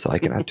elements that I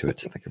can add to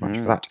it. Thank you very much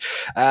for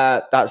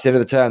that. That's the end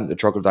of the turn. The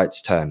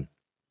Troglodyte's turn.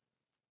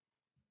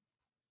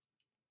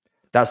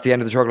 That's the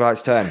end of the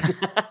Troglodyte's turn.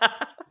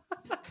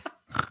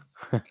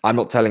 I'm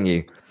not telling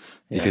you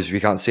because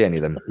we can't see any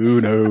of them. Who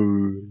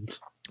knows?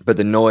 But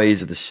the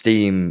noise of the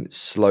steam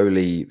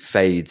slowly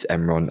fades,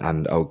 Emron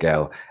and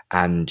Olgel,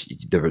 and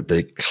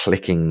the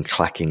clicking,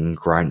 clacking,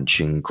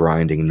 crunching,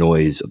 grinding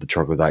noise of the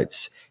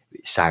troglodytes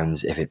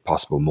sounds, if it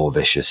possible, more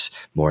vicious,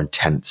 more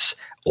intense,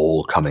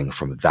 all coming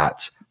from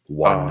that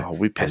one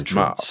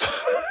entrance.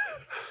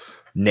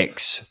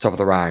 Nyx, top of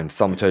the round,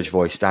 thaumaturge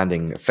voice,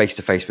 standing face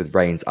to face with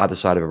Reigns, either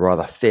side of a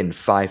rather thin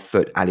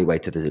 5-foot alleyway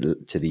to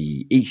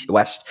the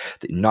west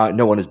that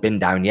no one has been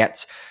down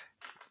yet.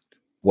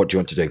 What do you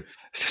want to do?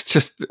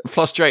 Just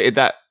frustrated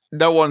that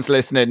no one's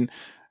listening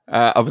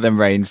other than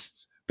Reigns.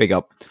 Big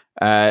up.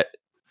 We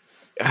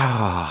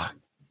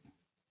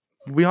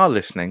are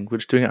listening. We're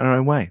just doing it our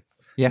own way.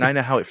 Yeah. And I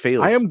know how it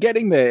feels. I am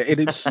getting there. It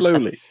is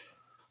slowly.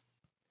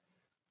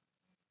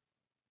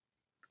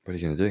 What are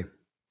you going to do?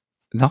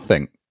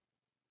 Nothing.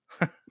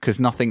 Because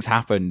nothing's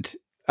happened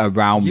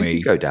around You me.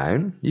 could go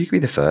down. You could be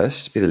the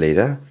first, be the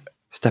leader,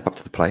 step up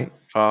to the plate.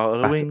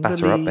 Following Batter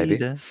the up, baby.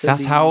 leader, the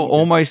That's how leader.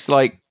 almost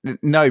like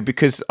no,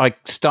 because I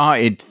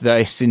started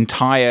this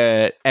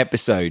entire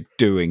episode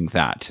doing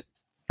that,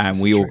 and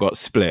This we is all true. got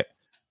split,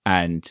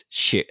 and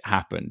shit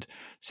happened.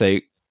 So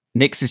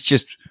Nix is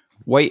just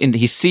waiting.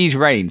 He sees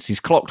Reigns. He's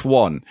clocked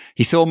 1.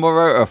 He saw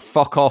Morota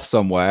fuck off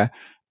somewhere,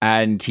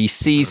 and he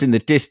sees in the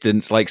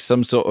distance like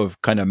some sort of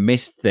kind of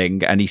mist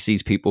thing, and he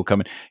sees people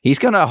coming. He's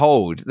gonna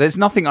hold. There's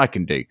nothing I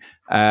can do.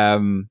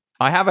 I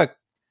have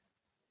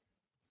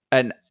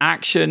an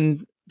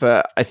action,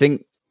 but I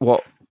think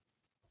what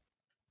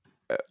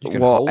You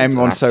can hold an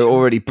Emron's so action.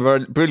 already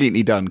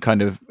brilliantly done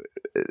kind of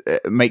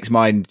makes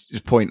mine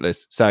just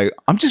pointless. So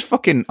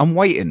I'm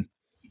waiting.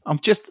 I'm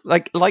just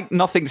like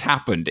nothing's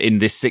happened in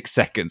this 6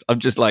 seconds. I'm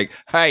just like,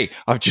 hey,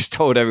 I've just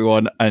told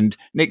everyone, and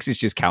Nix is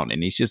just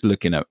counting. He's just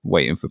looking at,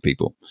 waiting for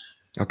people.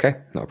 Okay,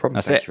 not a problem.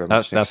 That's Thank it. you very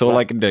much. That's all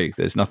I can do.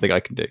 There's nothing I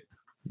can do.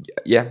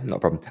 Yeah, not a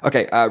problem.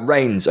 Okay,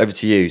 Reigns, over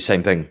to you.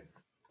 Same thing.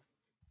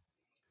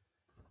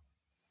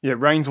 Yeah,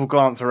 Reigns will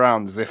glance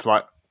around as if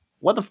like,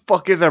 where the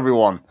fuck is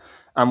everyone?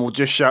 And will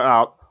just shout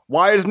out,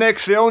 why is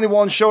Nix the only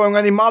one showing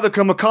any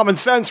modicum of common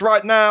sense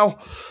right now?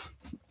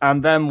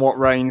 And then what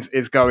Reigns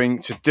is going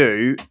to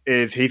do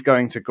is he's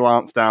going to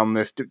glance down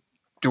this.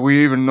 Do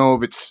we even know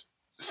if it's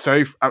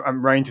safe?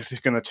 And Reigns is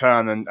just going to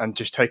turn and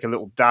just take a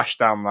little dash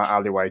down that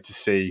alleyway to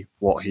see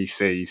what he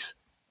sees.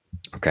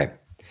 Okay.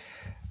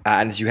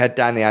 And as you head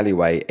down the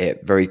alleyway,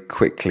 it very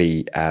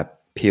quickly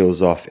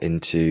peels off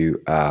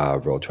into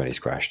roll 20's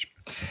crashed.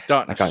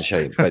 I can't show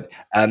you, but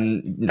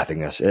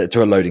nothingness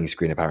to a loading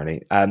screen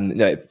apparently.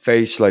 No, it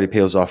very slowly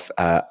peels off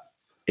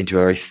into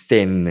a very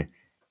thin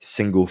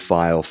single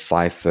file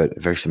 5 foot,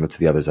 very similar to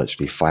the others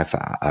actually, 5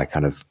 foot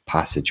kind of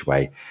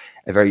passageway.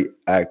 It very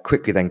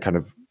quickly then kind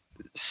of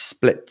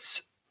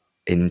splits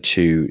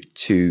into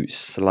 2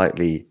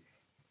 slightly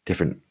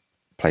different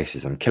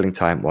places. I'm killing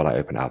time while I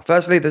open it up.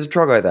 Firstly, there's a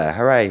Trogo there.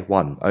 Hooray,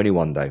 1. Only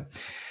 1 though.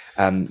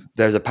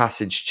 There's a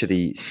passage to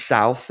the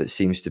south that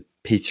seems to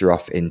peter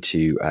off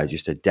into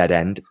just a dead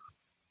end.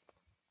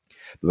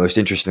 But most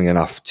interesting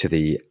enough, to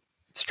the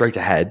straight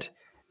ahead,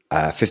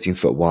 15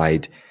 foot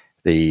wide,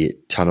 the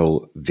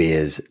tunnel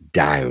veers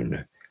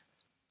down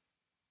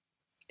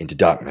into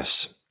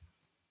darkness,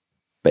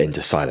 but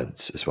into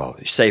silence as well.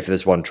 Save for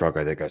this one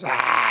Trogo that goes,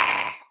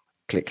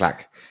 click,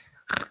 clack.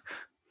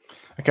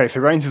 Okay, so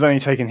Reigns has only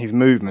taken his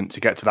movement to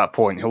get to that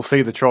point. He'll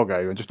see the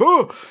Trogo and just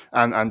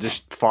and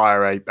just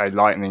fire a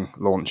lightning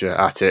launcher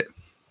at it.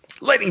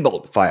 Lightning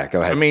bolt, fire,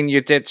 go ahead. I mean,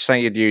 you did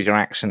say you'd use your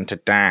action to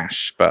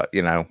dash, but,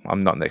 you know, I'm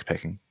not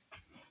nitpicking.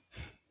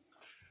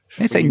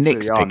 It's a You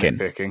Nix clearly are picking.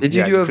 nitpicking. Did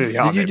you Yeah, do a clearly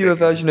are nitpicking.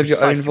 version of your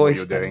own Precisely what voice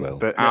you're then, doing, Will?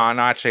 But, Oh,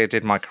 no, actually, I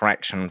did my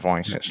correction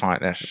voice. It's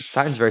like this.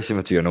 Sounds very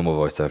similar to your normal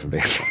voice though for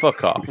me.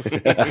 Fuck off.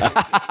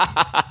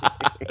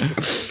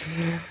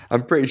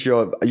 I'm pretty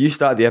sure you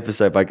started the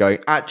episode by going,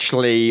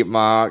 actually,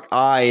 Mark,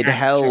 I'd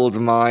held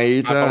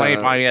my turn.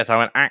 I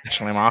went,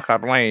 actually, Mark, I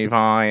believe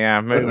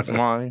I moved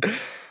my...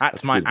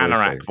 That's my good voice,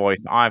 anorak though.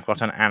 voice. I've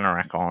got an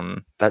anorak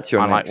on. That's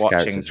your I like next watching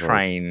character's voice.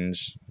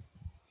 trains.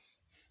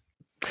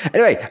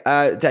 Anyway,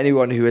 to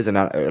anyone who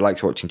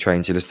likes watching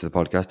trains, who listens to the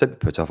podcast, don't be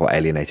put off or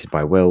alienated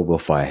by Will. We'll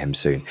fire him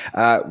soon.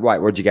 Right,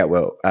 what'd you get,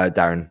 Will?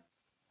 Darren?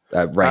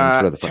 Reigns,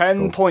 what are the fuck 10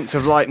 called? points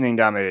of lightning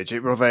damage.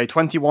 It was a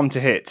 21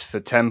 to hit for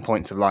 10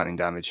 points of lightning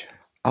damage.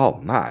 Oh,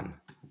 man.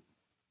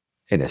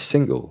 In a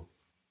single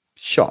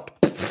shot.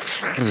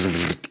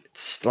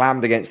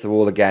 Slammed against the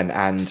wall again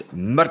and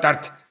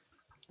murdered.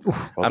 Well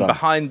And done.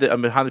 behind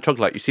the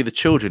troglodyte, you see the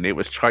children it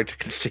was trying to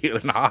conceal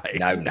and hide.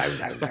 No,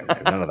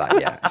 none of that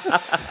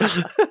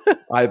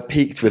yet. I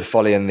peaked with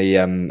Folly and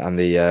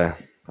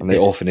the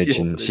orphanage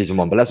in season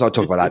 1, but let's not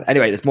talk about that.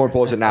 Anyway, it's more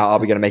important now. Are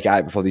we going to make it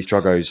out before these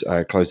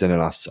Trogos close in on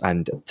us?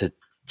 And to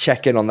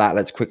check in on that,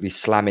 let's quickly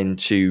slam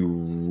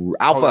into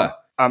Alpha.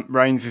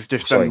 Reigns is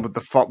just done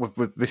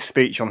with this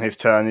speech on his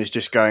turn. Is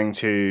just going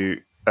to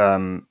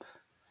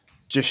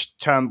just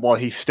turn while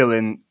he's still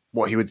in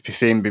what he would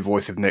perceive to be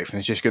voice of Nix, and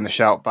he's just going to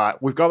shout back,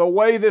 "We've got a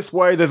way this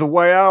way. There's a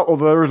way out, or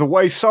there is a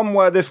way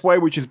somewhere this way,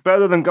 which is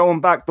better than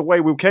going back the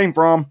way we came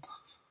from."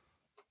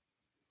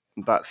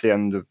 That's the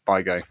end of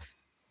my go.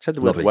 Said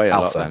the word Lovely. way a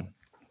lot Alpha.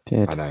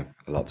 then. I know,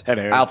 a lot.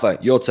 Hello. Alpha,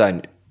 your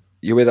turn.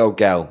 You're with old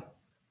Gel.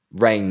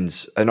 Not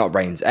Reigns.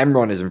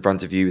 Emron is in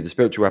front of you with the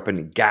spiritual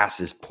weapon.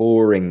 Gas is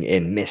pouring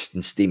in. Mist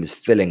and steam is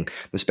filling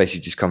the space you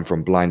just come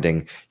from,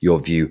 blinding your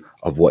view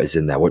of what is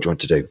in there. What do you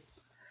want to do?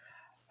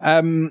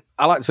 I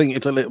like to think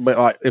it's a little bit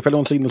like, if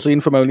anyone's seen the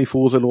scene from Only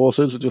Fools and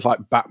Horses, it's just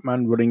like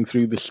Batman running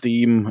through the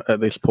steam at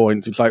this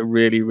point. It's like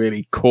really,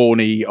 really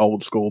corny,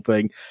 old school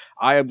thing.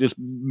 I am just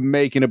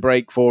making a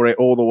break for it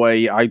all the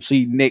way. I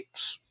see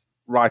Nix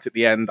right at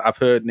the end. I've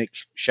heard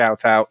Nix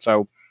shout out,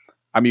 so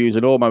I'm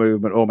using all my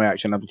movement, all my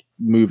action. I'm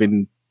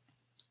moving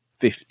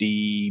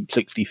 50,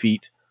 60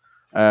 feet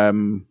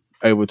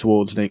over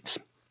towards Nix.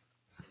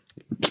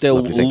 Still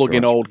Lovely, thank you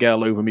lugging very much. old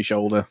girl over my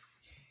shoulder.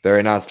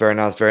 Very nice, very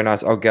nice, very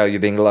nice. Oh, Gel, you're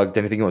being lugged.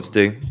 Anything you want to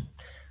do?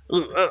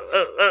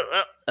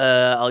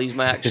 I'll use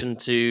my action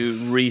to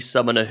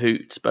resummon a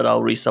hoot, but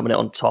I'll resummon it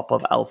on top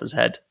of Alpha's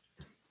head.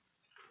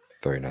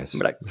 Very nice. I'm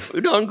like,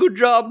 "You done good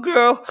job,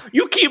 girl.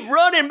 You keep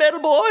running,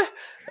 metal boy."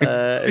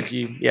 As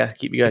you,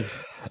 keep me going.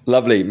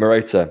 Lovely.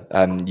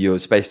 Marota, your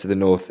space to the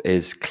north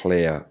is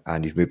clear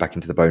and you've moved back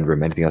into the bone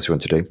room. Anything else you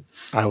want to do?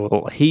 I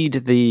will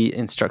heed the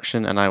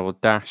instruction and I will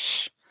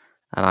dash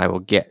and I will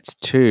get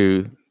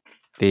to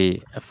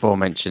the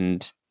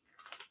aforementioned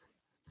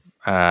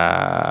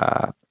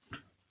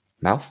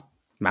Mouth?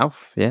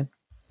 mouth. Yeah.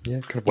 Yeah,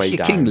 kind of It's way your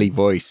down. kingly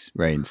voice,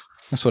 Reigns.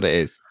 That's what it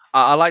is.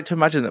 I like to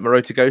imagine that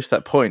Marota goes to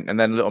that point, and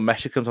then a little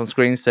mesher comes on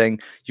screen saying,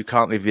 "You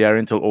can't leave the area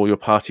until all your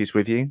party is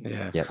with you."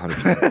 Yeah. Yeah,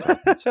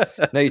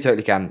 100%. No, you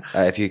totally can.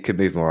 If you could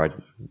move more, I'd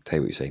tell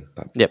you what you see.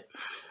 But Yep.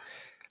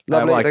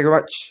 lovely. Like- Thank you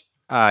very much.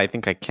 I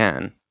think I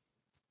can.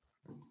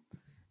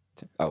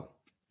 Oh,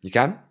 you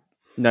can?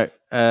 No.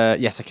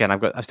 Yes, I can.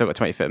 I've still got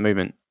 20 foot of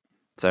movement,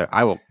 so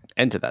I will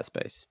enter that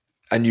space.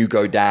 And you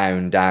go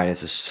down.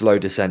 It's a slow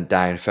descent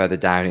down, further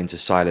down into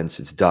silence,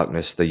 into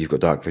darkness, though you've got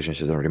dark vision, so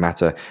it doesn't really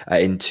matter,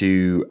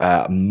 into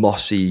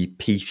mossy,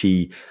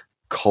 peaty,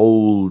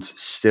 cold,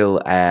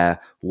 still air,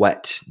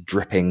 wet,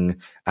 dripping,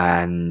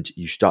 and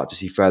you start to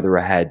see further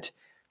ahead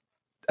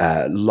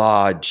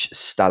large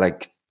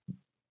stalactites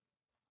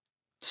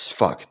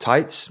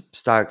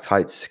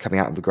coming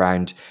out of the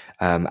ground,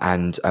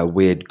 and a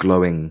weird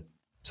glowing,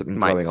 something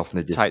glowing off in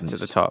the distance. Tights at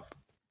the top.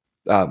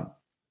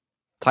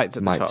 Tights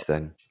at the Mites top.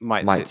 then.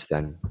 Mites. Mites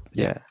then.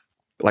 Yeah.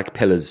 Like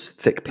pillars,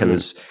 thick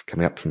pillars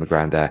coming up from the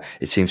ground there.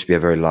 It seems to be a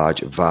very large,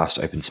 vast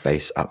open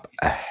space up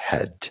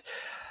ahead.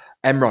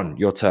 Emron,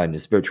 your turn. Your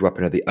spiritual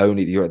weapon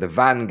you're the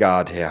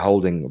vanguard here,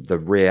 holding the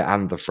rear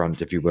and the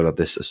front, if you will, of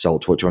this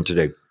assault. What do you want to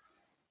do?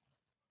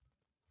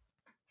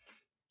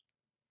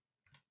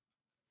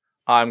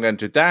 I'm going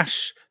to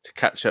dash to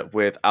catch up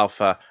with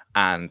Alpha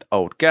and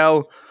Old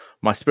Gel.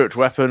 My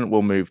spiritual weapon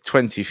will move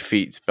 20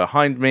 feet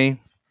behind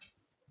me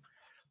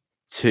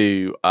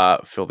to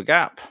fill the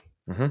gap.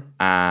 Mm-hmm.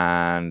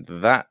 And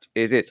that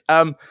is it.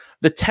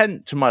 The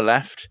tent to my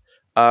left,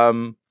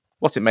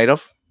 what's it made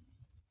of?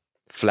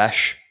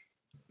 Flesh.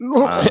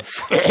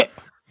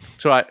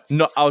 It's all right.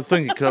 No, I was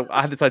thinking, because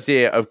I had this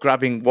idea of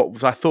grabbing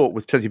I thought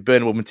was plenty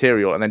burnable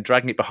material and then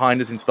dragging it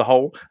behind us into the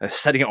hole and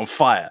setting it on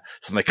fire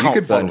so they can't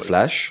You could burn follow us.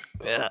 flesh.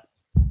 Yeah.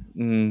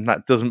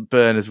 That doesn't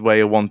burn as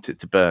way I want it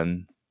to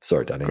burn.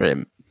 Sorry, Danny.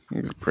 Grim.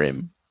 It's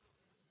grim.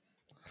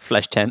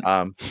 Flesh tent.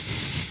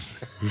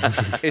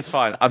 It's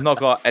fine. I've not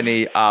got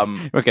any.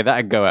 Okay,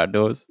 that'd go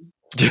outdoors.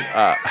 Get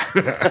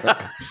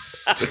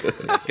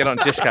on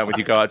discount with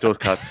your go outdoors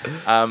card.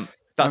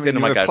 That's the end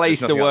of my go.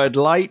 Replace the word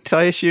light,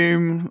 I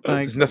assume.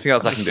 There's nothing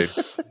else I can do.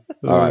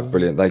 All right,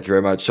 brilliant. Thank you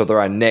very much. So there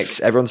are Nix.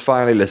 Everyone's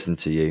finally listened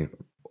to you.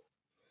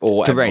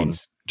 Or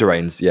Terrains.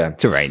 Terrains, yeah.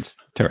 Terrain.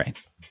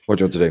 What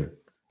do you want to do?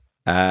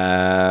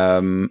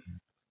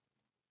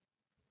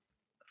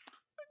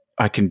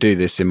 I can do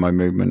this in my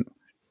movement.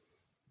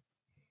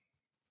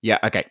 Yeah,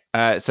 okay.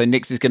 So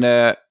Nix is going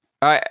to...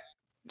 All right,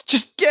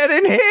 just get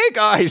in here,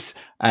 guys!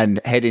 And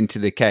head into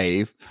the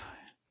cave.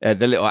 The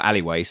little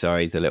alleyway,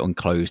 the little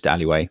enclosed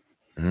alleyway.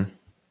 Mm-hmm.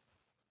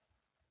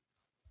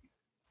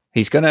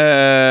 He's going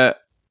to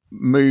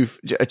move,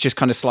 just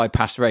kind of slide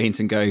past Reigns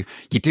and go,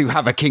 "You do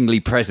have a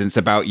kingly presence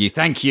about you,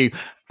 thank you."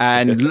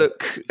 And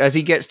look, as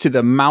he gets to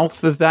the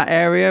mouth of that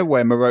area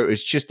where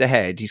Marota's just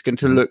ahead, he's going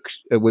to look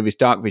with his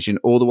dark vision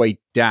all the way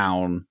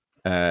down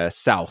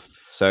south.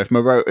 So if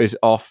Marota's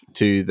off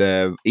to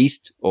the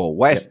east or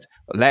west,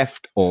 or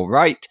left or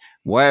right,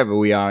 wherever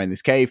we are in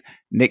this cave,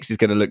 Nix is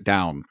going to look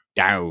down.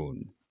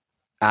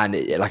 And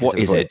What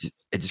is it?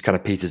 It just kind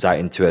of peters out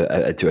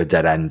into a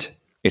dead end.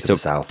 It's to a the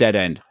south. dead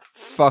end.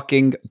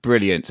 Fucking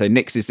brilliant. So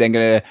Nix is then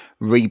going to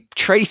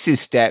retrace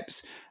his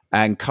steps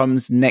and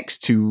comes next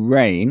to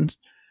Reigns,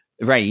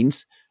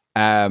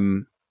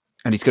 and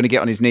he's going to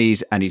get on his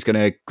knees and he's going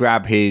to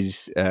grab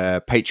his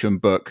patron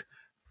book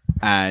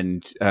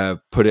and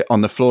put it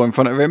on the floor in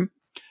front of him,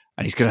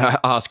 and he's going to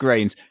ask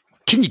Reigns,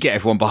 "Can you get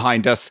everyone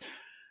behind us?"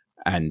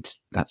 And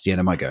that's the end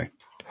of my go.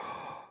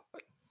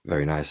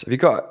 Very nice. Have you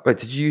got? Wait,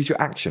 did you use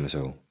your action at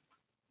all?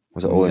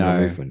 Was it all in your No.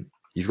 movement?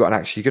 You've got an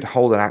action. You could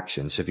hold an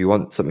action. So if you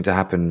want something to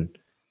happen,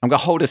 I'm going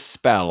to hold a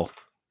spell.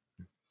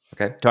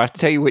 okay. Do I have to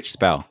tell you which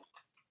spell?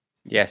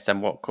 Yes,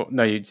 and what?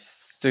 No, you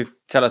just to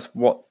tell us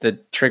what the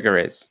trigger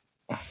is.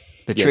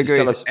 The Yeah, trigger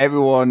just tell is us-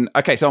 everyone.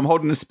 Okay, so I'm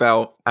holding a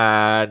spell,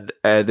 and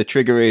the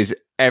trigger is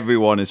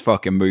everyone has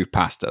fucking moved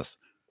past us.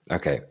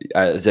 Okay,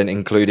 as in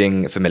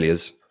including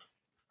familiars.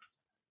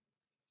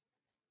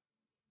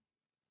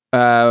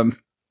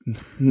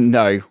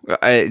 No,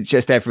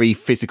 just every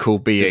physical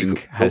being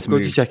Physical. has Good,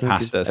 moved checking,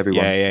 past 'cause us.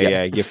 everyone-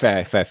 Yeah. You're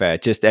fair.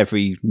 Just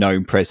every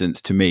known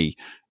presence to me,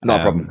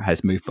 Not a problem.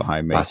 has moved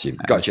behind me. Past you. And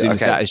Gotcha, As soon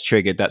as okay. that is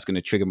triggered, that's going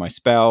to trigger my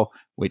spell,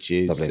 which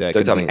is Lovely. going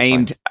Don't tell to me be it's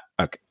aimed.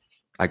 Okay.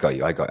 I got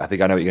you. I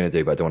think I know what you're going to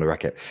do, but I don't want to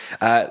wreck it.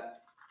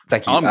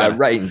 Thank you. I'm gonna.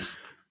 Reigns,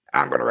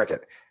 I'm going to wreck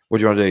it. What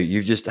do you want to do?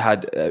 You've just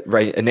had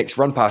Nix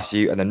run past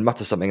you and then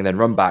mutter something and then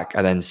run back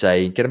and then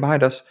say, "Get him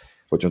behind us."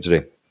 What do you want to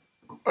do?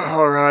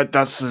 All right,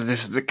 this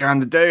is the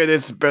kind of day.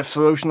 This is the best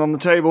solution on the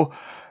table.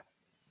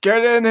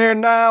 Get in here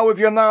now. If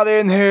you're not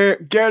in here,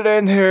 get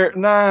in here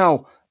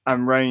now.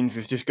 And Reigns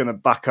is just going to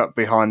back up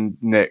behind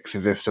Nyx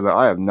as if to that.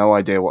 I have no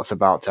idea what's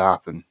about to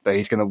happen, but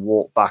he's going to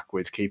walk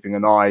backwards, keeping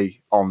an eye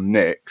on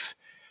Nyx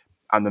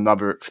and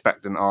another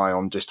expectant eye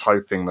on just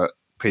hoping that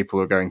people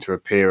are going to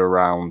appear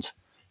around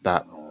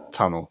that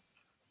tunnel.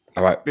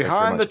 All right.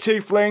 Behind the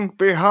tiefling.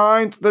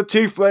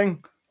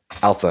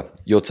 Alpha,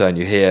 your turn.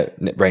 You hear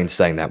Reigns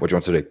saying that. What do you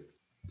want to do?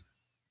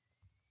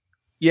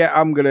 Yeah,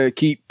 I'm going to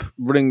keep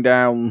running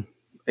down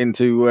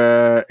into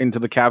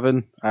the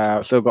cavern.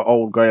 Still got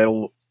old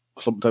Gale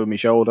slumped over my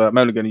shoulder. I'm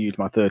only going to use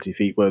my 30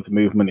 feet worth of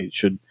movement. It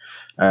should.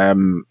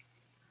 Will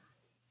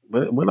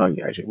I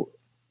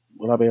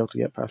be able to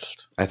get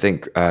past? I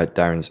think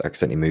Darren's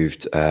accidentally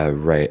moved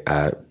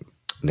Nyx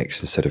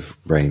instead of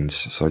Reigns,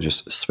 so I'll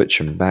just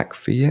switch him back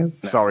for you.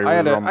 Sorry, I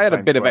had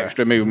a bit of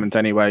extra movement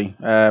anyway.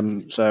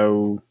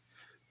 So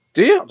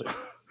Do you?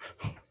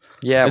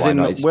 Yeah, As why in,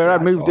 not? Just where put I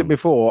that moved it on.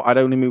 before, I'd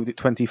only moved it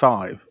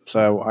 25,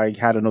 so I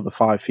had another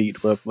 5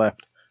 feet worth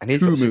left. And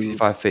he's got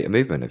 65 feet of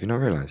movement. Have you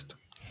not realised?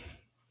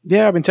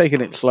 Yeah, I've been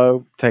taking it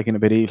slow, taking it a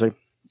bit easy.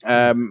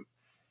 But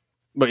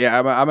yeah,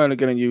 I'm only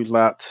going to use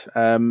that.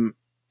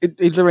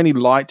 Is there any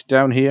light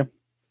down here?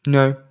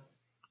 No.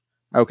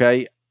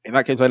 Okay, in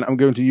that case, then I'm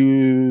going to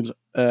use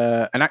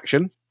an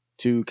action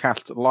to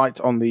cast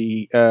light on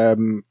the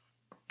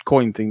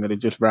coin thing that is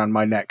just around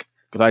my neck,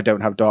 because I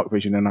don't have dark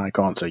vision and I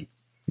can't see.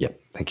 Yep.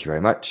 Thank you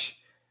very much.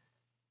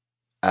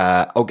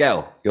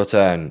 Gail, your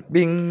turn.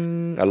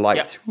 Bing! A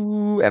light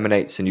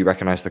emanates, and you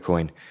recognise the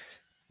coin.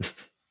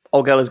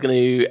 Olgel is going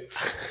to...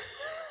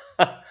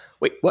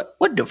 Wait, what?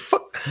 What the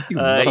fuck?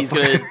 He's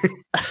going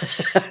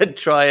to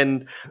try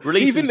and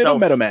release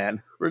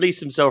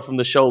himself from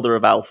the shoulder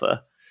of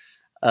Alpha.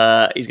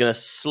 He's going to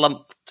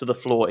slump to the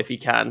floor if he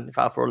can, if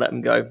Alpha will let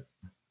him go.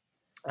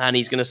 And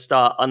he's going to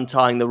start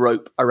untying the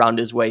rope around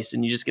his waist,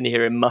 and you're just going to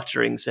hear him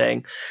muttering,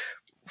 saying,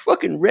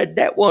 "Fucking read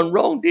that one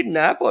wrong, didn't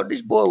I? I thought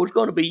this boy was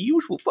going to be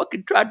useful.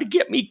 Fucking tried to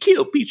get me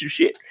killed, piece of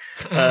shit."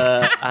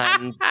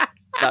 And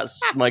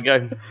that's my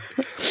go.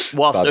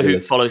 Whilst a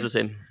hoot follows us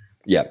in.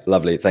 Yeah,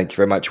 lovely. Thank you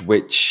very much.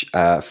 Which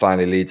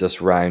finally leads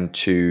us round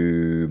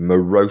to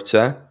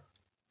Marota.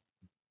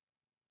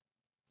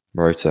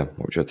 Marota,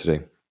 what would you like to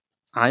do?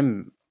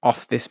 I'm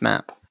off this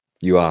map.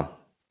 You are.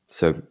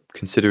 So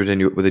consider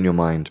it within your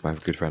mind, my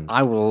good friend.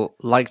 I will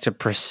like to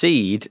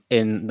proceed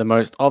in the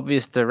most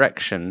obvious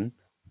direction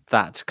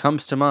that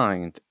comes to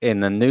mind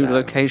in the new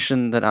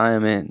location that I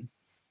am in.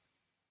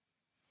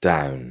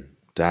 Down.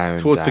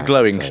 Towards the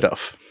glowing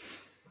stuff.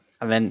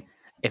 And then,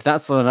 if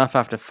that's not enough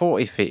after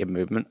 40 feet of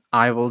movement,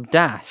 I will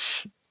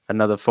dash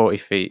another 40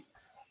 feet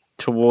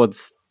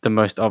towards the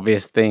most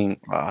obvious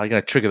thing. I'm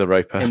going to trigger the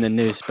roper. In the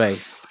new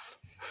space.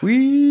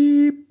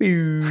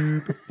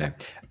 No.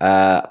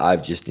 I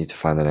just need to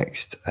find the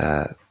next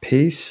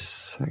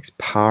piece, next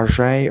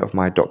page of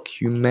my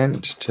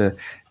document to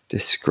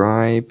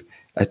describe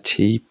a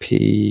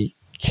TPK.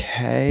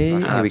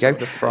 Here we go.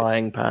 The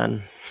frying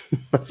pan.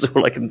 That's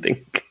all I can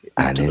think.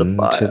 And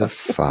into the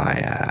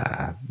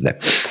fire. No.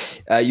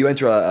 You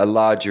enter a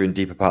larger and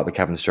deeper part of the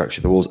cavern structure.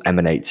 The walls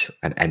emanate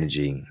an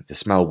energy. The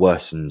smell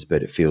worsens,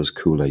 but it feels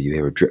cooler. You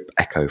hear a drip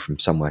echo from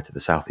somewhere to the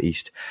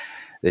southeast.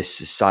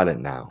 This is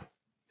silent now.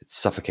 Its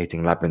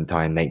suffocating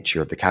labyrinthine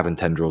nature of the cavern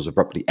tendrils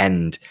abruptly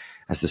end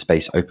as the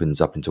space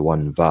opens up into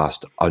one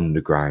vast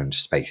underground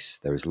space.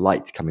 There is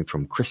light coming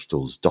from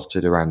crystals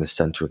dotted around the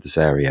center of this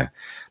area.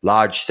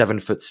 Large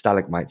 7-foot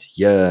stalagmites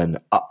yearn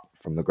up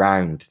from the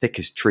ground, thick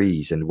as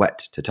trees and wet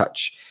to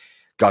touch.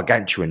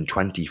 Gargantuan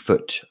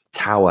 20-foot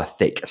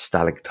tower-thick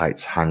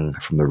stalactites hang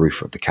from the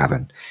roof of the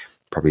cavern,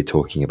 probably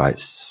talking about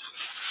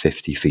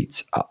 50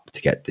 feet up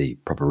to get the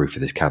proper roof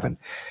of this cavern.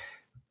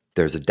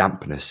 There's a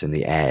dampness in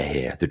the air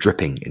here. The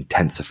dripping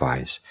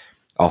intensifies.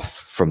 Off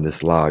from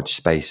this large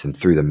space and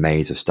through the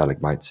maze of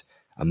stalagmites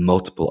are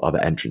multiple other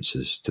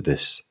entrances to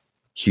this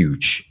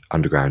huge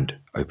underground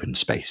open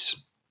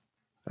space.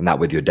 And that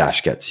with your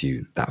dash gets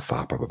you that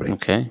far, probably.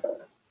 Okay.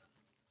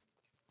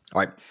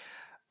 All right.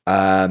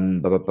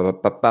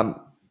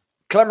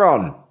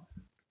 Clemron.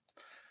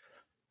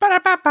 What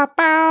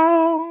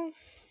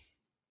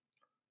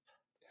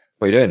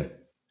are you doing?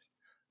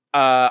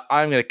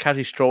 I'm going to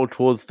casually stroll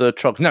towards the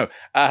trogs. No.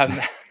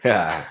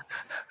 Yeah.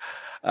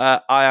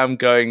 I am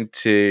going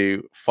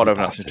to follow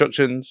enough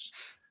instructions.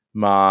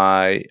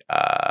 My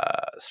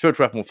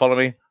spiritual weapon will follow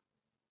me.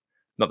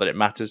 Not that it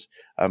matters,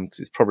 because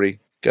it's probably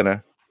going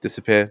to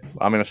disappear.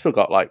 I mean, I've still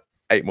got like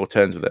 8 more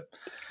turns with it.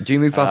 Do you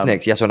move past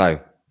Nyx, yes or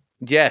no?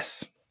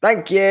 Yes.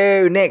 Thank you.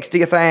 Nyx, do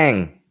your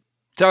thing.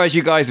 So as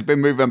you guys have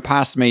been moving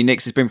past me,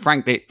 Nyx has been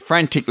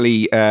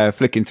frantically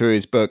flicking through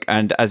his book,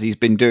 and as he's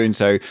been doing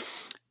so,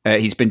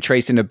 he's been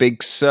tracing a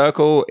big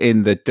circle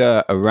in the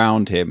dirt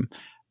around him.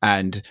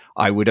 And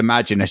I would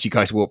imagine as you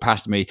guys walk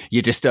past me,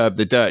 you disturb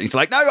the dirt. He's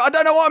like, "No, I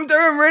don't know what I'm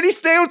doing. Really,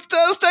 stay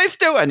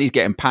still." And he's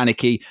getting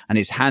panicky and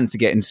his hands are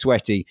getting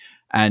sweaty.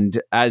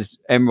 And as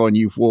Emron,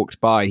 you've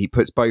walked by, he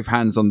puts both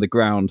hands on the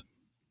ground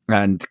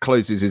and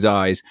closes his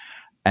eyes.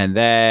 And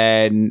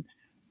then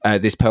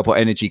this purple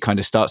energy kind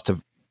of starts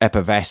to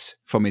effervesce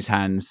from his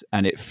hands,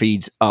 and it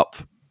feeds up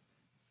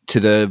to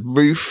the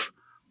roof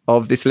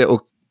of this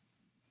little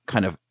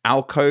kind of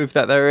alcove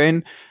that they're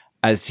in,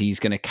 as he's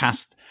going to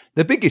cast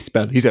the biggest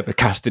spell he's ever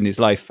cast in his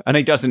life. And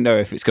he doesn't know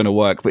if it's going to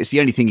work, but it's the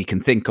only thing he can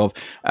think of.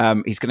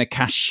 He's going to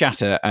cast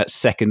Shatter at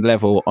 2nd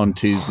level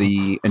onto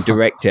and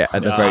direct it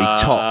at the very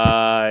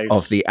top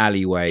of the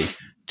alleyway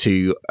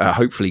to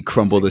hopefully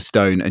crumble the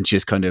stone and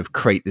just kind of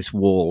create this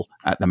wall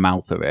at the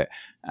mouth of it.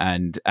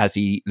 And as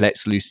he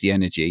lets loose the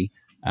energy,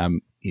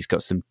 he's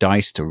got some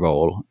dice to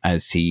roll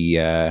as he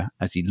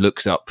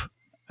looks up,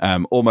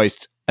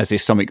 almost as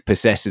if something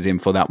possesses him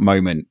for that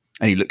moment.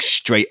 And he looks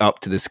straight up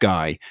to the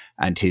sky,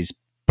 and his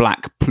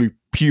black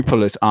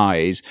pupilless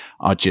eyes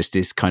are just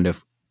this kind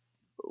of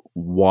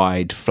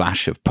wide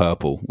flash of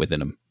purple within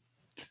them.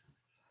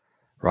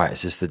 Right,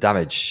 is this the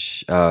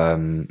damage?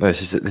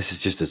 This is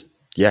just it's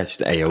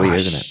just AoE,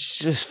 isn't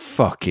it? Just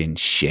fucking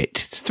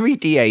shit. It's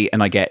 3d8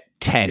 and I get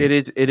 10. It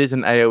is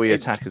an AoE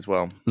attack as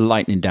well.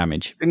 Lightning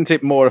damage. Isn't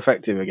it more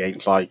effective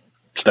against like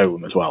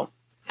stone as well?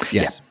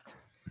 Yes. Yeah.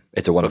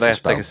 It's a But wonderful they have to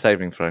spell. take a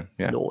saving throw.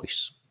 Yeah.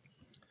 Nice.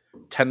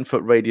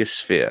 10-foot radius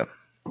sphere.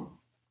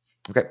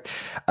 Okay.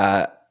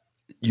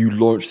 You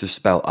launch the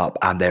spell up,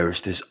 and there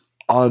is this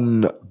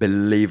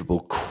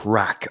unbelievable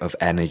crack of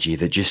energy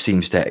that just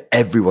seems to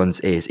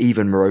everyone's ears,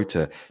 even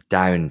Marota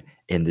down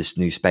in this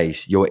new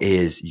space. Your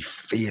ears, you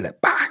feel it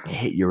bang,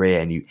 hit your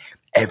ear, and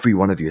every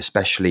one of you,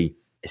 especially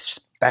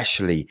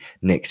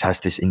Nyx,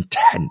 has this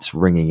intense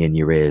ringing in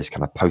your ears,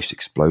 kind of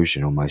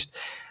post-explosion almost,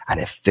 and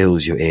it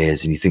fills your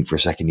ears, and you think for a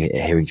second your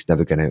hearing's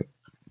never going to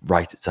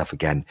right itself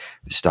again.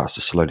 It starts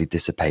to slowly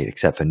dissipate,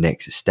 except for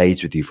Nyx. It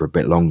stays with you for a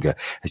bit longer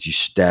as you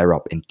stare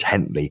up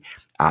intently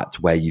at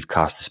where you've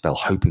cast the spell,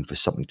 hoping for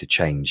something to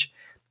change.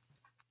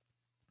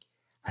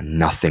 And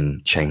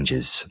nothing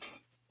changes.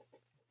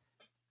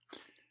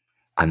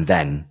 And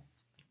then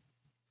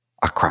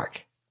a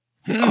crack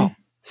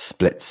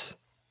splits,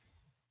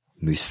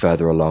 moves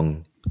further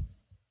along,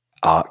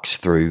 arcs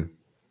through.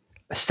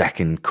 A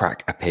second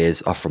crack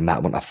appears off from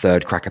that one. A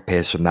third crack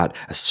appears from that.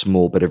 A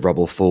small bit of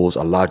rubble falls,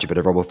 a larger bit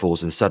of rubble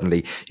falls, and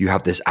suddenly you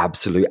have this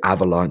absolute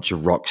avalanche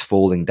of rocks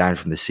falling down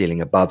from the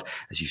ceiling above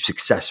as you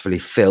successfully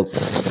fill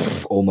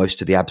almost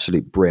to the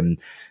absolute brim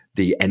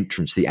the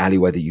entrance, the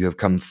alleyway that you have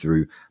come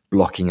through,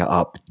 blocking it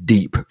up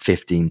deep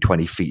 15,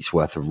 20 feet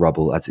worth of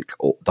rubble as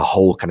the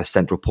whole kind of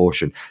central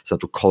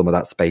column of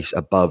that space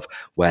above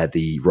where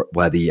the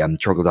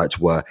troglodytes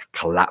were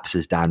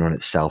collapses down on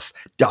itself.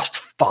 Dust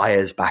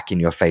fires back in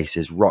your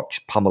faces. Rocks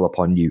pummel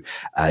upon you.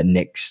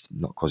 Nyx,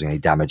 not causing any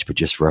damage, but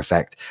just for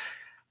effect.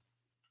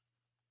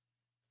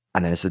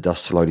 And then as the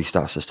dust slowly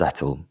starts to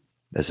settle,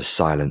 there's a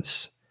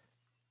silence.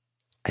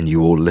 And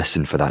you all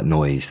listen for that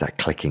noise, that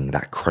clicking,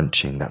 that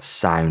crunching, that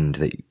sound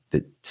that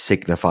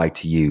signified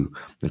to you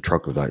the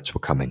troglodytes were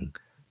coming.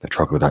 The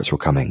troglodytes were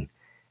coming.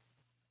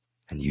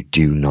 And you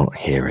do not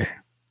hear it.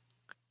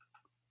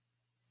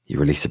 You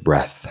release a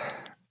breath.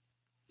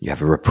 You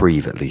have a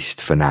reprieve, at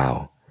least for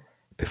now,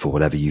 before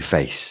whatever you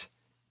face.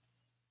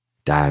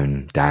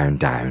 Down, down,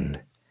 down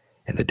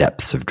in the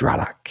depths of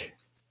Dralak.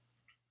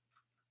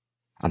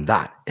 And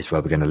that is where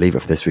we're going to leave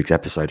it for this week's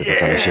episode of the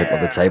Fellowship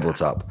of the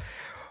Tabletop.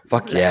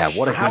 Fuck yeah,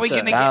 what a good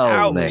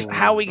spell, Nick.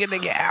 How are we going to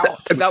get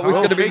out? That was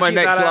going to be my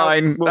next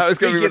line. That was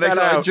going to be my next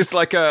line. Just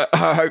like I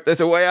hope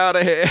there's a way out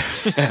of here.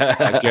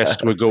 I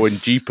guess we're going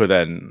deeper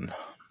then.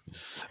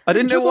 I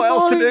didn't know what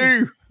else to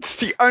do. It's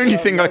the only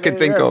thing I could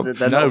think of.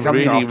 No,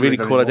 really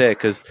cool idea.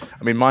 Because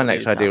my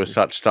next idea was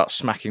to start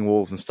smacking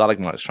walls and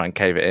stalagmites, try and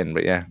cave it in.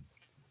 But yeah.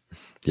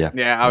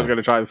 Yeah, I was going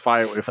to try and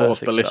fire it with a force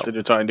Perfect ballista spell.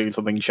 to try and do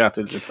something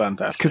shattered. It's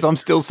fantastic. Because I'm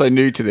still so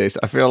new to this.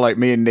 I feel like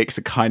me and Nyx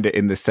are kind of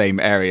in the same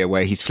area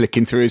where he's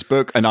flicking through his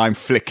book and I'm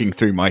flicking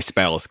through my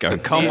spells going,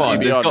 come on,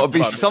 there's got to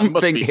be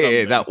something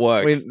here that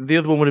works. The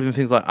other one would have been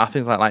things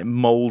like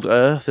mold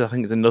earth. I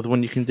think there's another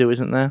one you can do,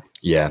 isn't there?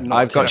 Yeah.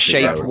 I've got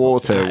shape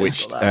water, Yeah,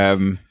 which it's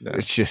got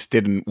which just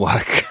didn't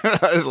work.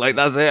 I was like,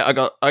 that's it. I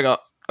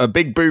got a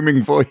big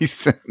booming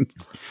voice.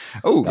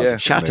 Oh, That's a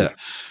good shatter.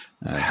 move.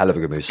 It's a hell of a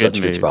good move. Such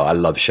a good spell. I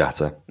love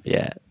Shatter.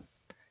 Yeah.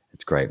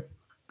 It's great.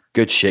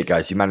 Good shit,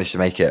 guys. You managed to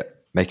make it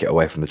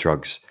away from the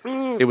trogs.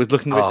 It was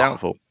looking a bit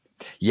doubtful.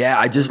 Yeah,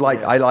 I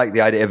like the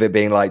idea of it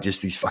being like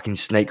just these fucking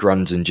snake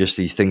runs and just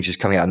these things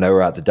just coming out of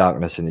nowhere out of the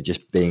darkness and it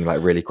just being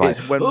like really quite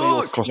It's when we all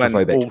went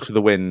claustrophobic. all to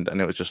the wind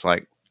and it was just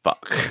like,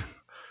 fuck.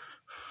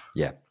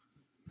 Yeah.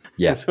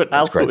 Yeah. That's when it's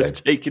Alpha great, was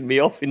though. taking me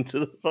off into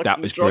the fucking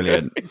That was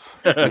Draconis.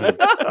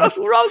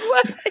 Wrong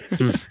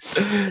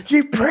way.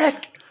 You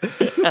prick!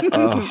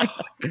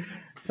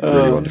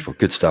 Really wonderful.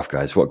 Good stuff,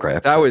 guys. What a great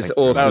episode. That was Thank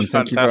you. awesome. That was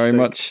Thank you very fantastic.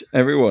 much,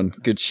 everyone.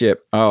 Good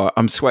ship. Oh,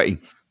 I'm sweaty.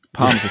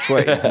 Palms are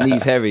sweaty.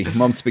 Knees heavy.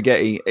 Mom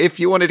spaghetti.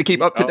 If you wanted to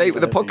keep up to date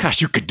with the podcast,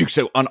 you could do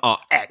so on our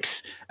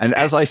X. And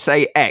as I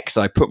say X,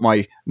 I put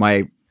my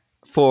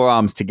 4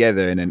 arms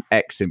together in an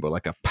X symbol,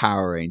 like a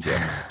Power Ranger,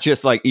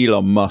 just like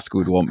Elon Musk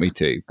would want me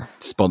to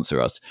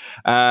sponsor us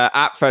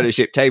at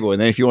Fellowship Table.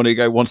 And then if you want to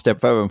go one step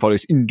further and follow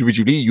us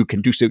individually, you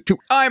can do so too.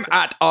 I'm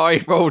at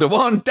I Rolled a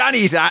 1.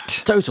 Danny's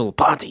at Total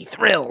Party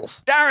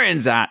Thrills.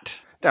 Darren's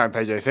at Darren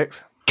Page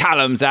 86.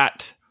 Callum's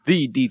at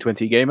The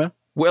D20 Gamer.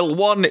 Will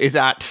 1 is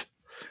at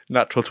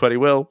Natural 20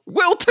 Will.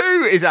 Will 2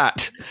 is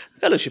at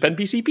Fellowship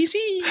NPC PC.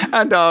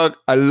 and our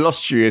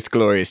illustrious,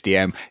 glorious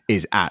DM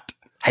is at.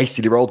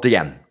 Hastily rolled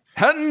DM.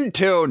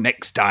 Until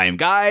next time,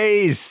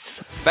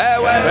 guys.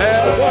 Farewell.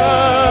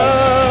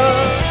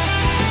 Farewell.